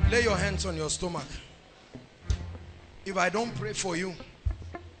 Lay your hands on your stomach. If I don't pray for you,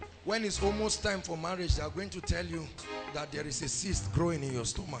 when it's almost time for marriage, they are going to tell you that there is a cyst growing in your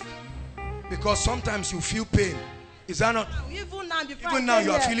stomach. Because sometimes you feel pain. Is that not? Even now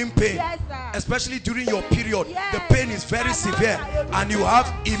you are feeling pain. Yes, sir. Especially during your period. Yes. The pain is very severe. And you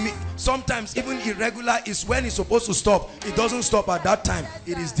have, sometimes even irregular is when it's supposed to stop. It doesn't stop at that time.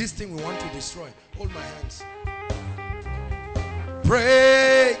 It is this thing we want to destroy. Hold my hands.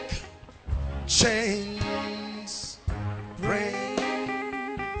 Break chains. Break.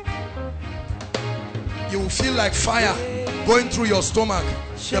 You will feel like fire going through your stomach.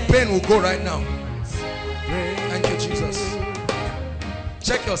 The pain will go right now. Thank you, Jesus.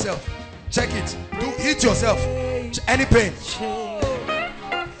 Check yourself. Check it. Hit yourself. Any pain.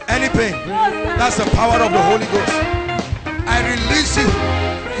 Any pain. That's the power of the Holy Ghost. I release you.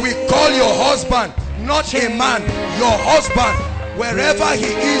 We call your husband, not a man, your husband. Wherever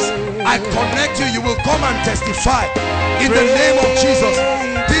he is, I connect you. You will come and testify in the name of Jesus.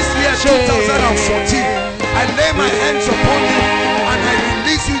 This year 2014, I lay my hands upon you and I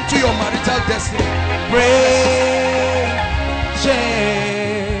release you into your marital destiny.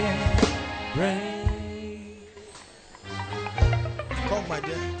 Come, my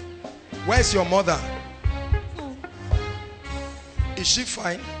dear. Where's your mother? Is she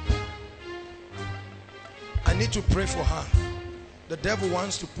fine? I need to pray for her. The devil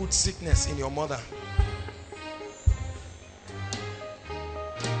wants to put sickness in your mother.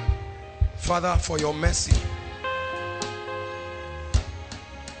 Father, for your mercy,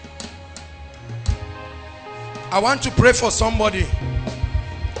 I want to pray for somebody.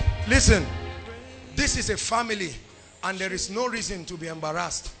 Listen, this is a family and there is no reason to be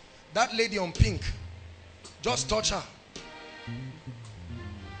embarrassed. That lady on pink, just touch her.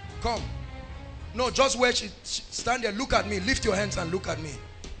 Come. No, just where she stand there, look at me, lift your hands and look at me.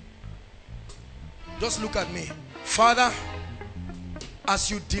 Just look at me. Father, as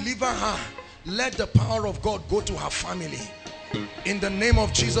you deliver her, let the power of God go to her family. In the name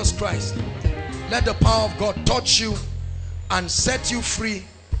of Jesus Christ, let the power of God touch you and set you free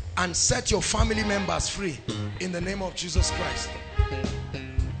and set your family members free. In the name of Jesus Christ.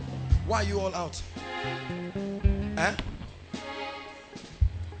 Why are you all out? Eh?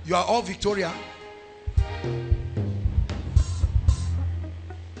 You are all Victoria.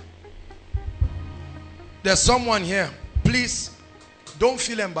 There's someone here. Please don't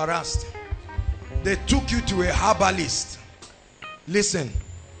feel embarrassed. They took you to a herbalist. Listen,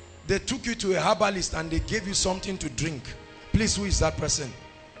 they took you to a herbalist and they gave you something to drink. Please, who is that person?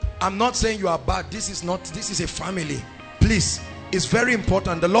 I'm not saying you are bad. This is a family. Please, it's very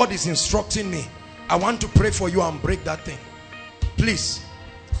important. The Lord is instructing me. I want to pray for you and break that thing. Please,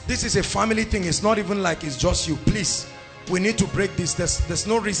 this is a family thing. It's not even like it's just you. Please, we need to break this. There's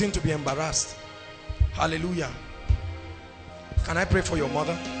no reason to be embarrassed. Hallelujah. Can I pray for your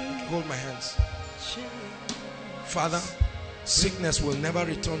mother? Hold my hands. Father, sickness will never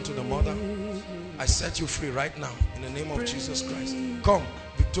return to the mother. I set you free right now in the name of Jesus Christ. Come,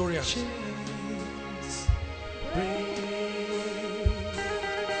 Victoria.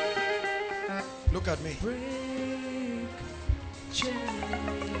 Look at me.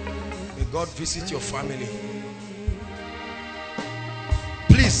 May God visit your family.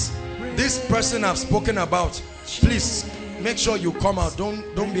 Please, this person I've spoken about, please make sure you come out.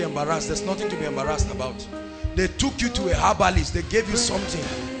 Don't be embarrassed. There's nothing to be embarrassed about. They took you to a herbalist. They gave you something.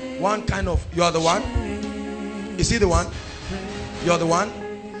 One kind of, you are the one? Is he the one? You're the one?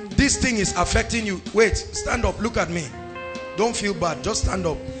 This thing is affecting you. Wait, stand up. Look at me. Don't feel bad. Just stand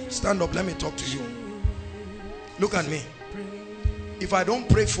up. Stand up. Let me talk to you. Look at me. If I don't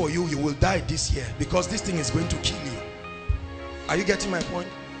pray for you, you will die this year because this thing is going to kill you. Are you getting my point?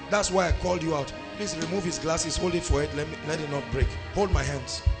 That's why I called you out. Please remove his glasses. Hold it for it. Let it not break. Hold my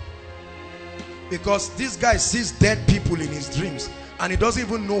hands. Because this guy sees dead people in his dreams and he doesn't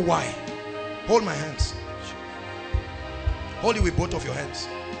even know why. Hold my hands. Hold it with both of your hands.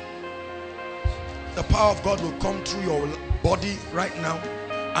 The power of God will come through your body right now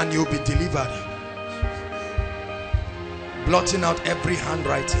and you'll be delivered. Blotting out every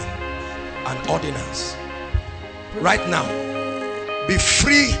handwriting and ordinance. Right now, be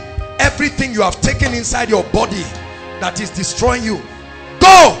free. Everything you have taken inside your body that is destroying you,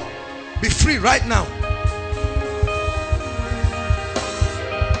 go! Be free right now.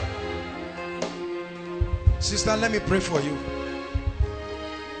 Sister, let me pray for you.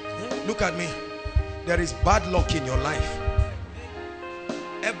 Look at me. There is bad luck in your life.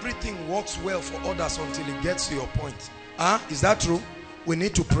 Everything works well for others until it gets to your point. Is that true? We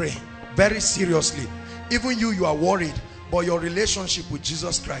need to pray very seriously. Even you are worried, but your relationship with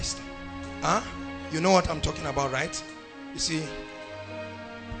Jesus Christ. You know what I'm talking about, right? You see,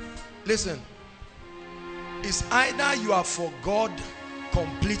 listen, it's either you are for God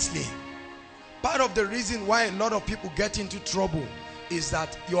completely. Part of the reason why a lot of people get into trouble is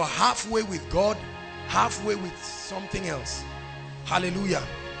that you're halfway with God, halfway with something else. Hallelujah.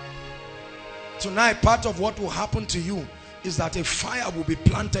 Tonight, part of what will happen to you is that a fire will be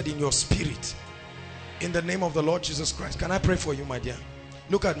planted in your spirit in the name of the Lord Jesus Christ. Can I pray for you, my dear?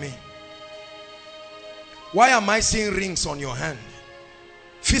 Look at me. Why am I seeing rings on your hand?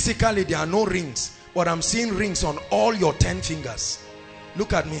 Physically, there are no rings, but I'm seeing rings on all your 10 fingers.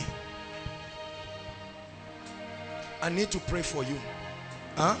 Look at me. I need to pray for you.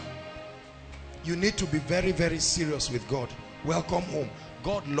 You need to be very, very serious with God. Welcome home.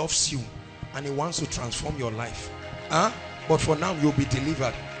 God loves you and he wants to transform your life. But for now, you'll be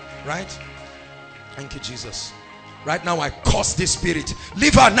delivered. Right? Thank you, Jesus. Right now, I curse this spirit.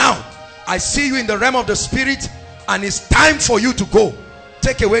 Leave her now. I see you in the realm of the spirit and it's time for you to go.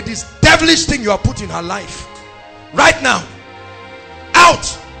 Take away this devilish thing you are put in her life. Right now.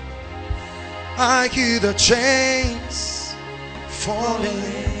 Out. I hear the chains falling.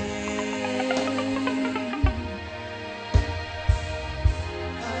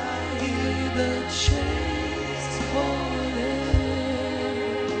 I hear the chains falling.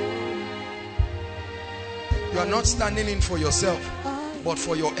 You are not standing in for yourself, but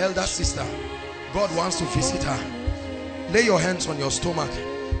for your elder sister. God wants to visit her. Lay your hands on your stomach,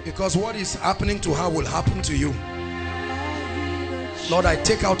 because what is happening to her will happen to you. Lord, I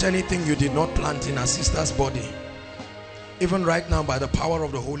take out anything you did not plant in her sister's body. Even right now, by the power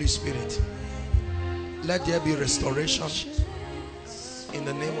of the Holy Spirit, let there be restoration in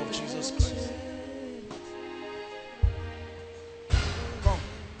the name of Jesus Christ. Come.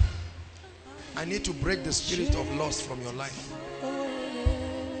 I need to break the spirit of lust from your life.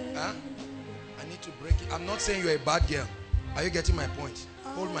 Huh? I need to break it. I'm not saying you're a bad girl. Are you getting my point?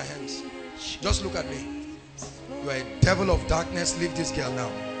 Hold my hands. Just look at me. You are a devil of darkness. Leave this girl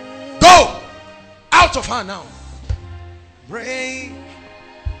now. Go! Out of her now. Break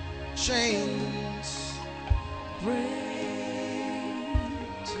chains.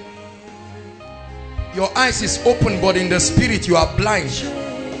 Your eyes is open, but in the spirit you are blind.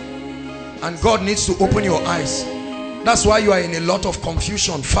 And God needs to open your eyes. That's why you are in a lot of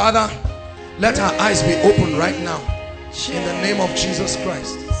confusion. Father, let her eyes be open right now. In the name of Jesus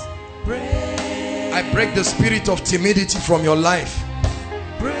Christ. I break the spirit of timidity from your life.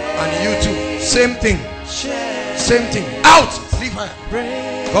 And you too. Same thing. Same thing. Out! Leave her.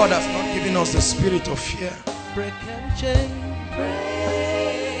 God has not given us the spirit of fear. Break and chain.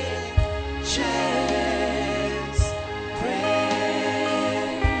 Break chains. Break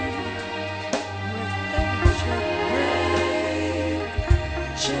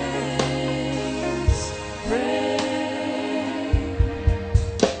chains.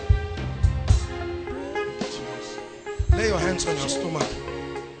 Lay your hands on your stomach.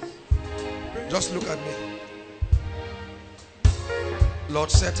 Just look at me. Lord,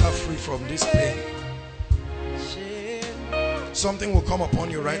 set her free from this pain. Something will come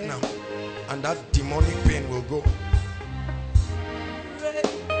upon you right now, and that demonic pain will go.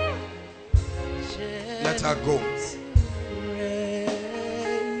 Let her go.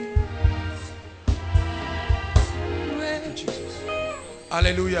 Thank you, Jesus.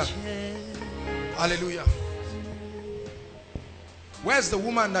 Hallelujah. Hallelujah. Where's the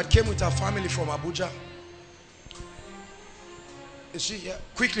woman that came with her family from Abuja? Is she here?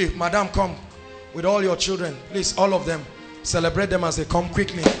 Quickly, madam, come with all your children. Please, all of them. Celebrate them as they come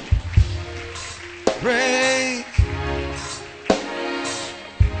quickly. Break.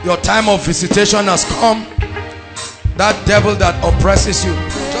 Your time of visitation has come. That devil that oppresses you,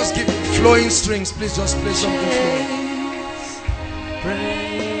 just give flowing strings. Please just play something flowing.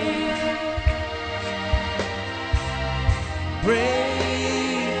 Break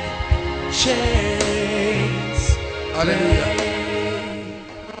chains. Hallelujah.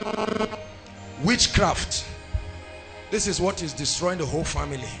 Witchcraft. This is what is destroying the whole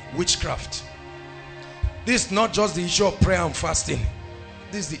family. Witchcraft. This is not just the issue of prayer and fasting.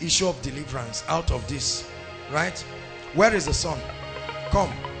 This is the issue of deliverance out of this. Right? Where is the son?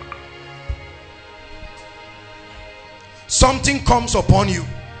 Come. Something comes upon you.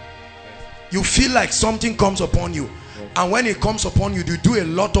 You feel like something comes upon you. And when it comes upon you, you do a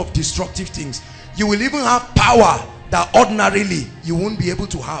lot of destructive things. You will even have power that ordinarily you won't be able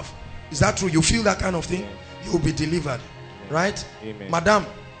to have. Is that true? You feel that kind of thing? You will be delivered. Right? Amen. Madam,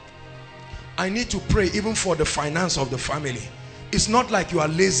 I need to pray even for the finance of the family. It's not like you are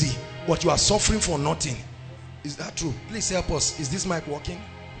lazy, but you are suffering for nothing. Is that true? Please help us. Is this mic working?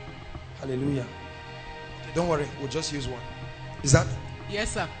 Hallelujah. Okay, don't worry. We'll just use one. Is that?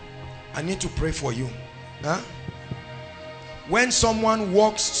 Yes, sir. I need to pray for you. Huh? When someone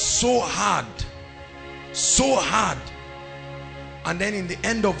works so hard, and then in the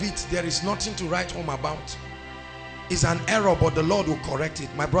end of it, there is nothing to write home about, it's an error, but the Lord will correct it.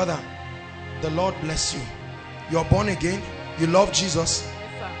 My brother, the Lord bless you. You're born again. You love Jesus.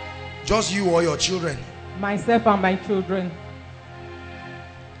 Yes, sir. Just you or your children? Myself and my children.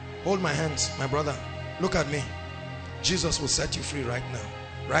 Hold my hands, my brother. Look at me. Jesus will set you free right now.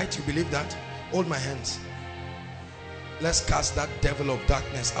 Right? You believe that? Hold my hands. Let's cast that devil of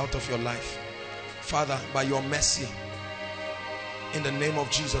darkness out of your life. Father, by your mercy, in the name of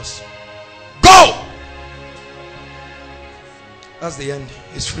Jesus, go! That's the end.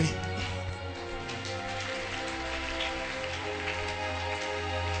 He's free.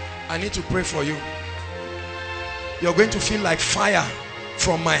 I need to pray for you. You're going to feel like fire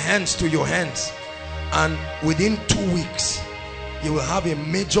from my hands to your hands, and within 2 weeks you will have a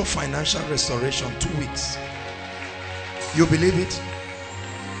major financial restoration. 2 weeks. You believe it?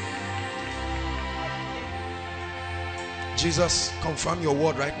 Jesus, confirm your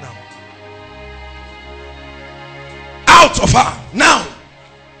word right now. Out of her now.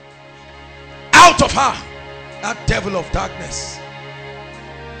 Out of her, that devil of darkness.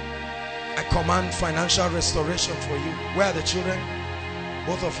 I command financial restoration for you. Where are the children?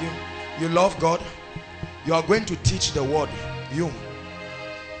 Both of you. You love God. You are going to teach the word. You.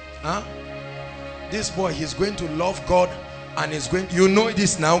 Huh? This boy, he's going to love God, and he's going, you know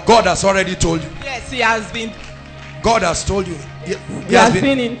this now. God has already told you. Yes, he has been God has told you. He has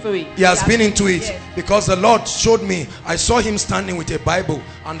been into it. He has been into it. Yes. Because the Lord showed me. I saw him standing with a Bible,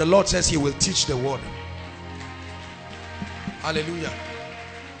 and the Lord says he will teach the word. Hallelujah.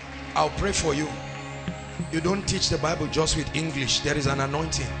 I'll pray for you. You don't teach the Bible just with English. There is an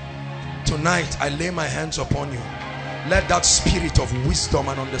anointing. Tonight I lay my hands upon you. Let that spirit of wisdom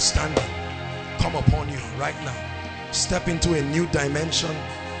and understanding come upon you right now. Step into a new dimension.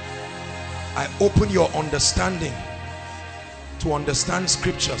 I open your understanding to understand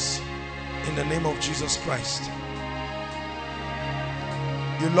scriptures in the name of Jesus Christ.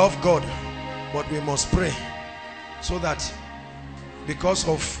 You love God, but we must pray so that because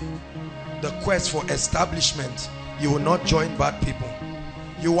of the quest for establishment, you will not join bad people.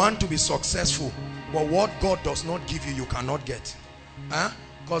 You want to be successful, but what God does not give you, you cannot get.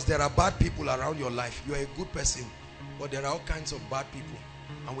 Because there are bad people around your life. You are a good person, but there are all kinds of bad people,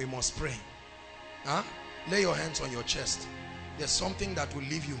 and we must pray. Lay your hands on your chest. There's something that will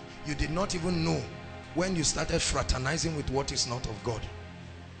leave you. You did not even know when you started fraternizing with what is not of God.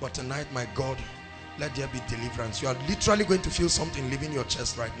 But tonight, my God, let there be deliverance. You are literally going to feel something leaving your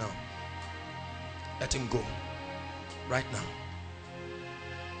chest right now. Let him go right now.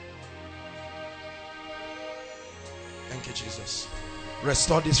 Thank you, Jesus.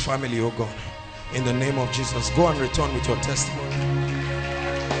 Restore this family, oh God, in the name of Jesus. Go and return with your testimony.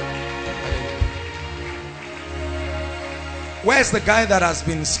 Where's the guy that has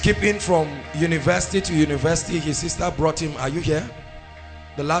been skipping from university to university? His sister brought him. Are you here?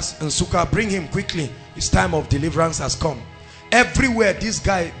 The last Nsuka, bring him quickly. His time of deliverance has come. Everywhere this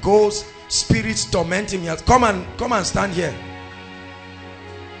guy goes, spirits torment him. Come and stand here.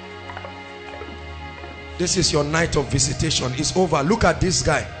 This is your night of visitation. It's over. Look at this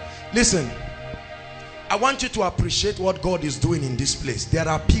guy. Listen, I want you to appreciate what God is doing in this place. There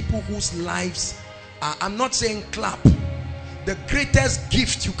are people whose lives are, I'm not saying clap. The greatest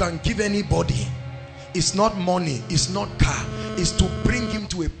gift you can give anybody is not money, it's not car, is to bring him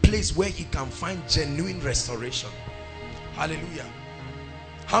to a place where he can find genuine restoration. Hallelujah.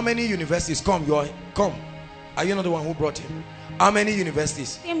 How many universities? Come. Are you not the one who brought him? How many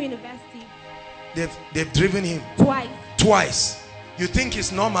universities? Same university. They've driven him twice. You think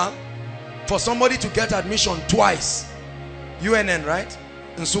it's normal for somebody to get admission twice? UNN, right?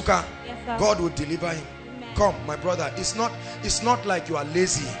 Nsuka. Yes, sir. God will deliver him. Amen. Come, my brother. It's not like you are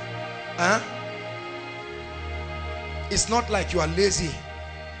lazy. It's not like you are lazy.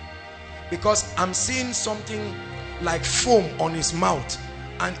 Because I'm seeing something like foam on his mouth,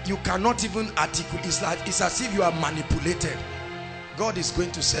 and you cannot even articulate. It's as if you are manipulated. God is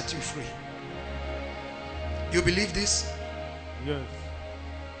going to set you free. You believe this? Yes.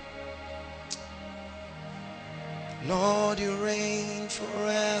 Lord, you reign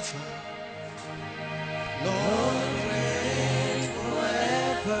forever. Lord, you reign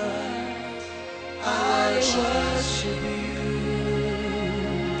forever. I worship you.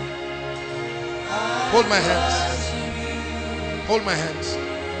 Hold my hands. Hold my hands.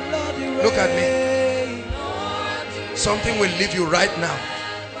 Look at me. Something will leave you right now,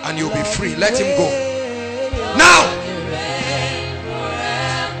 and you'll be free. Let him go. Now,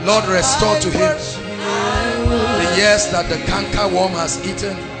 Lord, restore to him the years that the cankerworm has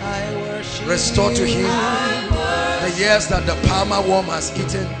eaten. Restore to him the years that the palmer worm has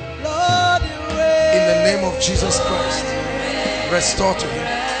eaten. In the name of Jesus Christ, restore to him.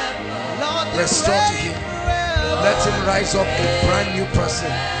 Restore to him. Let him rise up a brand new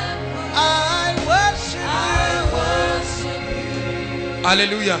person.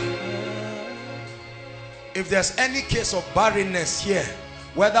 Hallelujah. If there's any case of barrenness here,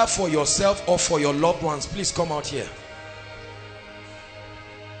 whether for yourself or for your loved ones, please come out here.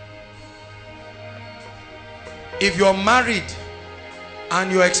 If you're married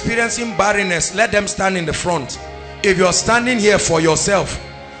and you're experiencing barrenness, let them stand in the front. If you're standing here for yourself,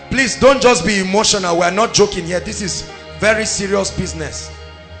 please don't just be emotional. We're not joking here. This is very serious business.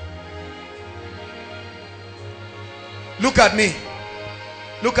 Look at me.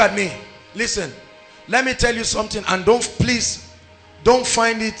 Look at me. Listen. Let me tell you something, and please don't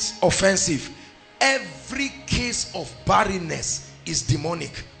find it offensive. Every case of barrenness is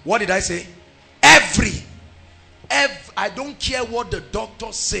demonic. What did I say? Every. I don't care what the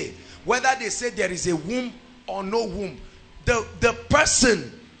doctors say, whether they say there is a womb or no womb. The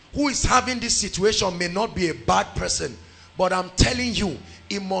person who is having this situation may not be a bad person, but I'm telling you,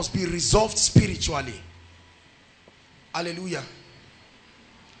 it must be resolved spiritually. Hallelujah.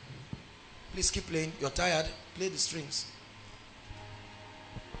 Please keep playing. You're tired. Play the strings.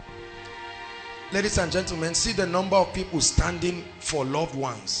 Ladies and gentlemen, see the number of people standing for loved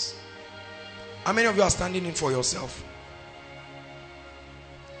ones. How many of you are standing in for yourself?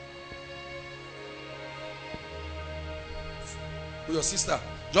 Your sister,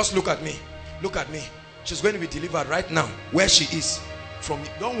 just look at me. Look at me. She's going to be delivered right now where she is.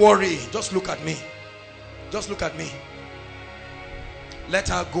 Don't worry, just look at me. Just look at me. Let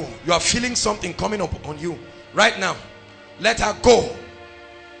her go. You are feeling something coming up on you right now. Let her go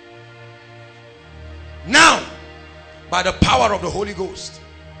now by the power of the Holy Ghost.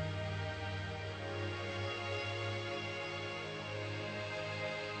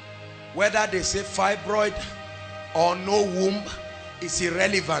 Whether they say fibroid or no womb is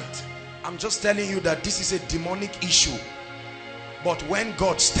irrelevant. I'm just telling you that this is a demonic issue. But when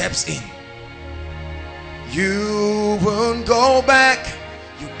God steps in, you won't go back.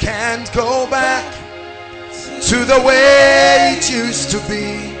 You can't go back to the way it used to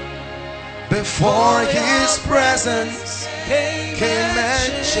be before His presence came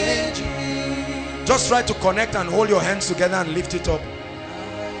and changed you. Just try to connect and hold your hands together and lift it up.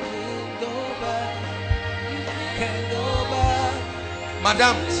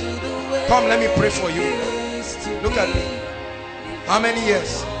 Madam, come, let me pray for you. Look at me. How many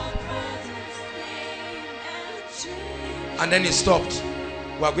years? And then it stopped.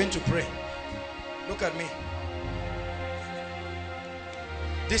 We are going to pray. Look at me.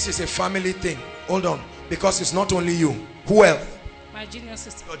 This is a family thing. Hold on. Because it's not only you. Who else? My junior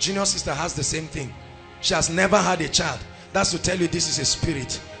sister. Your junior sister has the same thing. She has never had a child. That's to tell you this is a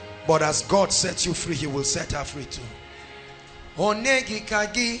spirit. But as God sets you free, He will set her free too. Onegi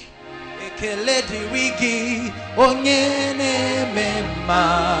kagi ekele dirigi onyene mema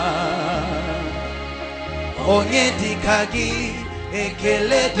onyedi kagi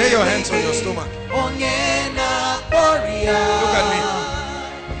ekele. Lay your hands on your stomach. Onyena poria. Look at me.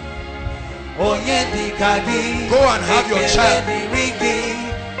 Onyedi kagi. Go and have your child.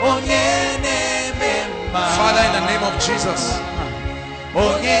 Onyene mema. Father, in the name of Jesus, I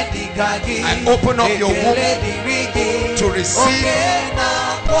open up your womb to receive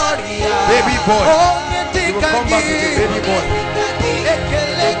baby boy. You will come back with a baby boy.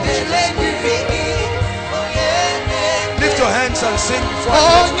 Lift your hands and sing before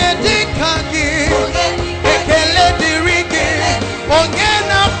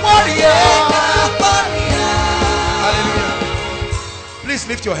Hallelujah. Please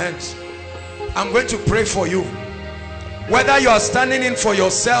lift your hands. I'm going to pray for you. Whether you are standing in for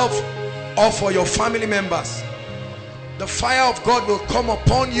yourself or for your family members, the fire of God will come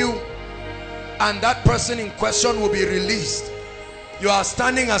upon you and that person in question will be released. You are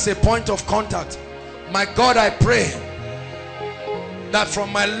standing as a point of contact. My God, I pray that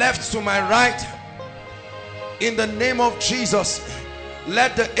from my left to my right, in the name of Jesus,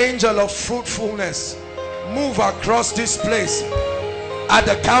 let the angel of fruitfulness move across this place at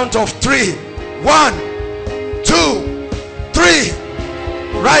the count of 3. 1, 2, 3.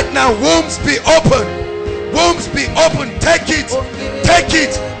 Right now, wombs be open. Wombs be open. Take it. Take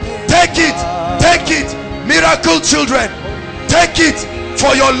it. Take it. Take it. Miracle children. Take it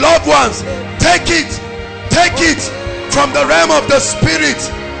for your loved ones. Take it. Take it from the realm of the spirit.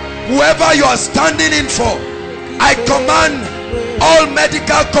 Whoever you are standing in for, I command all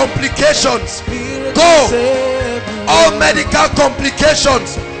medical complications go. All medical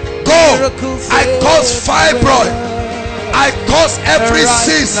complications go. I cause fibroid. I cause every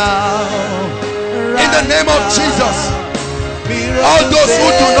cyst in the name of Jesus. All those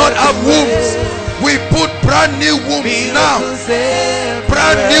who do not have wombs, we put brand new wombs now.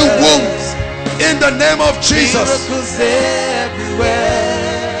 Brand new wombs in the name of Jesus.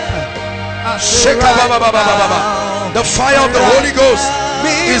 The fire of the Holy Ghost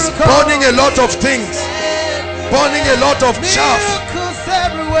is burning a lot of things, burning a lot of chaff.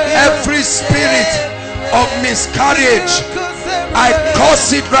 Every spirit of miscarriage, I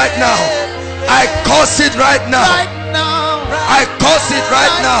curse it right now. I curse it right now. I curse it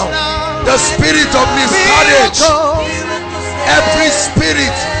right now. The spirit of miscarriage, every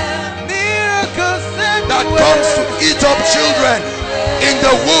spirit that comes to eat up children in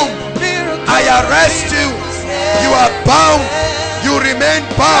the womb, I arrest you. You are bound. You remain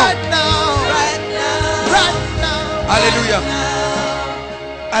bound. Hallelujah.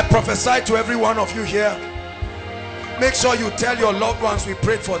 I prophesy to every one of you here. Make sure you tell your loved ones we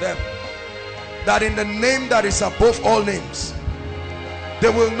prayed for them, that in the name that is above all names, they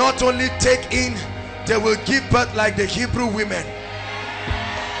will not only take in, they will give birth like the Hebrew women.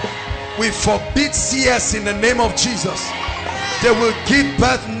 We forbid CS in the name of Jesus. They will give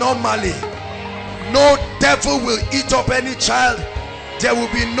birth normally. No devil will eat up any child. There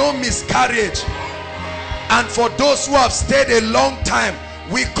will be no miscarriage. And for those who have stayed a long time,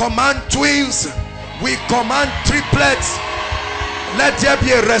 We command twins. We command triplets. Let there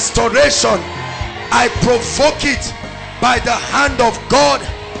be a restoration. I provoke it by the hand of God.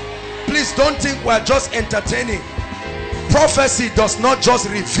 Please don't think we're just entertaining. Prophecy does not just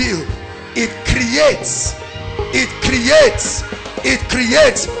reveal, it creates. It creates. It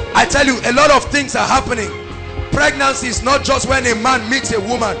creates. I tell you, a lot of things are happening. Pregnancy is not just when a man meets a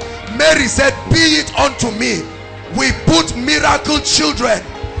woman. Mary said, be it unto me. We put miracle children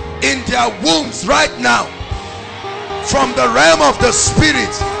in their wombs right now from the realm of the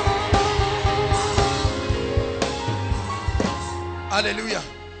spirit. Hallelujah.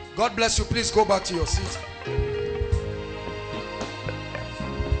 God bless you. Please go back to your seat.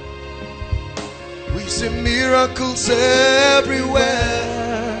 We see miracles everywhere.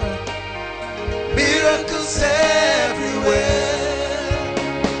 Miracles everywhere.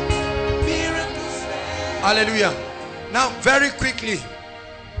 Miracles everywhere. Hallelujah. Now very quickly,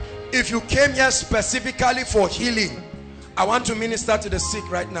 if you came here specifically for healing, I want to minister to the sick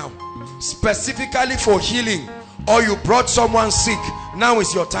right now. Specifically for healing, or you brought someone sick, now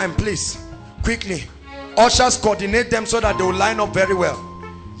is your time. Please, quickly. Ushers, coordinate them so that they will line up very well.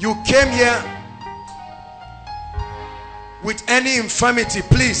 You came here with any infirmity,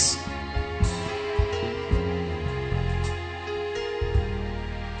 please.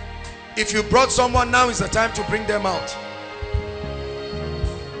 If you brought someone, now is the time to bring them out.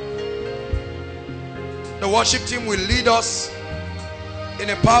 The worship team will lead us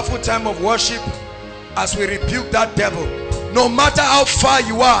in a powerful time of worship as we rebuke that devil. No matter how far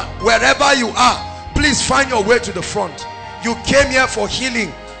you are, wherever you are, please find your way to the front. You came here for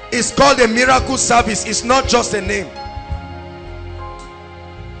healing. It's called a miracle service. It's not just a name.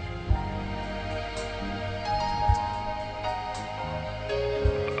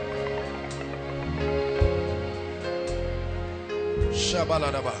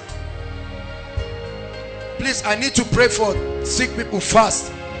 Please, I need to pray for sick people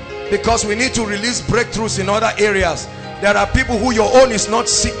fast, because we need to release breakthroughs in other areas. There are people who your own is not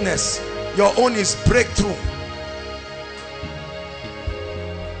sickness, your own is breakthrough.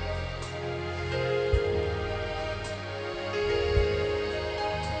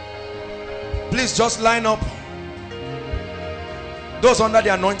 Please just line up. Those under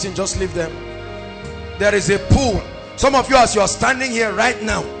the anointing, just leave them. There is a pool. Some of you, as you are standing here right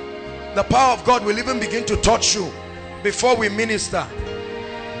now, the power of God will even begin to touch you before we minister.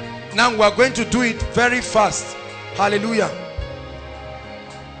 Now we are going to do it very fast. Hallelujah.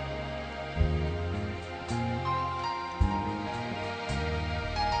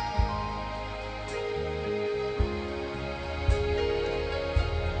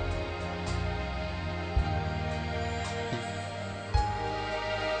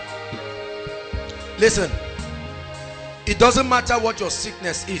 Listen, it doesn't matter what your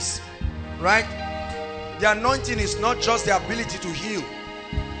sickness is, right? The anointing is not just the ability to heal,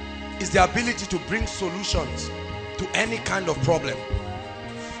 it's the ability to bring solutions to any kind of problem.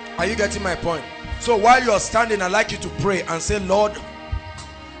 Are you getting my point? So while you're standing, I'd like you to pray and say, Lord,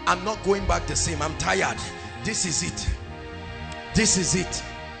 I'm not going back the same. I'm tired. This is it. This is it.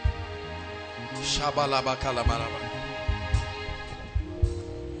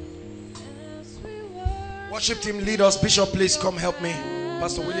 Worship team, lead us. Bishop, please come help me.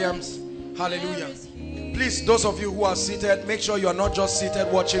 Pastor Williams. Hallelujah. Please, those of you who are seated, make sure you are not just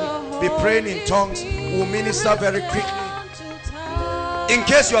seated watching. Be praying in tongues. We'll minister very quickly. In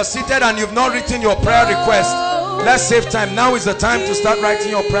case you are seated and you've not written your prayer request, let's save time. Now is the time to start writing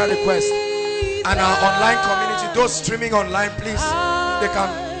your prayer request. And our online community, those streaming online, please, they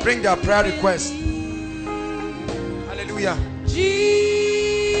can bring their prayer request. Hallelujah.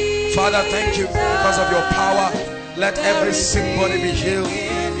 Father, thank you because of your power. Let every sick body be healed.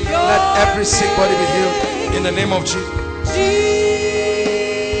 Let every sick body be healed in the name of Jesus.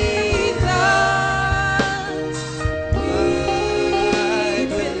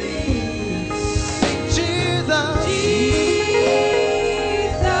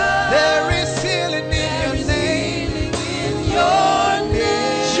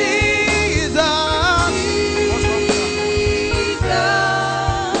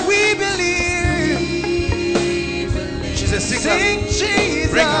 Sing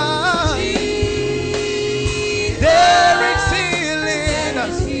Jesus. Bring her. There is healing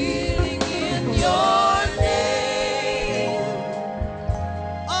in your name.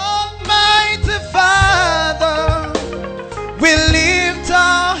 Almighty Father, we lift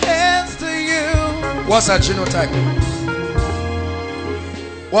our hands to you. What's her genotype?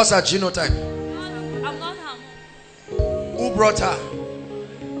 What's her genotype? I'm not harmed. Who brought her?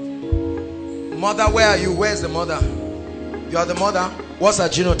 Mother, where are you? Where's the mother? You are the mother. What's her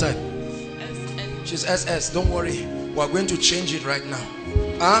genotype? SS. She's SS. Don't worry. We're going to change it right now.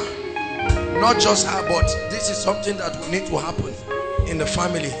 Not just her, but this is something that will need to happen in the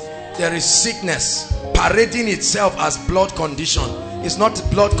family. There is sickness parading itself as blood condition. It's not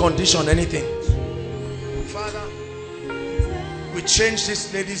blood condition anything. Father, we change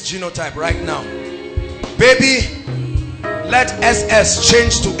this lady's genotype right now. Baby, let SS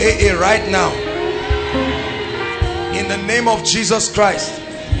change to AA right now. In the name of Jesus Christ.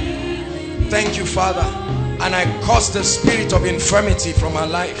 Thank you, Father. And I curse the spirit of infirmity from her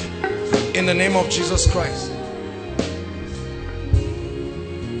life. In the name of Jesus Christ.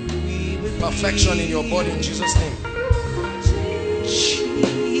 Perfection in your body in Jesus' name.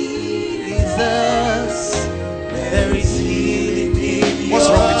 Jesus, there is healing in What's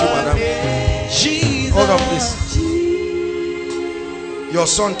wrong with you, madam? Jesus. Hold on, please. Your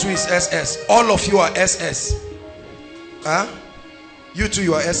son too is SS. All of you are SS. You too,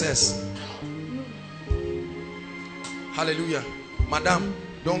 you are SS. Hallelujah. Madam,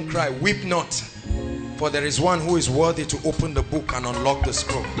 don't cry. Weep not. For there is one who is worthy to open the book and unlock the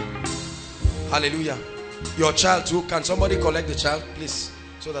scroll. Hallelujah. Your child too. Can somebody collect the child, please?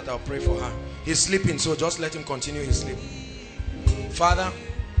 So that I'll pray for her. He's sleeping, so just let him continue his sleep. Father,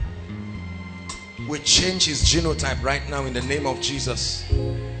 we change his genotype right now in the name of Jesus.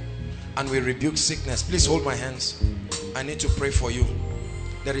 And we rebuke sickness. Please hold my hands. I need to pray for you.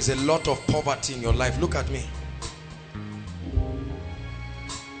 There is a lot of poverty in your life. Look at me.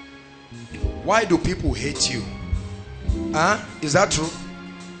 Why do people hate you? Is that true?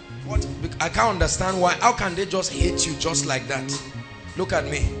 What? I can't understand why. How can they just hate you just like that? Look at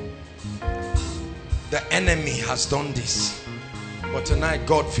me. The enemy has done this. But tonight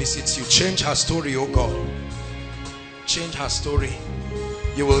God visits you. Change her story, oh God. Change her story.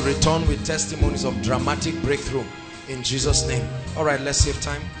 You will return with testimonies of dramatic breakthrough in Jesus' name. All right, let's save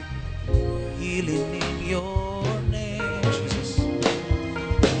time. Healing in your name. Jesus.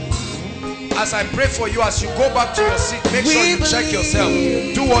 As I pray for you, as you go back to your seat, make sure you check yourself.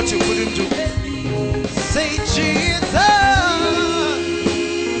 Do what you couldn't do. Say Jesus.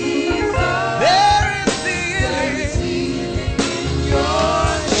 There is healing in your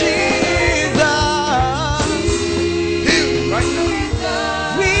Jesus. Heal right now.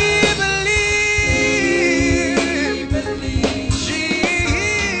 We believe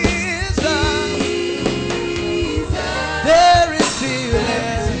Jesus. There is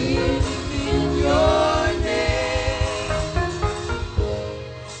healing in your name.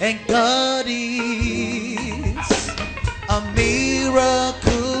 And God is a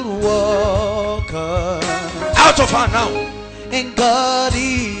miracle worker. Out of her now. And God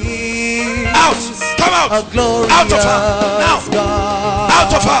is Out. Come out. a glorious Out of her now. God.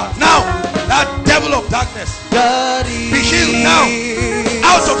 Out of her now. That devil of darkness. God is Be healed now.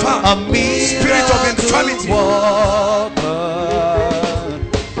 Out of her. a miracle Spirit of infirmity. worker.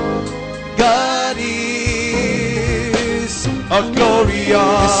 God is a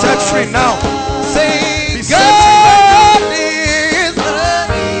glorious. Be set free now. Say Be set free God is.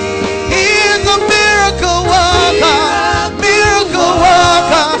 He is a miracle worker. Miracle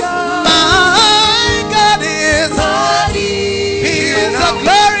worker. My God is. He is a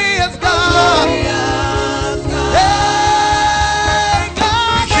glorious God. Hey,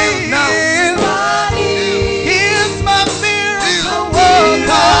 God Be healed now. is. He is my miracle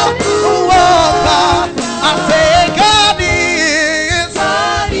worker. I say God is.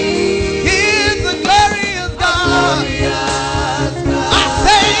 He is a glorious God. I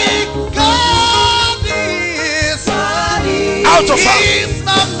say God is. Out of her. He's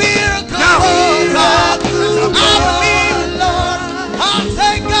my miracle Now. worker. I believe, Lord. I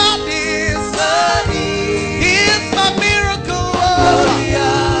say God is. He's my miracle worker.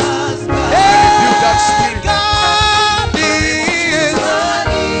 Rebuke that spirit. God is.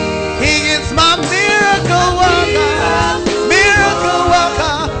 He is my miracle worker. Miracle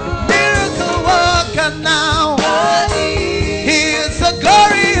worker. Miracle worker now. He is a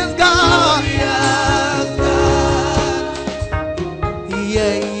glorious God.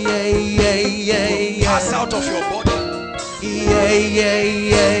 Yeah, yeah, yeah, yeah, yeah. Pass out of your body. Yeah, yeah,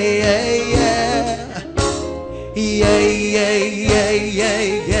 yeah, yeah, yeah. Yeah, yeah, yeah, yeah,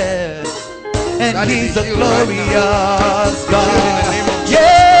 yeah. And Daddy, he's be a healed right now. glorious Healed in the God. name of Jesus.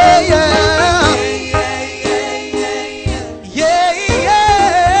 Yeah, yeah. Yeah,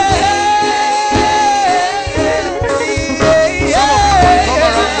 yeah. Come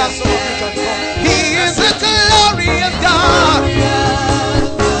around here. Some of you can come. He is a glorious God.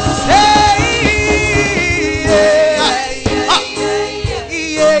 Hey, yeah.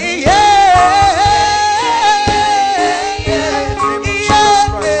 Yeah, yeah.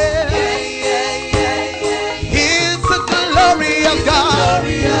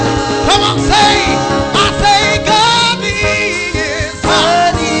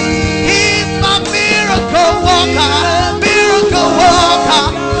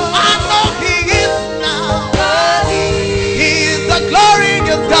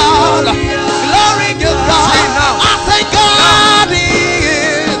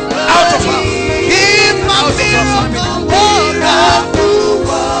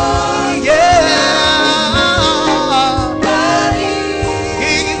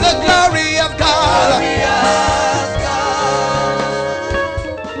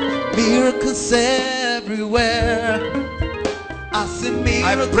 Miracles everywhere. I see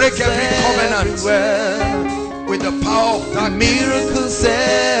miracles. I break every covenant everywhere. with the power of darkness. Miracles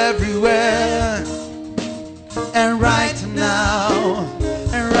everywhere. And right now,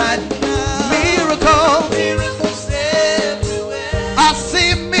 miracles. Miracles everywhere. I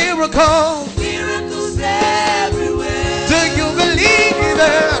see miracles. Miracles everywhere. Do you believe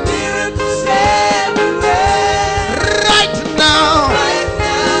it? Miracles everywhere. Right now.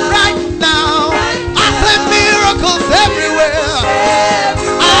 Right now. I see miracles everywhere.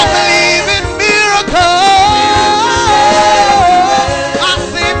 I believe in miracles. I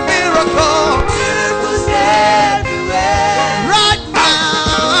see miracles. Miracles everywhere. Right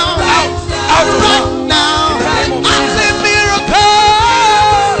now. Right now. I see miracles.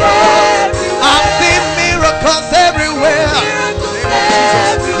 I see miracles everywhere.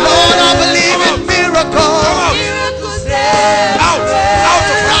 Lord, I believe in miracles. Out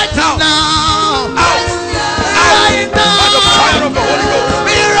of right now. By the fire of the Holy Ghost.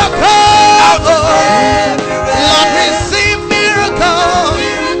 Miracles. Lord, receive miracles.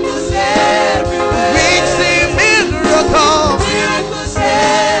 Receive miracles.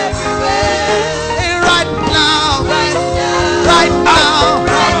 Right now. Right now.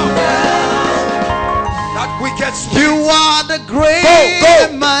 That wicked spirit. You are the great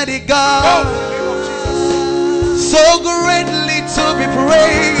and mighty Go. God. In the name of Jesus. So greatly to be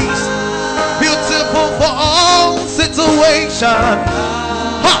praised, beautiful for all situations.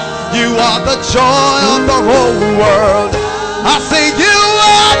 You are the joy of the whole world. I say you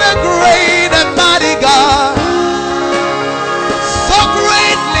are the great and mighty God. So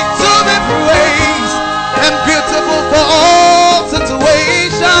greatly to be praised and beautiful for all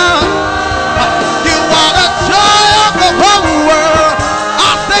situations. You are the joy of the whole world.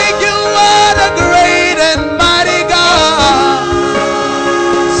 I say you are the great and mighty God.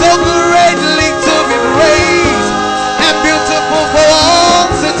 So greatly to be praised and beautiful for all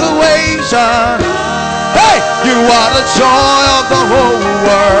situations. Hey, you are the joy of the whole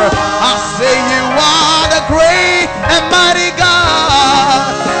world. I say you are the great and mighty God.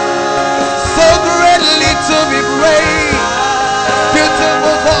 So greatly to be praised,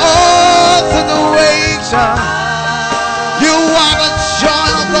 beautiful for all situations. You are the joy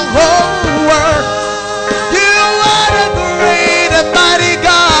of the whole world. You are the great and mighty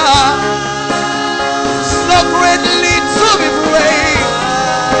God. So greatly to be praised,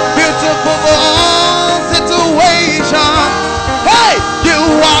 beautiful for all situations. Hey, you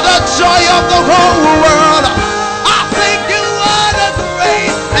are the joy of the whole world. I think you are the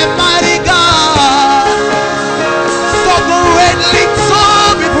great and mighty God. So greatly to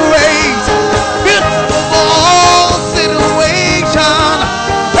be praised, beautiful for all situations.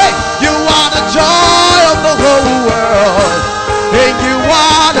 Hey, you are the joy of the whole world. And you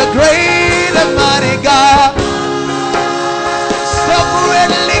are the great and mighty God. So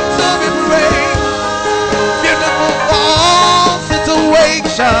greatly to be praised, beautiful for all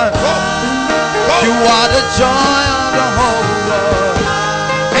situations. You are the joy of the whole world.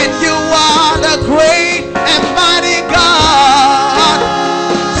 And you are the great and mighty God.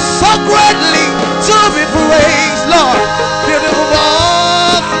 So greatly to be praised, Lord. Beautiful for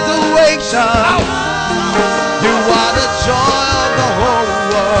all situations. You are the joy of the whole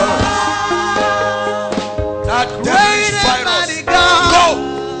world. That Great devilish and virus. mighty God. Go.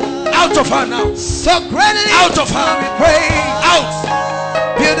 Out of her now. So greatly Out of to her. be praised. Out.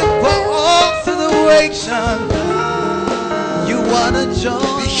 Beautiful all situations. You are the joy.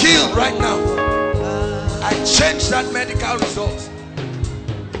 Be healed right now. I change that medical result.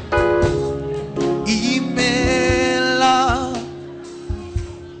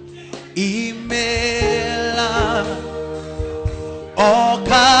 Imela,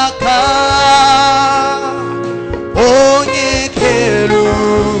 Okaka, Onye Keruwa,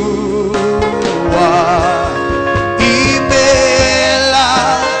 Imela,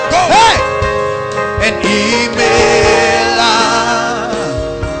 hey, and Imela,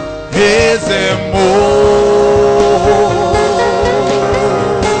 Ezemo.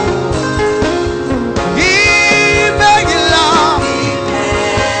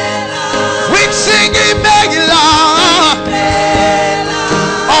 We sing Imela,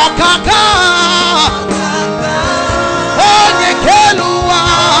 Okaka.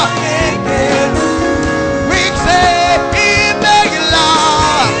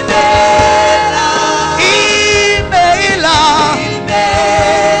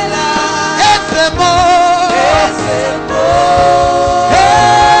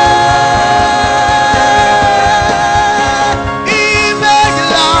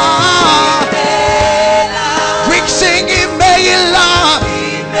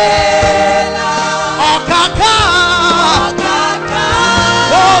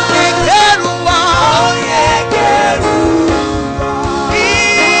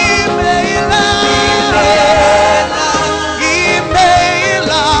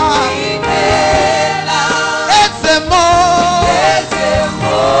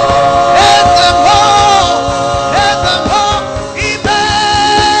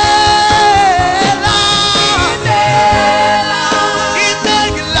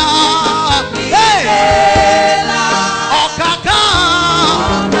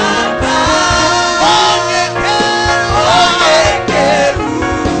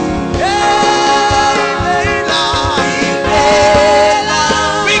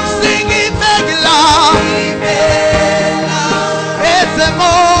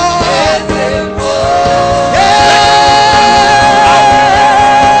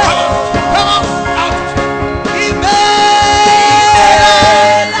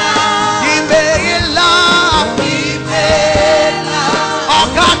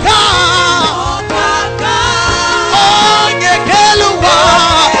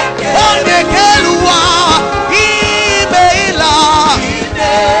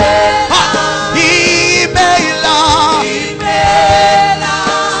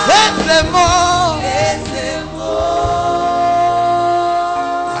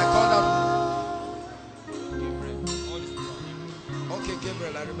 Okay,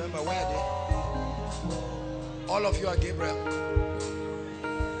 Gabriel, I remember. Where are they? All of you are Gabriel.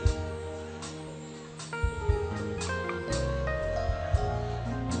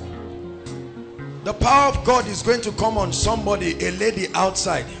 The power of God is going to come on somebody, a lady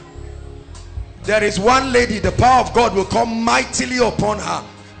outside. There is one lady, the power of God will come mightily upon her.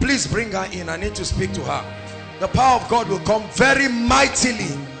 Please bring her in. I need to speak to her. The power of God will come very mightily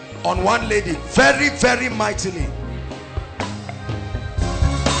on one lady. Very, very mightily.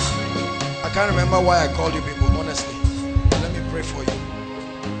 I can't remember why I called you people, honestly. Let me pray for you.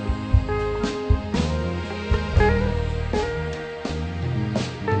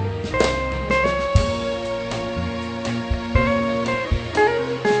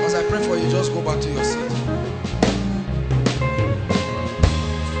 As I pray for you, just go back to your seat.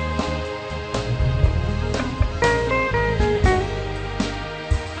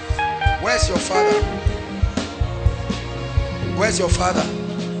 Where's your father? Where's your father?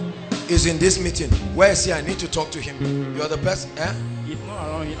 He's in this meeting. Where is he? I need to talk to him. You're the best. Eh? He's not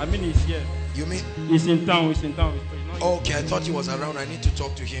around. I mean, he's here. You mean? He's in town. He's in town. Okay, I thought he was around. I need to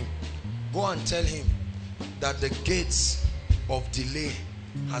talk to him. Go and tell him that the gates of delay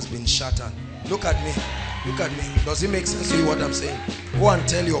has been shattered. Look at me. Look at me. Does it make sense to you what I'm saying? Go and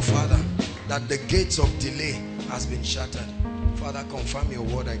tell your father that the gates of delay has been shattered. Father, confirm your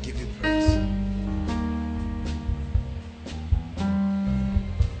word. I give you praise.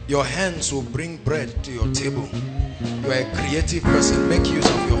 Your hands will bring bread to your table. You are a creative person. Make use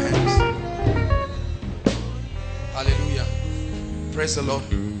of your hands. Hallelujah. Praise the Lord.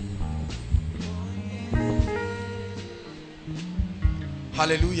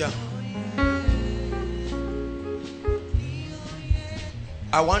 Hallelujah.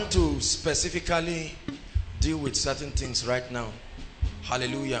 I want to specifically deal with certain things right now.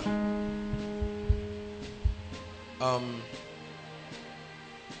 Hallelujah.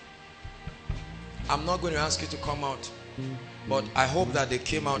 I'm not going to ask you to come out, but I hope that they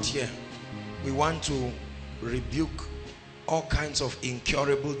came out here. We want to rebuke all kinds of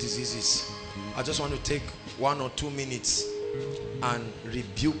incurable diseases. I just want to take 1 or 2 minutes and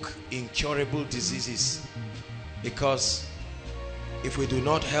rebuke incurable diseases, because if we do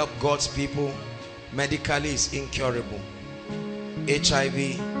not help God's people, medically it's incurable.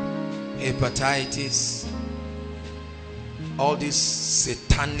 HIV, hepatitis, all these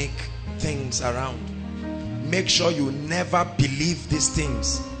satanic things around. Make sure you never believe these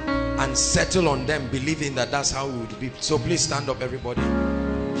things and settle on them believing that that's how it would be. So please stand up, everybody.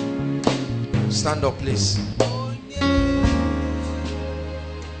 Stand up, please.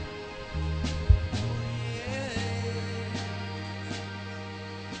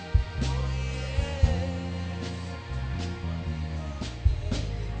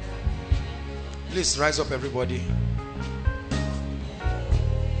 Please rise up, everybody.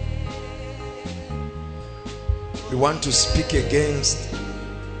 We want to speak against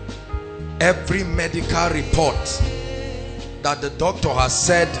every medical report that the doctor has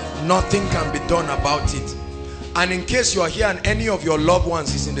said nothing can be done about it. And in case you are here and any of your loved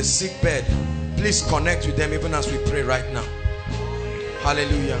ones is in the sick bed, please connect with them even as we pray right now.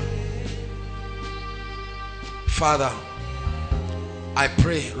 Hallelujah. Father, I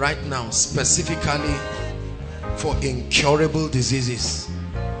pray right now specifically for incurable diseases.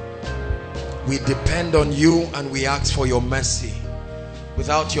 We depend on you and we ask for your mercy.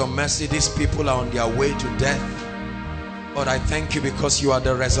 Without your mercy, these people are on their way to death. But I thank you because you are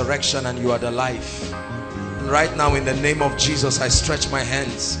the resurrection and you are the life. And right now, in the name of Jesus, I stretch my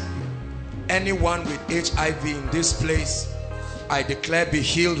hands. Anyone with HIV in this place, I declare be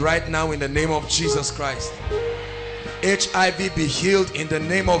healed right now in the name of Jesus Christ. HIV be healed in the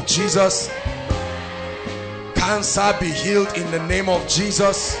name of Jesus. Cancer be healed in the name of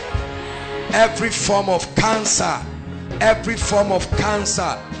Jesus. Every form of cancer, every form of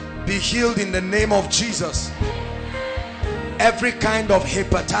cancer be healed in the name of Jesus. Every kind of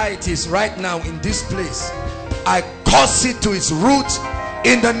hepatitis right now in this place, I curse it to its root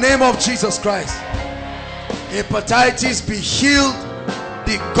in the name of Jesus Christ. Hepatitis be healed,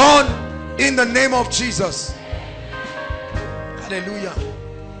 be gone in the name of Jesus. Hallelujah.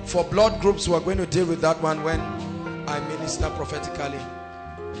 For blood groups, we are going to deal with that one when I minister prophetically.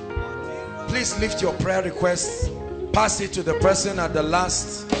 Please lift your prayer requests, pass it to the person at the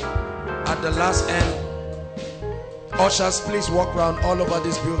last end. Ushers, please walk around all over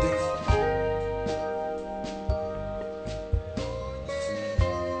this building.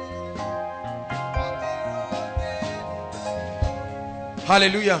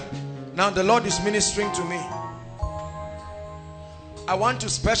 Hallelujah. Now the Lord is ministering to me. I want to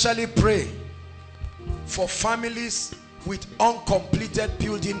specially pray for families with uncompleted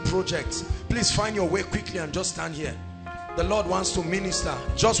building projects, please find your way quickly and just stand here. The Lord wants to minister.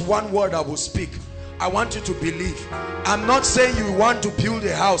 Just one word I will speak. I want you to believe. I'm not saying you want to build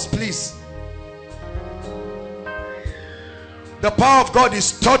a house, please. The power of God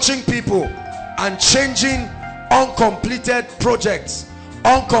is touching people and changing uncompleted projects.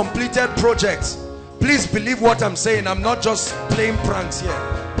 Uncompleted projects. Please believe what I'm saying. I'm not just playing pranks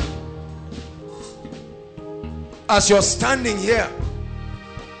here. As you're standing here,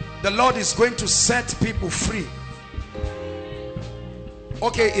 the Lord is going to set people free.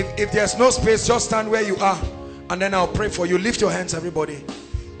 Okay, if there's no space, just stand where you are and then I'll pray for you. Lift your hands, everybody.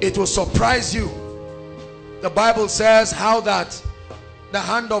 It will surprise you. The Bible says how that the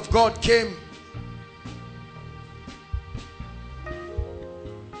hand of God came.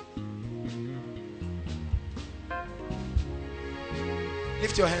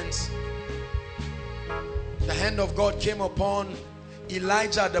 Lift your hands. The hand of God came upon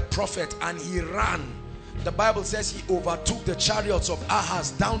Elijah the prophet and he ran. The Bible says he overtook the chariots of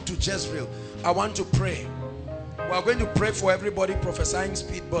Ahaz down to Jezreel. I want to pray. We are going to pray for everybody prophesying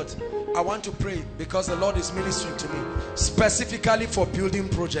speed, but I want to pray because the Lord is ministering to me specifically for building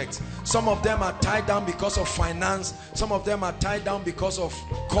projects. Some of them are tied down because of finance. Some of them are tied down because of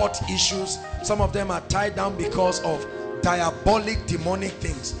court issues. Some of them are tied down because of diabolic, demonic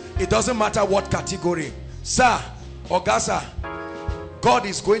things. It doesn't matter what category. Sir, Ogasa, God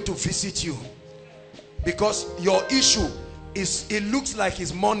is going to visit you because your issue is, it looks like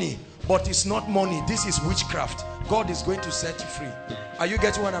it's money, but it's not money. This is witchcraft. God is going to set you free. Are you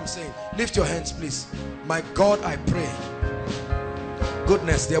getting what I'm saying? Lift your hands, please. My God, I pray.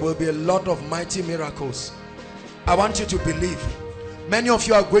 Goodness, there will be a lot of mighty miracles. I want you to believe. Many of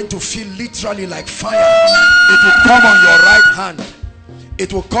you are going to feel literally like fire. It will come on your right hand.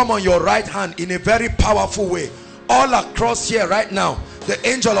 It will come on your right hand in a very powerful way. All across here right now, the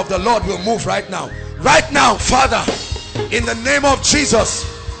angel of the Lord will move right now. Right now, Father, in the name of Jesus,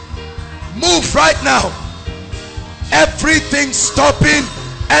 move right now. Everything stopping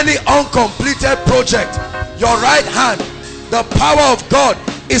any uncompleted project. Your right hand, the power of God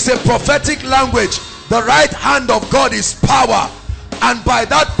is a prophetic language. The right hand of God is power. And by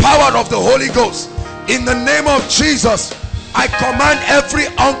that power of the Holy Ghost, in the name of Jesus, I command every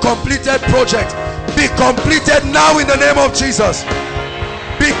uncompleted project be completed now in the name of Jesus.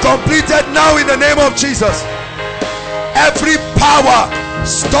 Be completed now in the name of Jesus. Every power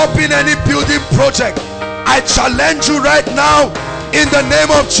stopping any building project, I challenge you right now in the name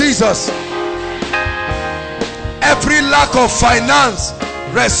of Jesus. Every lack of finance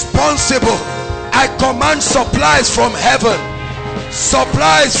responsible, I command supplies from heaven.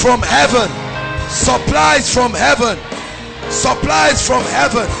 Supplies from heaven. Supplies from heaven. Supplies from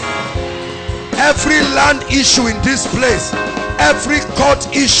heaven. Every land issue in this place, every court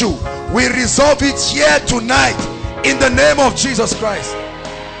issue, we resolve it here tonight in the name of Jesus Christ.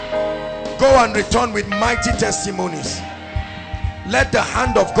 Go and return with mighty testimonies. Let the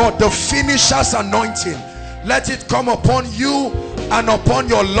hand of God, the finisher's anointing, let it come upon you and upon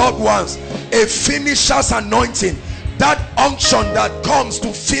your loved ones. A finisher's anointing, that unction that comes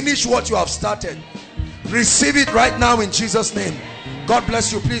to finish what you have started. Receive it right now in Jesus' name. God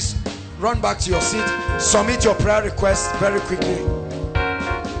bless you. Please run back to your seat. Submit your prayer request very quickly.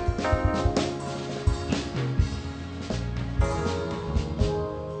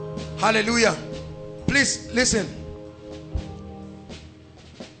 Hallelujah. Please listen.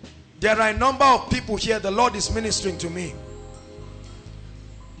 There are a number of people here. The Lord is ministering to me.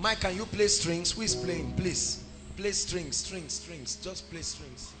 Mike, can you play strings? Who is playing? Please play strings. Strings. Just play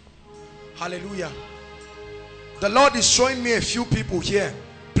strings. Hallelujah. The Lord is showing me a few people here.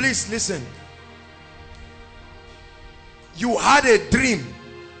 Please listen. You had a dream,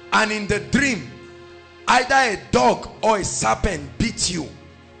 and in the dream either a dog or a serpent beat you.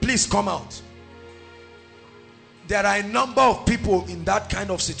 Please come out. There are a number of people in that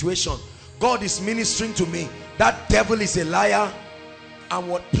kind of situation. God is ministering to me. That devil is a liar. And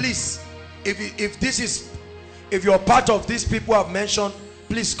what, please, if you're part of these people I've mentioned,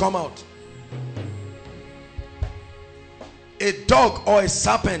 please come out. A dog or a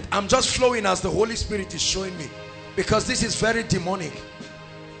serpent. I'm just flowing as the Holy Spirit is showing me, because this is very demonic.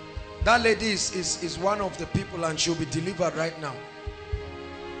 That lady is one of the people, and she'll be delivered right now.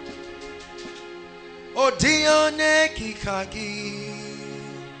 Odione kikagi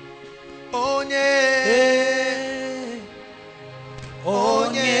onye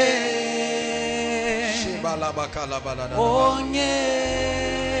onye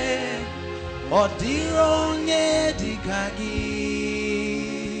odionye digagi.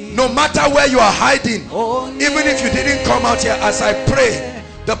 No matter where you are hiding, even if you didn't come out here, as I pray,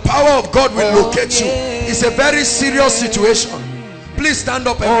 the power of God will locate you. It's a very serious situation. Please stand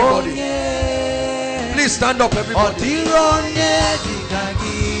up, everybody. Please stand up, everybody.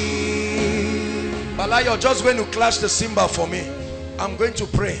 Bala, you're just going to clash the cymbal for me. I'm going to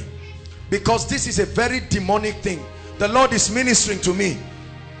pray, because this is a very demonic thing. The Lord is ministering to me.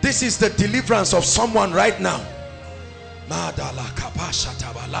 This is the deliverance of someone right now.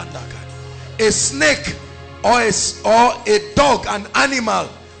 A snake or a dog, an animal,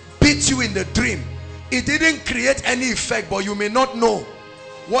 beat you in the dream. It didn't create any effect, but you may not know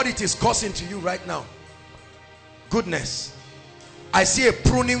what it is causing to you right now. Goodness. I see a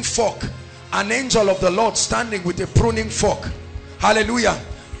pruning fork. An angel of the Lord standing with a pruning fork. Hallelujah.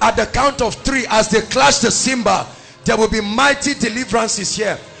 At the count of 3, as they clash the cymbal, there will be mighty deliverances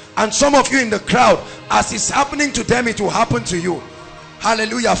here. And some of you in the crowd, as it's happening to them, it will happen to you.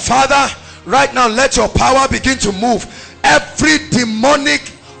 Hallelujah. Father, right now let your power begin to move. Every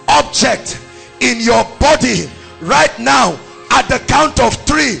demonic object in your body right now, at the count of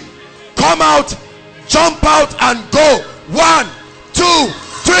 3, come out, jump out and go. 1, 2,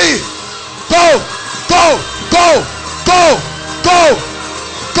 3. Go, go, go, go, go,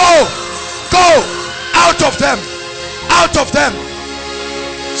 go, go. Out of them, out of them.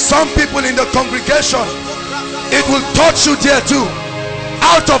 Some people in the congregation, it will touch you there too.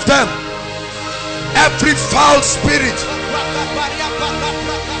 Out of them. Every foul spirit.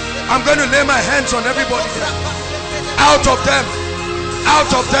 I'm going to lay my hands on everybody. Out of them.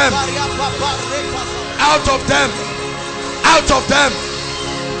 Out of them. Out of them. Out of them.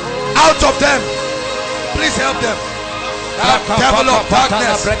 Out of them. Please help them. Devil of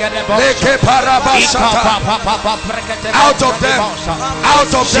darkness, out of them,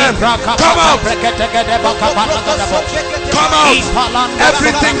 out of them, come out, come out.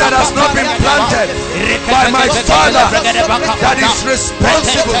 Everything that has not been planted by my Father, that is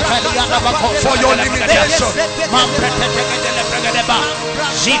responsible for your limitation.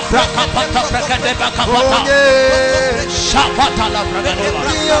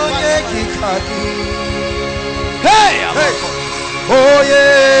 Hey! Hey! Oh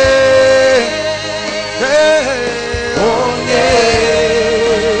yeah! Hey! Oh yeah!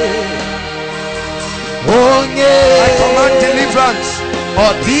 Oh yeah! I command deliverance.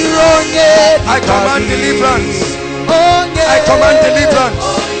 Oh dear! I command deliverance. Oh yeah! I command deliverance.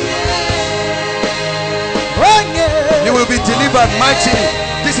 Oh yeah! You will be delivered mightily.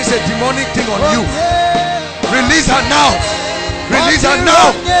 This is a demonic thing on you. Release her now. Release her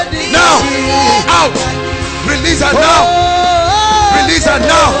now. Now. Out. Release her now. Release her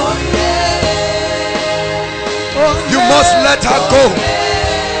now. You must let her go.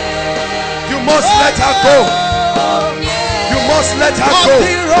 You must let her go. You must let her go.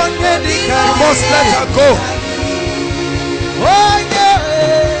 You must let her go.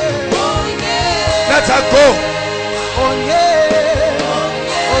 Let her go.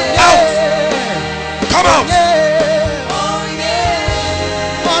 Out. Come out.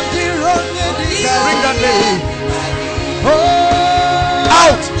 Bring that lady.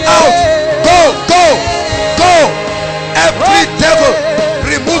 Out, out, go, go, go. Every devil,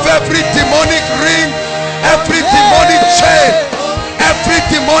 remove every demonic ring, every demonic chain, every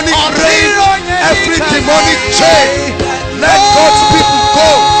demonic ring, every demonic chain. Let God's people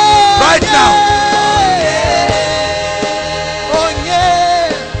go right now.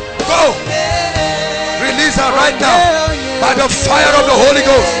 Go. Release her right now by the fire of the Holy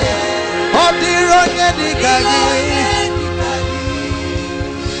Ghost.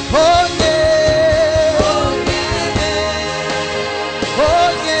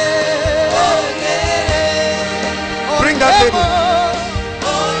 Bring that baby.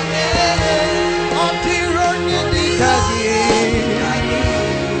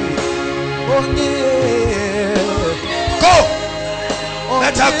 Go.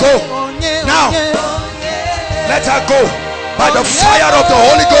 Let her go. Now. Let her go. By the fire of the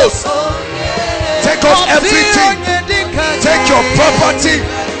Holy Ghost. Take off everything. Take your property.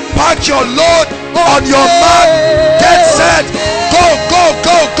 Pack your load on your mat. Get set. Go, go,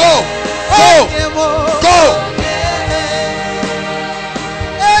 go, go. Go. Go.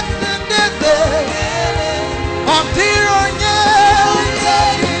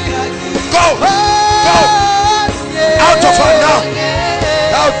 Go. Go. Out of her now.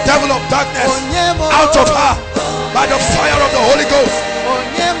 Thou devil of darkness. Out of her. By the fire of the Holy Ghost.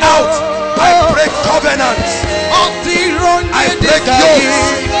 Out. I break covenants. I break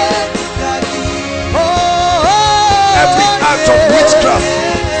yokes. Every act of witchcraft,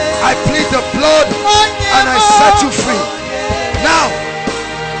 I plead the blood and I set you free. Now,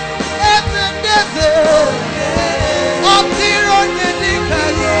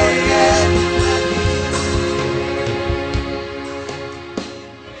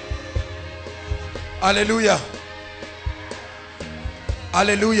 Hallelujah.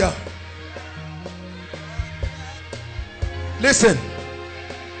 Hallelujah. Listen.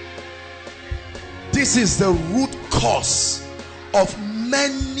 This is the root cause of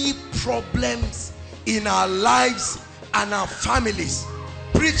many problems in our lives and our families.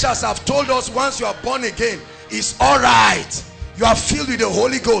 Preachers have told us once you are born again, it's all right. You are filled with the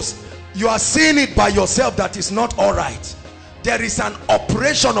Holy Ghost. You are seeing it by yourself that is not all right. There is an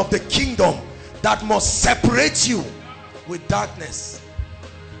operation of the kingdom that must separate you with darkness.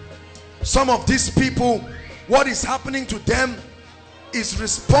 Some of these people, what is happening to them is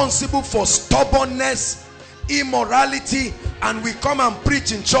responsible for stubbornness, immorality, and we come and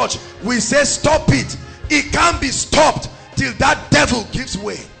preach in church. We say stop it. It can't be stopped till that devil gives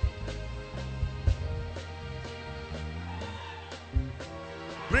way.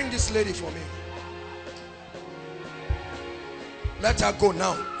 Bring this lady for me. Let her go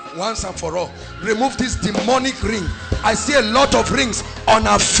now, once and for all. Remove this demonic ring. I see a lot of rings on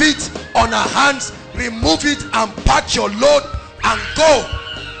her feet, on her hands. Remove it and pack your load and go.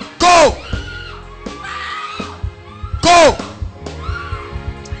 Go. Go.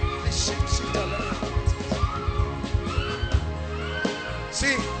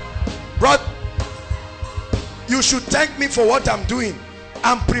 See, brother, you should thank me for what I'm doing.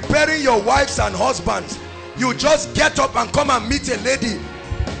 I'm preparing your wives and husbands. You just get up and come and meet a lady,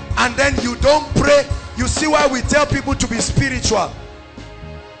 and then you don't pray. You see why we tell people to be spiritual.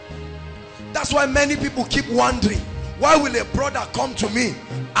 That's why many people keep wondering, why will a brother come to me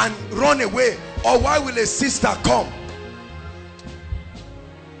and run away, or why will a sister come?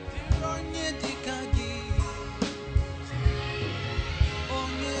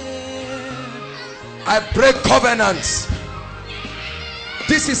 I break covenants.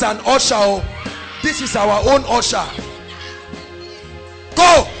 This is an usher. This is our own usher.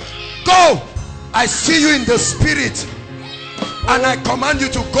 Go. Go. I see you in the spirit, and I command you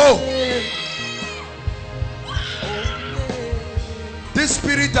to go. This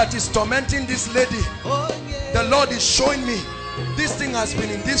spirit that is tormenting this lady, the Lord is showing me this thing has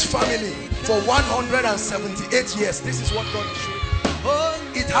been in this family for 178 years. This is what God is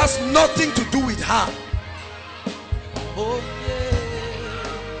showing me. It has nothing to do with her.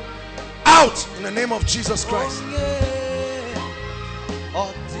 Out in the name of Jesus Christ.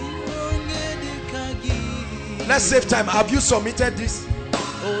 Let's save time. Have you submitted this?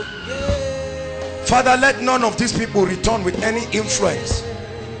 Father, let none of these people return with any influence.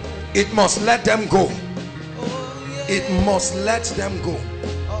 It must let them go. It must let them go.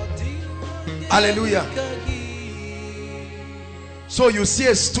 Hallelujah. So you see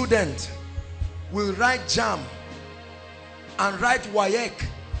a student will write JAM and write WAEC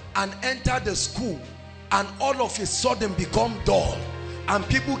and enter the school, and all of a sudden become dull, and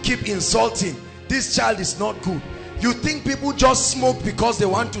people keep insulting, this child is not good. You think people just smoke because they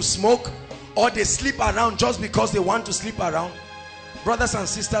want to smoke, or they sleep around just because they want to sleep around? Brothers and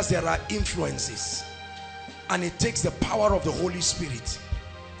sisters, there are influences, and it takes the power of the Holy Spirit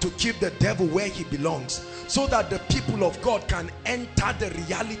to keep the devil where he belongs, so that the people of God can enter the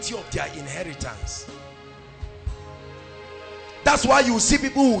reality of their inheritance. That's why you see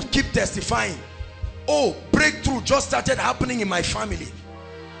people who keep testifying, oh, breakthrough just started happening in my family.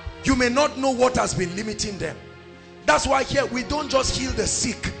 You may not know what has been limiting them. That's why here we don't just heal the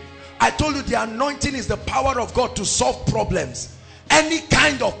sick. I told you the anointing is the power of God to solve problems. Any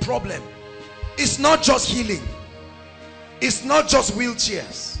kind of problem. It's not just healing. It's not just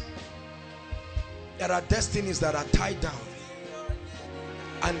wheelchairs. There are destinies that are tied down,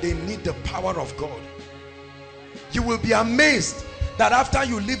 and they need the power of God. You will be amazed that after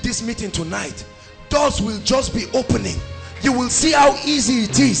you leave this meeting tonight, doors will just be opening. You will see how easy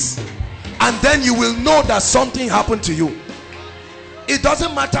it is, and then you will know that something happened to you. It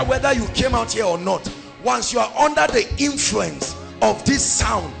doesn't matter whether you came out here or not. Once you are under the influence of this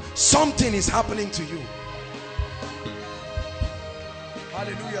sound, something is happening to you.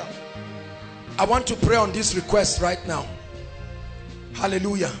 Hallelujah. I want to pray on this request right now.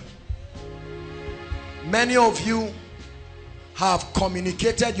 Hallelujah. Many of you have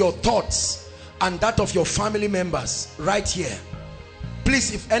communicated your thoughts and that of your family members right here.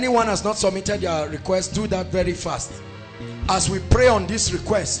 Please, if anyone has not submitted your request, do that very fast. As we pray on these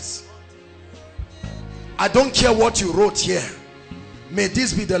requests, I don't care what you wrote here. May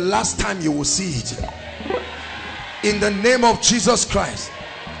this be the last time you will see it. In the name of Jesus Christ.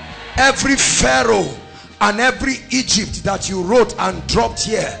 Every Pharaoh and every Egypt that you wrote and dropped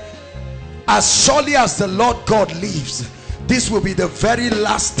here, as surely as the Lord God lives, this will be the very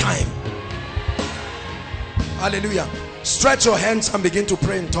last time. Hallelujah. Stretch your hands and begin to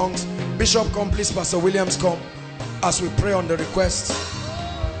pray in tongues. Bishop, come please. Pastor Williams, come as we pray on the request.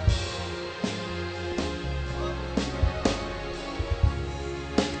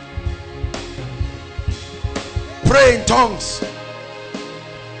 Pray in tongues.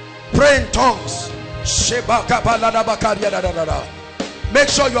 Pray in tongues. Make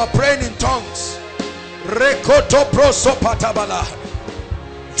sure you are praying in tongues.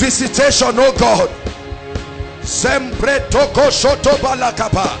 Visitation, oh God.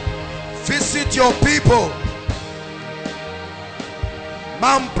 Visit your people.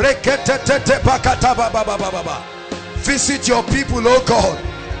 Visit your people, oh God.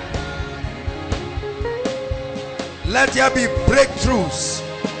 Let there be breakthroughs.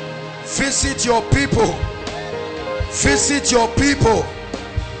 Visit your people. Visit your people.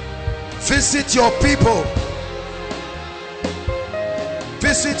 Visit your people.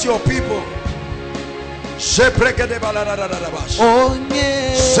 Visit your people.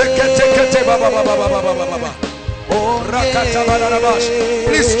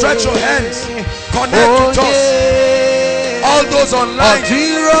 Please stretch your hands. Connect with us. All those online,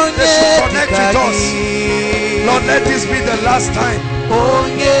 they should connect with us. Lord, let this be the last time. Oh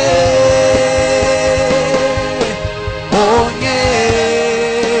yeah. Oh yeah.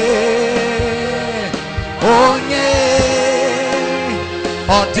 Oh yeah.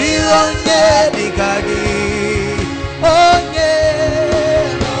 Oh dear, oh yeah, digagi. Oh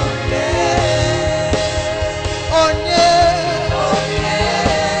yeah. Oh yeah. Oh yeah.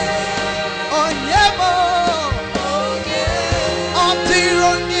 Oh yeah. Oh yeah. Oh dear,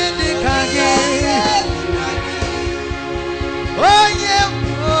 oh yeah, digagi. Oh yeah.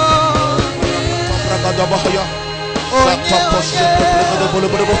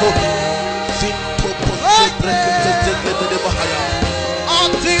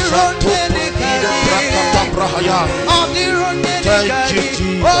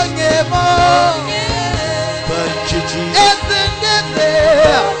 Thank you, Jesus.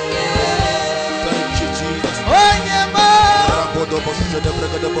 Thank you, Jesus.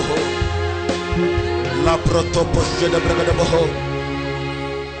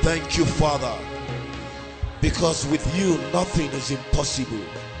 Thank you, Father, because with you nothing is impossible.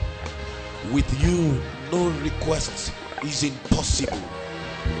 With you no request is impossible.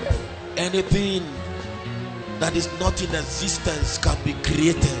 Anything that is not in existence can be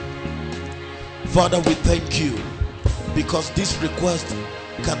created. Father, we thank you because this request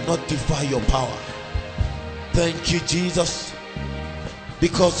cannot defy your power. Thank you, Jesus,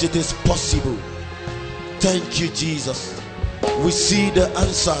 because it is possible. Thank you, Jesus. We see the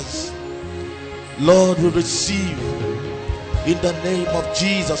answers. Lord, we receive in the name of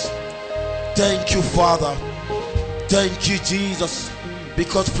Jesus. Thank you, Father. Thank you, Jesus,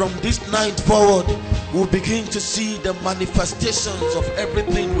 because from this night forward we'll begin to see the manifestations of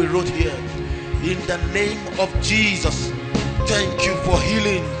everything we wrote here in the name of Jesus. Thank you for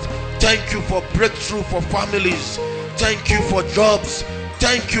healing. Thank you for breakthrough for families. Thank you for jobs.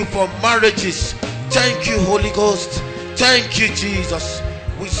 Thank you for marriages. Thank you, Holy Ghost. Thank you, Jesus.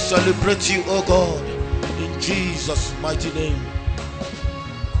 We celebrate you, oh God, in Jesus' mighty name.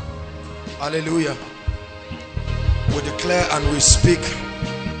 Hallelujah. We declare and we speak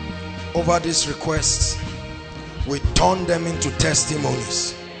over these requests. We turn them into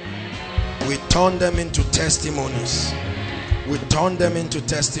testimonies. We turn them into testimonies. We turn them into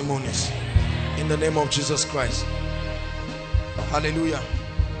testimonies in the name of Jesus Christ. Hallelujah.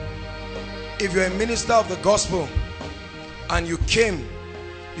 If you're a minister of the gospel and you came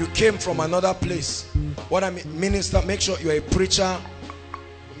from another place, what I mean, minister, make sure you're a preacher,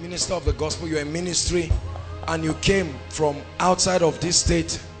 minister of the gospel, you're a ministry, and you came from outside of this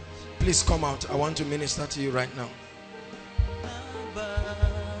state, please come out. I want to minister to you right now.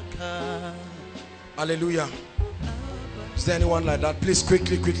 Hallelujah. Is there anyone like that? Please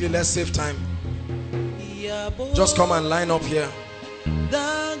quickly, let's save time. Just come and line up here.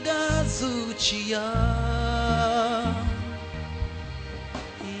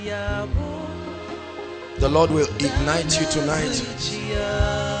 The Lord will ignite you tonight.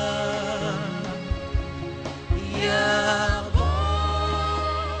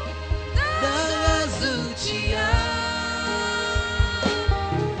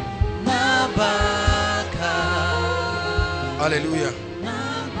 Hallelujah.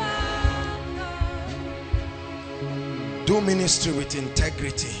 Do ministry with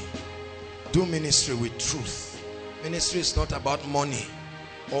integrity. Do ministry with truth. Ministry is not about money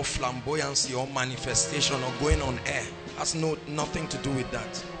or flamboyancy or manifestation or going on air. Has nothing to do with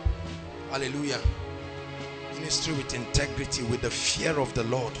that. Hallelujah. Ministry with integrity, with the fear of the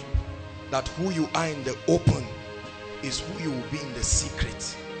Lord, that who you are in the open is who you will be in the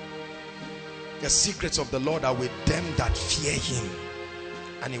secret. The secrets of the Lord are with them that fear him,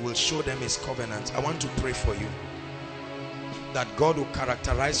 and he will show them his covenant. I want to pray for you that God will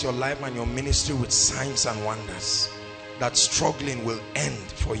characterize your life and your ministry with signs and wonders, that struggling will end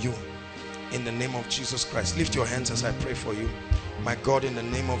for you in the name of Jesus Christ. Lift your hands as I pray for you. My God, in the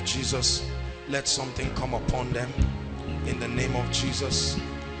name of Jesus, let something come upon them. In the name of Jesus,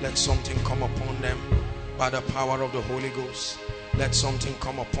 let something come upon them by the power of the Holy Ghost. Let something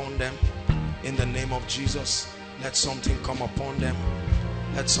come upon them in the name of Jesus. Let something come upon them.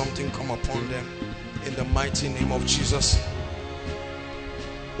 Let something come upon them in the mighty name of Jesus.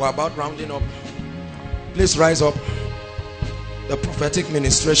 We're about rounding up. Please rise up. The prophetic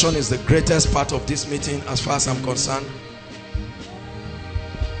ministration is the greatest part of this meeting as far as I'm concerned.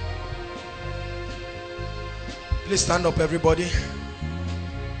 Please stand up, everybody.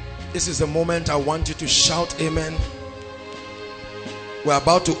 This is the moment I want you to shout amen. We're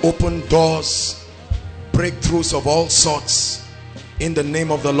about to open doors, breakthroughs of all sorts in the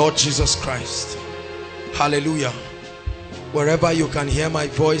name of the Lord Jesus Christ. Hallelujah. Wherever you can hear my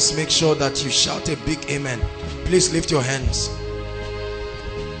voice, make sure that you shout a big amen. Please lift your hands.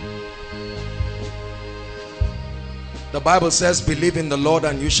 The Bible says, believe in the Lord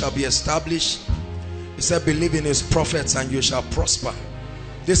and you shall be established. He said, believe in his prophets and you shall prosper.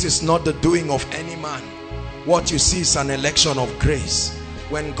 This is not the doing of any man. What you see is an election of grace.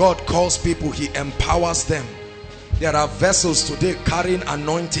 When God calls people, he empowers them. There are vessels today carrying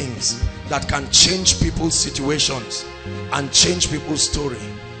anointings that can change people's situations and change people's story.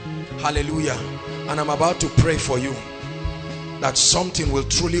 Hallelujah. And I'm about to pray for you that something will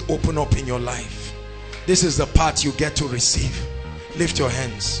truly open up in your life. This is the part you get to receive. Lift your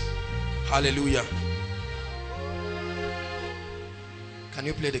hands. Hallelujah. Can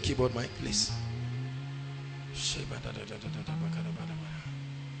you play the keyboard, Mike, please?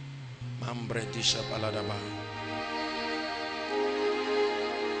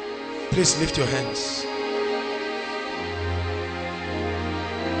 Please lift your hands.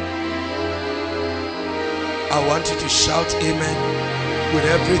 I want you to shout amen with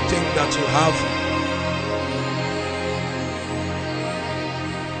everything that you have.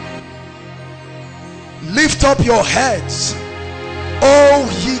 Lift up your heads, O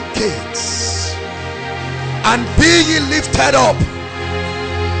ye gates, and be ye lifted up,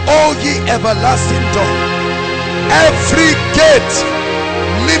 O ye everlasting door. Every gate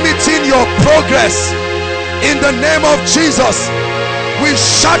limiting your progress, in the name of Jesus, we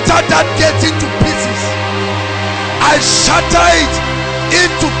shatter that gate into pieces. I shatter it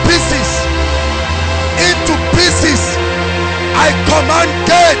into pieces. Into pieces. I command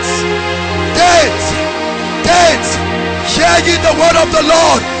gates, gates, gates, hear ye the word of the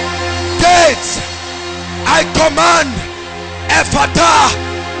Lord. Gates, I command, Ephata,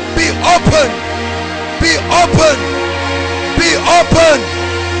 be open, be open, be open,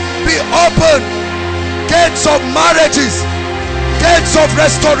 be open. Gates of marriages, gates of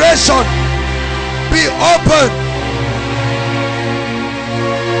restoration, be open.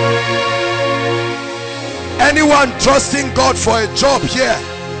 Anyone trusting God for a job here,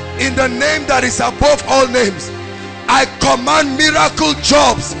 in the name that is above all names, I command miracle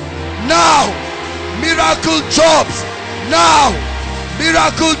jobs now. Miracle jobs now.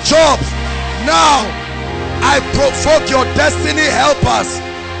 Miracle jobs now. I provoke your destiny helpers.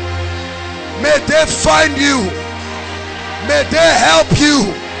 May they find you. May they help you.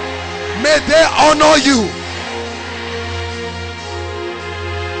 May they honor you.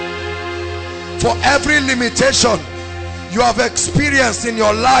 For every limitation you have experienced in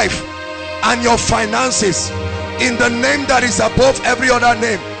your life and your finances, in the name that is above every other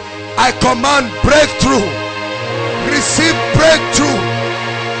name, I command breakthrough. Receive breakthrough.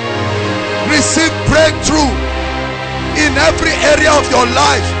 Receive breakthrough in every area of your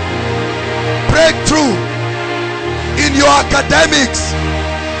life. Breakthrough in your academics.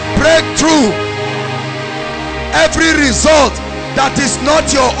 Breakthrough. Every result that is not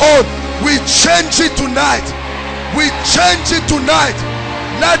your own, we change it tonight. We change it tonight.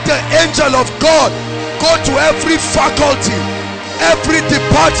 Let the angel of God go to every faculty, every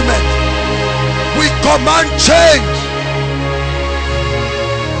department. We command change.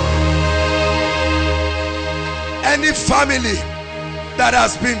 Any family that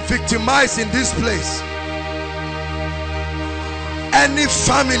has been victimized in this place, any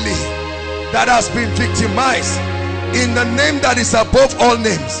family that has been victimized, in the name that is above all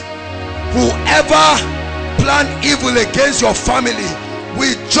names, whoever plan evil against your family,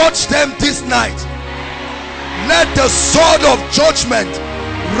 we judge them this night. Let the sword of judgment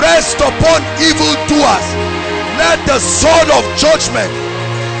rest upon evildoers. Let the sword of judgment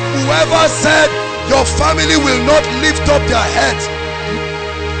Whoever said your family will not lift up their heads,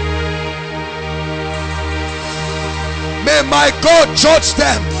 may my God judge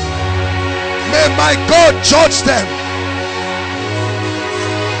them. May my God judge them.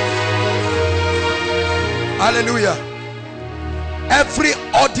 Hallelujah. Every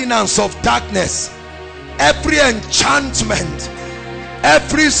ordinance of darkness, every enchantment,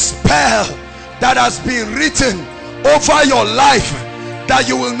 every spell that has been written over your life, that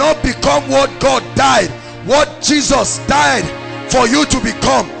you will not become what God died, what Jesus died for you to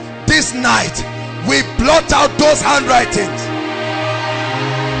become, this night we blot out those handwritings.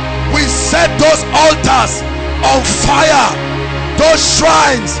 We set those altars on fire, those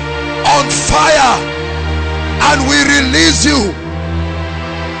shrines on fire, and we release you.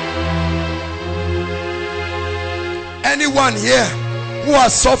 Anyone here who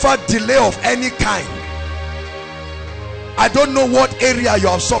has suffered delay of any kind, I don't know what area you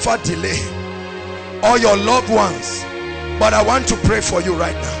have suffered delay, or your loved ones, but I want to pray for you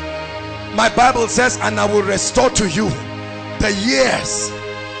right now. My Bible says, and I will restore to you the years.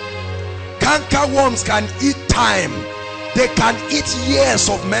 Cankerworms can eat time, they can eat years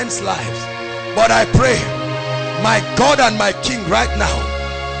of men's lives. But I pray, my God and my King, right now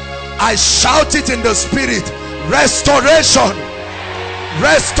I shout it in the spirit: restoration,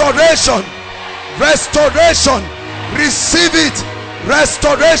 restoration, restoration. Receive it.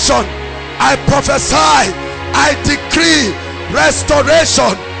 Restoration. I prophesy, I decree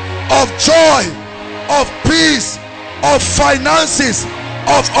restoration of joy, of peace, of finances,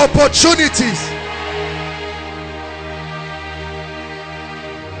 of opportunities.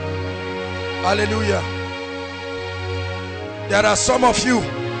 Hallelujah. There are some of you,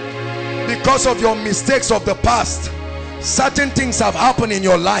 because of your mistakes of the past, certain things have happened in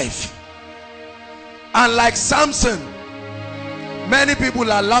your life, and like Samson, many people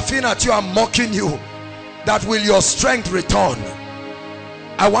are laughing at you and mocking you. That will your strength return.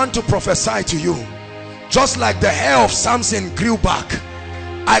 I want to prophesy to you, just like the hair of Samson grew back,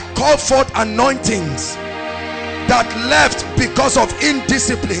 I call forth anointings that left because of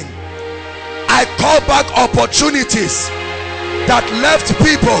indiscipline. I call back opportunities that left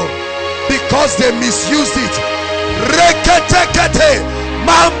people because they misused it. Reketekete,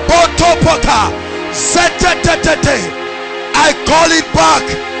 mambotopoka, zetetetete. I call it back.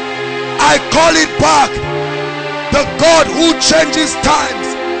 I call it back. The God who changes times,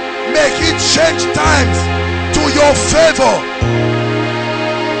 may he change times to your favor.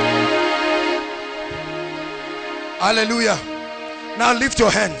 Hallelujah. Now lift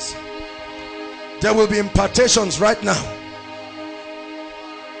your hands. There will be impartations right now.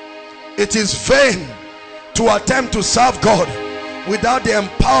 It is vain to attempt to serve God without the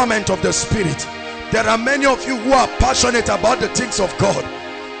empowerment of the Spirit. There are many of you who are passionate about the things of God.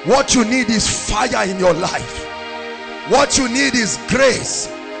 What you need is fire in your life. What you need is grace.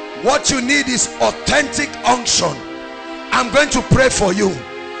 What you need is authentic unction. I'm going to pray for you.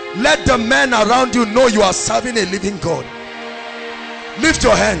 Let the men around you know you are serving a living God. Lift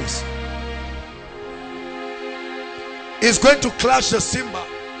your hands. It's going to clash the cymbal,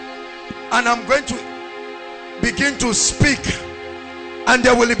 and I'm going to begin to speak, and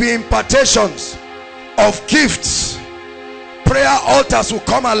there will be impartations of gifts. Prayer altars will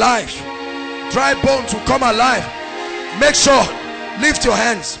come alive. Dry bones will come alive. Make sure, lift your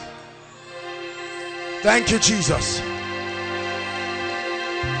hands. Thank you, Jesus.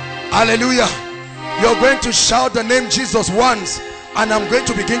 Hallelujah. You're going to shout the name Jesus once, and I'm going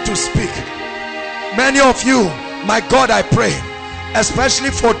to begin to speak. Many of you, my God, I pray, especially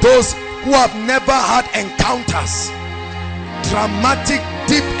for those who have never had encounters, dramatic,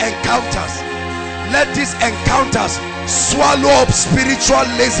 deep encounters, let these encounters swallow up spiritual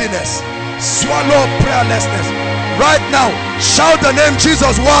laziness, swallow up prayerlessness. Right now, shout the name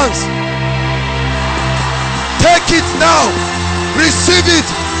Jesus once. Take it now. Receive it.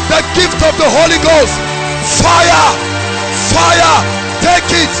 The gift of the Holy Ghost. Fire, fire.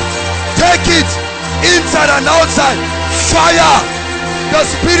 Take it, take it, inside and outside. Fire. The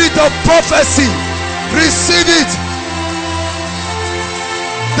spirit of prophecy, receive it.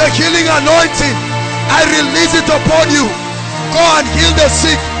 The healing anointing, I release it upon you. Go and heal the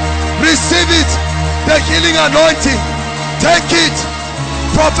sick. Receive it. The healing anointing, take it.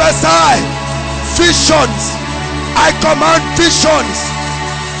 Prophesy. Visions, I command visions.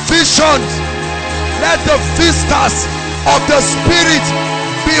 Visions. Let the vistas of the Spirit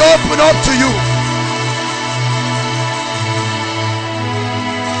be opened up to you.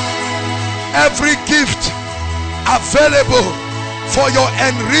 Every gift available for your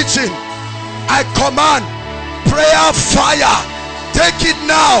enriching, I command prayer fire, Take it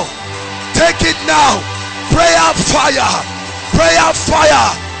now. Take it now. Prayer fire. Prayer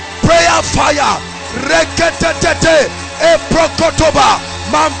fire. Prayer fire. Reketete eprokotoba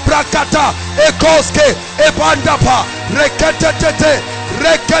mambrakata ekoske ebandapa reketete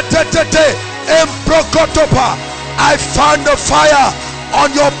emprokotoba. I found the fire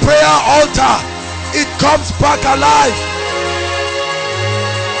on your prayer altar. It comes back alive.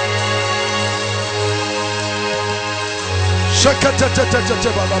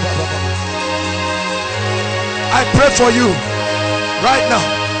 I pray for you right now.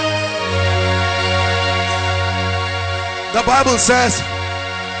 The Bible says,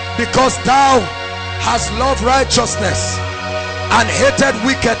 because thou hast loved righteousness and hated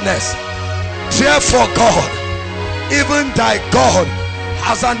wickedness, therefore God, even thy God,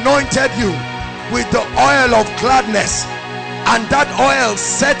 has anointed you with the oil of gladness, and that oil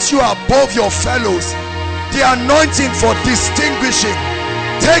sets you above your fellows. The anointing for distinguishing.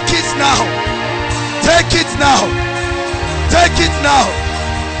 Take it now. Take it now. Take it now.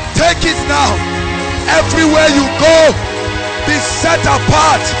 Take it now. Everywhere you go, be set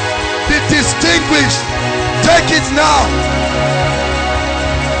apart, be distinguished. Take it now.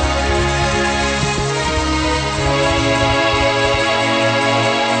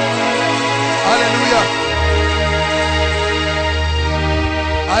 Hallelujah.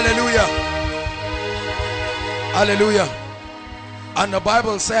 Hallelujah. Hallelujah. And the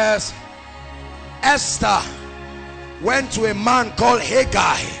Bible says Esther went to a man called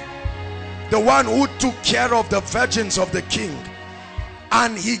Haggai, the one who took care of the virgins of the king,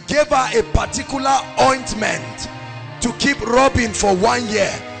 and he gave her a particular ointment to keep rubbing for 1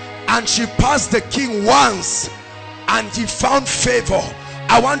 year, and she passed the king once and he found favor.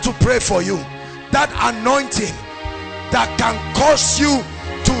 I want to pray for you, that anointing that can cause you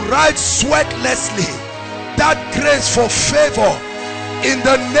to ride sweatlessly, that grace for favor in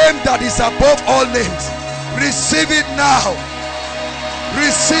the name that is above all names. Receive it now.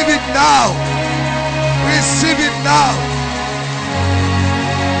 Receive it now. Receive it now.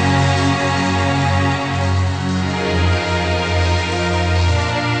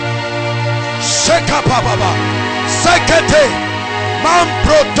 Sheka baba sekete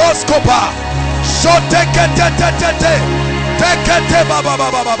mamprodoskopa shotekete tekete baba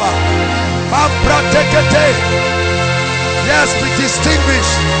baba mampratekete. Yes, be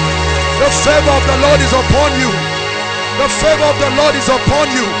distinguished. The favor of the Lord is upon you. The favor of the Lord is upon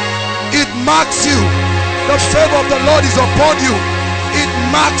you. It marks you. The favor of the Lord is upon you. It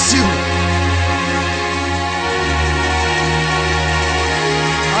marks you.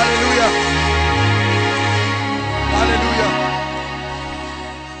 Hallelujah. Hallelujah.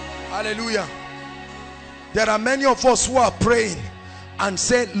 Hallelujah. There are many of us who are praying and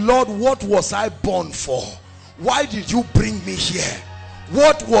say, Lord, what was I born for? Why did you bring me here?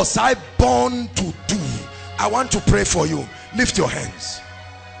 What was I born to do? I want to pray for you. Lift your hands.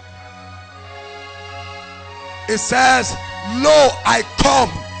 It says, lo, I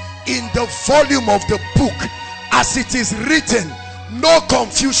come in the volume of the book as it is written. No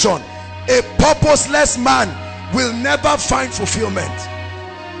confusion. A purposeless man will never find fulfillment.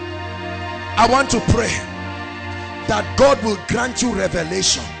 I want to pray that God will grant you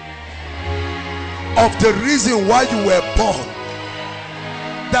revelation of the reason why you were born.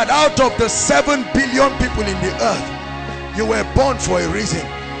 That out of the 7 billion people in the earth, you were born for a reason.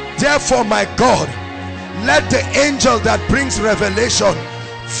 Therefore, my God, let the angel that brings revelation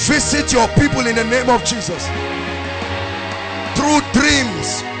visit your people in the name of Jesus. Through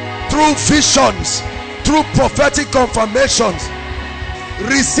dreams, through visions, through prophetic confirmations,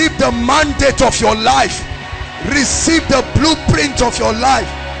 receive the mandate of your life. Receive the blueprint of your life.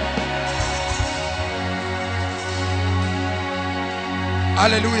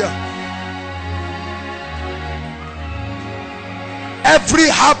 Hallelujah. Every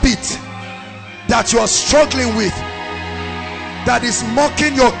habit that you are struggling with, that is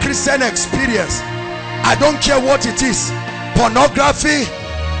mocking your Christian experience, I don't care what it is, pornography,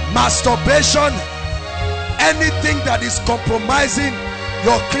 masturbation, anything that is compromising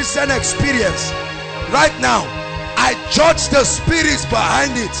your Christian experience, right now I judge the spirits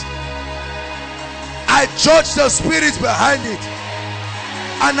behind it. I judge the spirits behind it,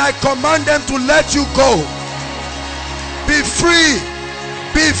 and I command them to let you go. Be free,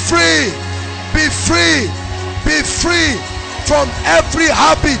 be free, be free, be free from every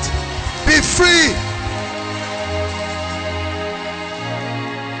habit. Be free.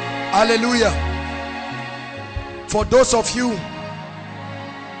 Hallelujah. For those of you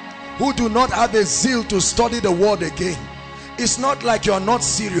who do not have a zeal to study the word again, it's not like you are not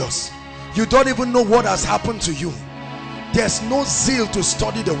serious. You don't even know what has happened to you. there's no zeal to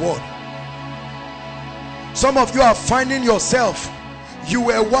study the word. Some of you are finding yourself, you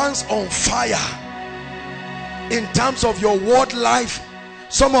were once on fire in terms of your word life.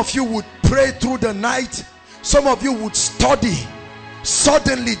 Some of you would pray through the night. Some of you would study.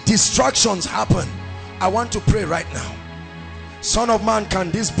 Suddenly distractions happen. I want to pray right now. Son of man,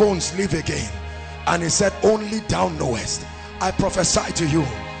 can these bones live again? And he said, only thou knowest. I prophesy to you,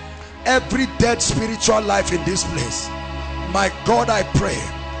 every dead spiritual life in this place, my God, I pray,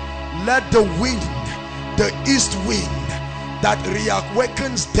 let the wind, the east wind that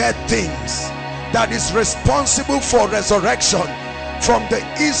reawakens dead things, that is responsible for resurrection from the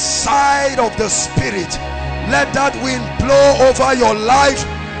east side of the spirit, let that wind blow over your life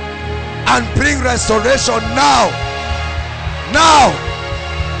and bring restoration now. Now,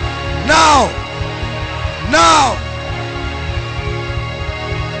 now, now.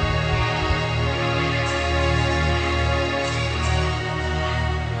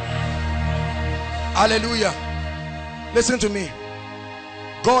 Hallelujah. Listen to me.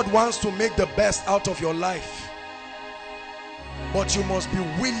 God wants to make the best out of your life, but you must be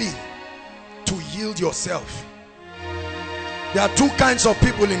willing to yield yourself. There are two kinds of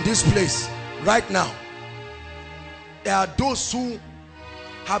people in this place right now. There are those who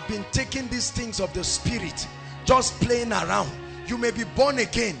have been taking these things of the spirit, just playing around. You may be born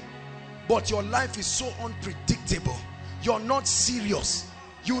again, but your life is so unpredictable. You're not serious.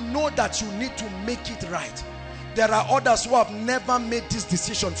 You know that you need to make it right. There are others who have never made this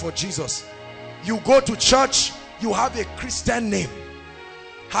decision for Jesus. You go to church, you have a Christian name.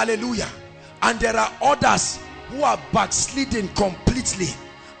 Hallelujah. And there are others who are backsliding completely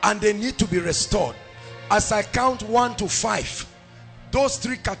and they need to be restored. As I count 1 to 5, those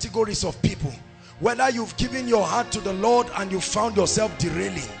three categories of people, whether you've given your heart to the Lord and you found yourself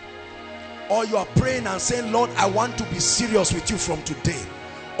derailing, or you are praying and saying, Lord, I want to be serious with you from today,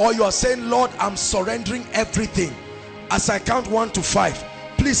 or you are saying, Lord, I'm surrendering everything. As I count 1 to 5,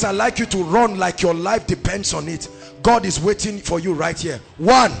 please, I'd like you to run like your life depends on it. God is waiting for you right here.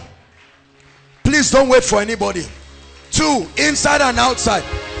 1, please don't wait for anybody. 2, inside and outside,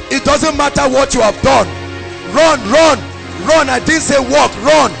 it doesn't matter what you have done. Run, run, run. I didn't say walk.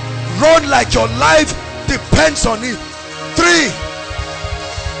 Run, run like your life depends on it. 3,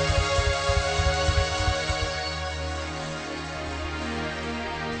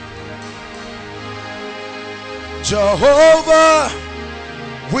 Jehovah,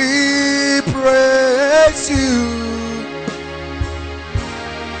 we praise you.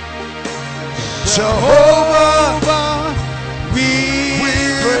 Jehovah, we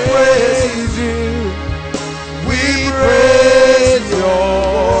praise you. We praise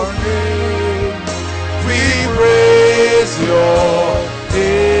your name. We praise your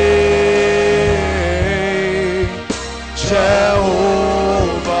name.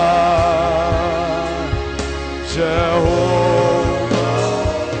 Jehovah, Jehovah.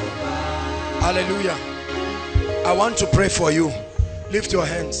 Hallelujah. I want to pray for you. Lift your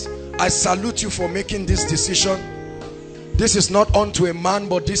hands. I salute you for making this decision. This is not unto a man,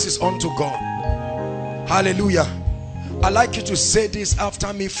 but this is unto God. Hallelujah. I'd like you to say this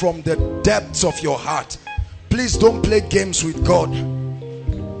after me from the depths of your heart. Please don't play games with God.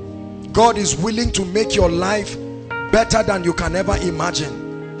 God is willing to make your life better than you can ever imagine.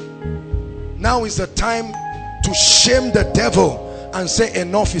 Now is the time to shame the devil and say,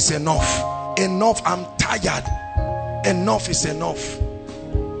 enough is enough. Enough, I'm tired. Enough is enough.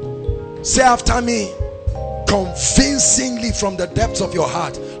 Say after me, convincingly from the depths of your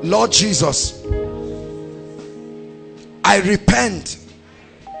heart, Lord Jesus, I repent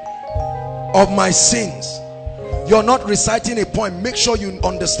of my sins. You're not reciting a poem. Make sure you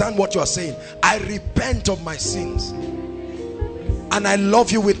understand what you are saying. I repent of my sins and I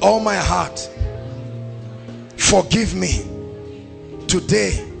love you with all my heart. Forgive me.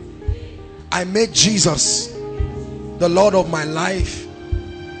 Today I make Jesus the Lord of my life.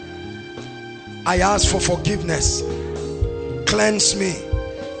 I ask for forgiveness. Cleanse me,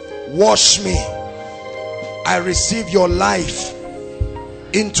 wash me. I receive your life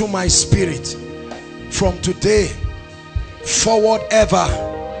into my spirit. From today forward ever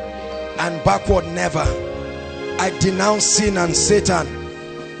and backward never. I denounce sin and Satan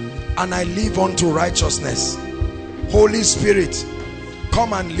and I live unto righteousness. Holy Spirit,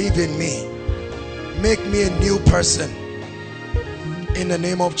 come and live in me. Make me a new person in the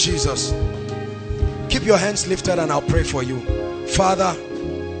name of Jesus. Keep your hands lifted and I'll pray for you. Father,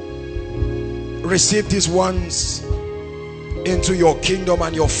 receive these ones into your kingdom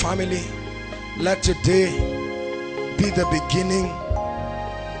and your family. Let today be the beginning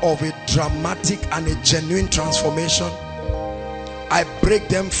of a dramatic and a genuine transformation I break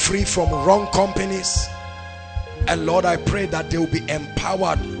them free from wrong companies. And Lord, I pray that they will be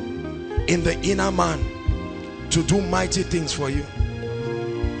empowered in the inner man to do mighty things for you.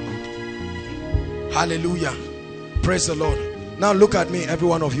 Hallelujah. Praise the Lord. Now look at me, every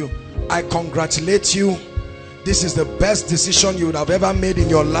one of you. I congratulate you. This is the best decision you would have ever made in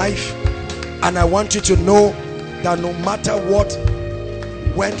your life. And I want you to know that no matter what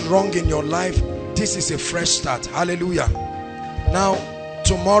went wrong in your life, this is a fresh start. Hallelujah. Now,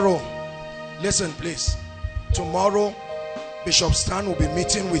 tomorrow, listen please. Tomorrow, Bishop Stan will be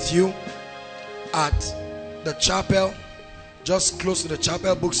meeting with you at the chapel, just close to the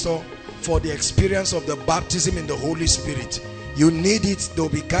chapel bookstore, for the experience of the baptism in the Holy Spirit. You need it. They'll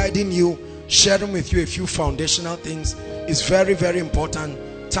be guiding you, sharing with you a few foundational things. It's very, very important.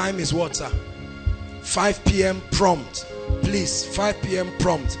 Time is what, sir? 5 p.m. prompt. Please, 5 p.m.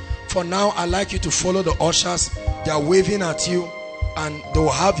 prompt. For now, I'd like you to follow the ushers. They are waving at you and they will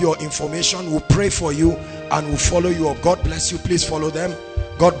have your information. We'll pray for you and we'll follow you up. God bless you. Please follow them.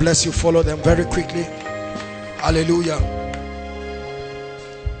 God bless you. Follow them very quickly. Hallelujah.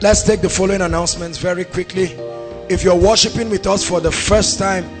 Let's take the following announcements very quickly. If you're worshiping with us for the first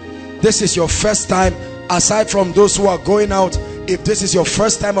time, this is your first time. Aside from those who are going out, if this is your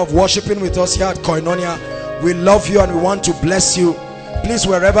first time of worshiping with us here at Koinonia, we love you and we want to bless you. Please,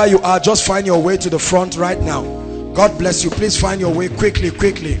 wherever you are, just find your way to the front right now. God bless you. Please find your way quickly.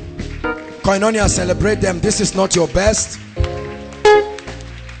 Koinonia, celebrate them. This is not your best.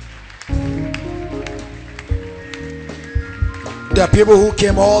 There are people who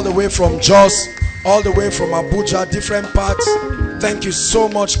came all the way from Jos, all the way from Abuja, different parts. Thank you so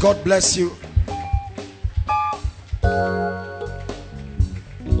much. God bless you.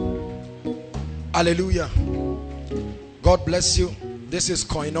 Hallelujah. God bless you. This is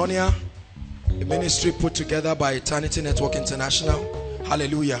Koinonia, a ministry put together by Eternity Network International.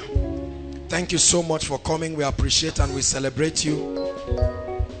 Hallelujah. Thank you so much for coming. We appreciate and we celebrate you.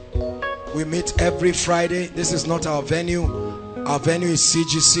 We meet every Friday. This is not our venue. Our venue is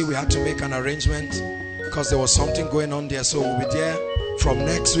CGC. We had to make an arrangement because there was something going on there. So we'll be there from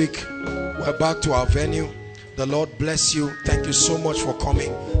next week. We're back to our venue. The Lord bless you. Thank you so much for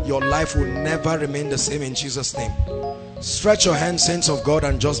coming. Your life will never remain the same in Jesus' name. Stretch your hands, saints of God,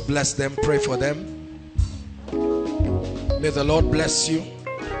 and just bless them. Pray for them. May the Lord bless you.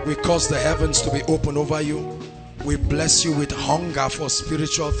 We cause the heavens to be open over you. We bless you with hunger for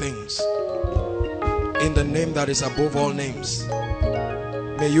spiritual things. In the name that is above all names.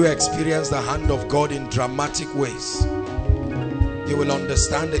 May you experience the hand of God in dramatic ways. You will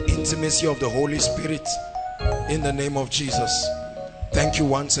understand the intimacy of the Holy Spirit in the name of Jesus. Thank you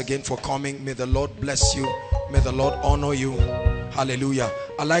once again for coming. May the Lord bless you. May the Lord honor you. Hallelujah.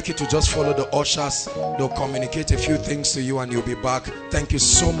 I'd like you to just follow the ushers. They'll communicate a few things to you and you'll be back. Thank you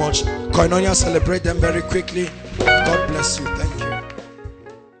so much. Koinonia, celebrate them very quickly. God bless you. Thank you.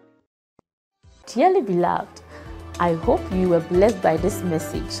 Dearly beloved, I hope you were blessed by this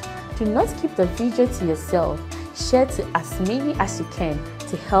message. Do not keep the video to yourself. Share to as many as you can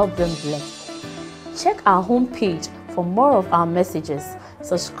to help them bless. Check our homepage for more of our messages.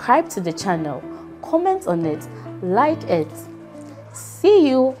 Subscribe to the channel. Comment on it. Like it. See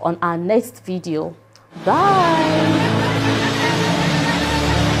you on our next video. Bye.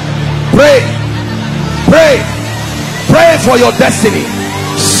 Pray for your destiny.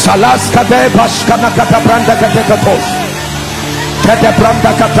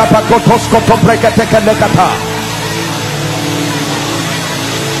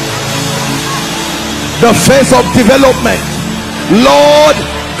 The phase of development. Lord,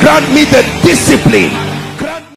 grant me the discipline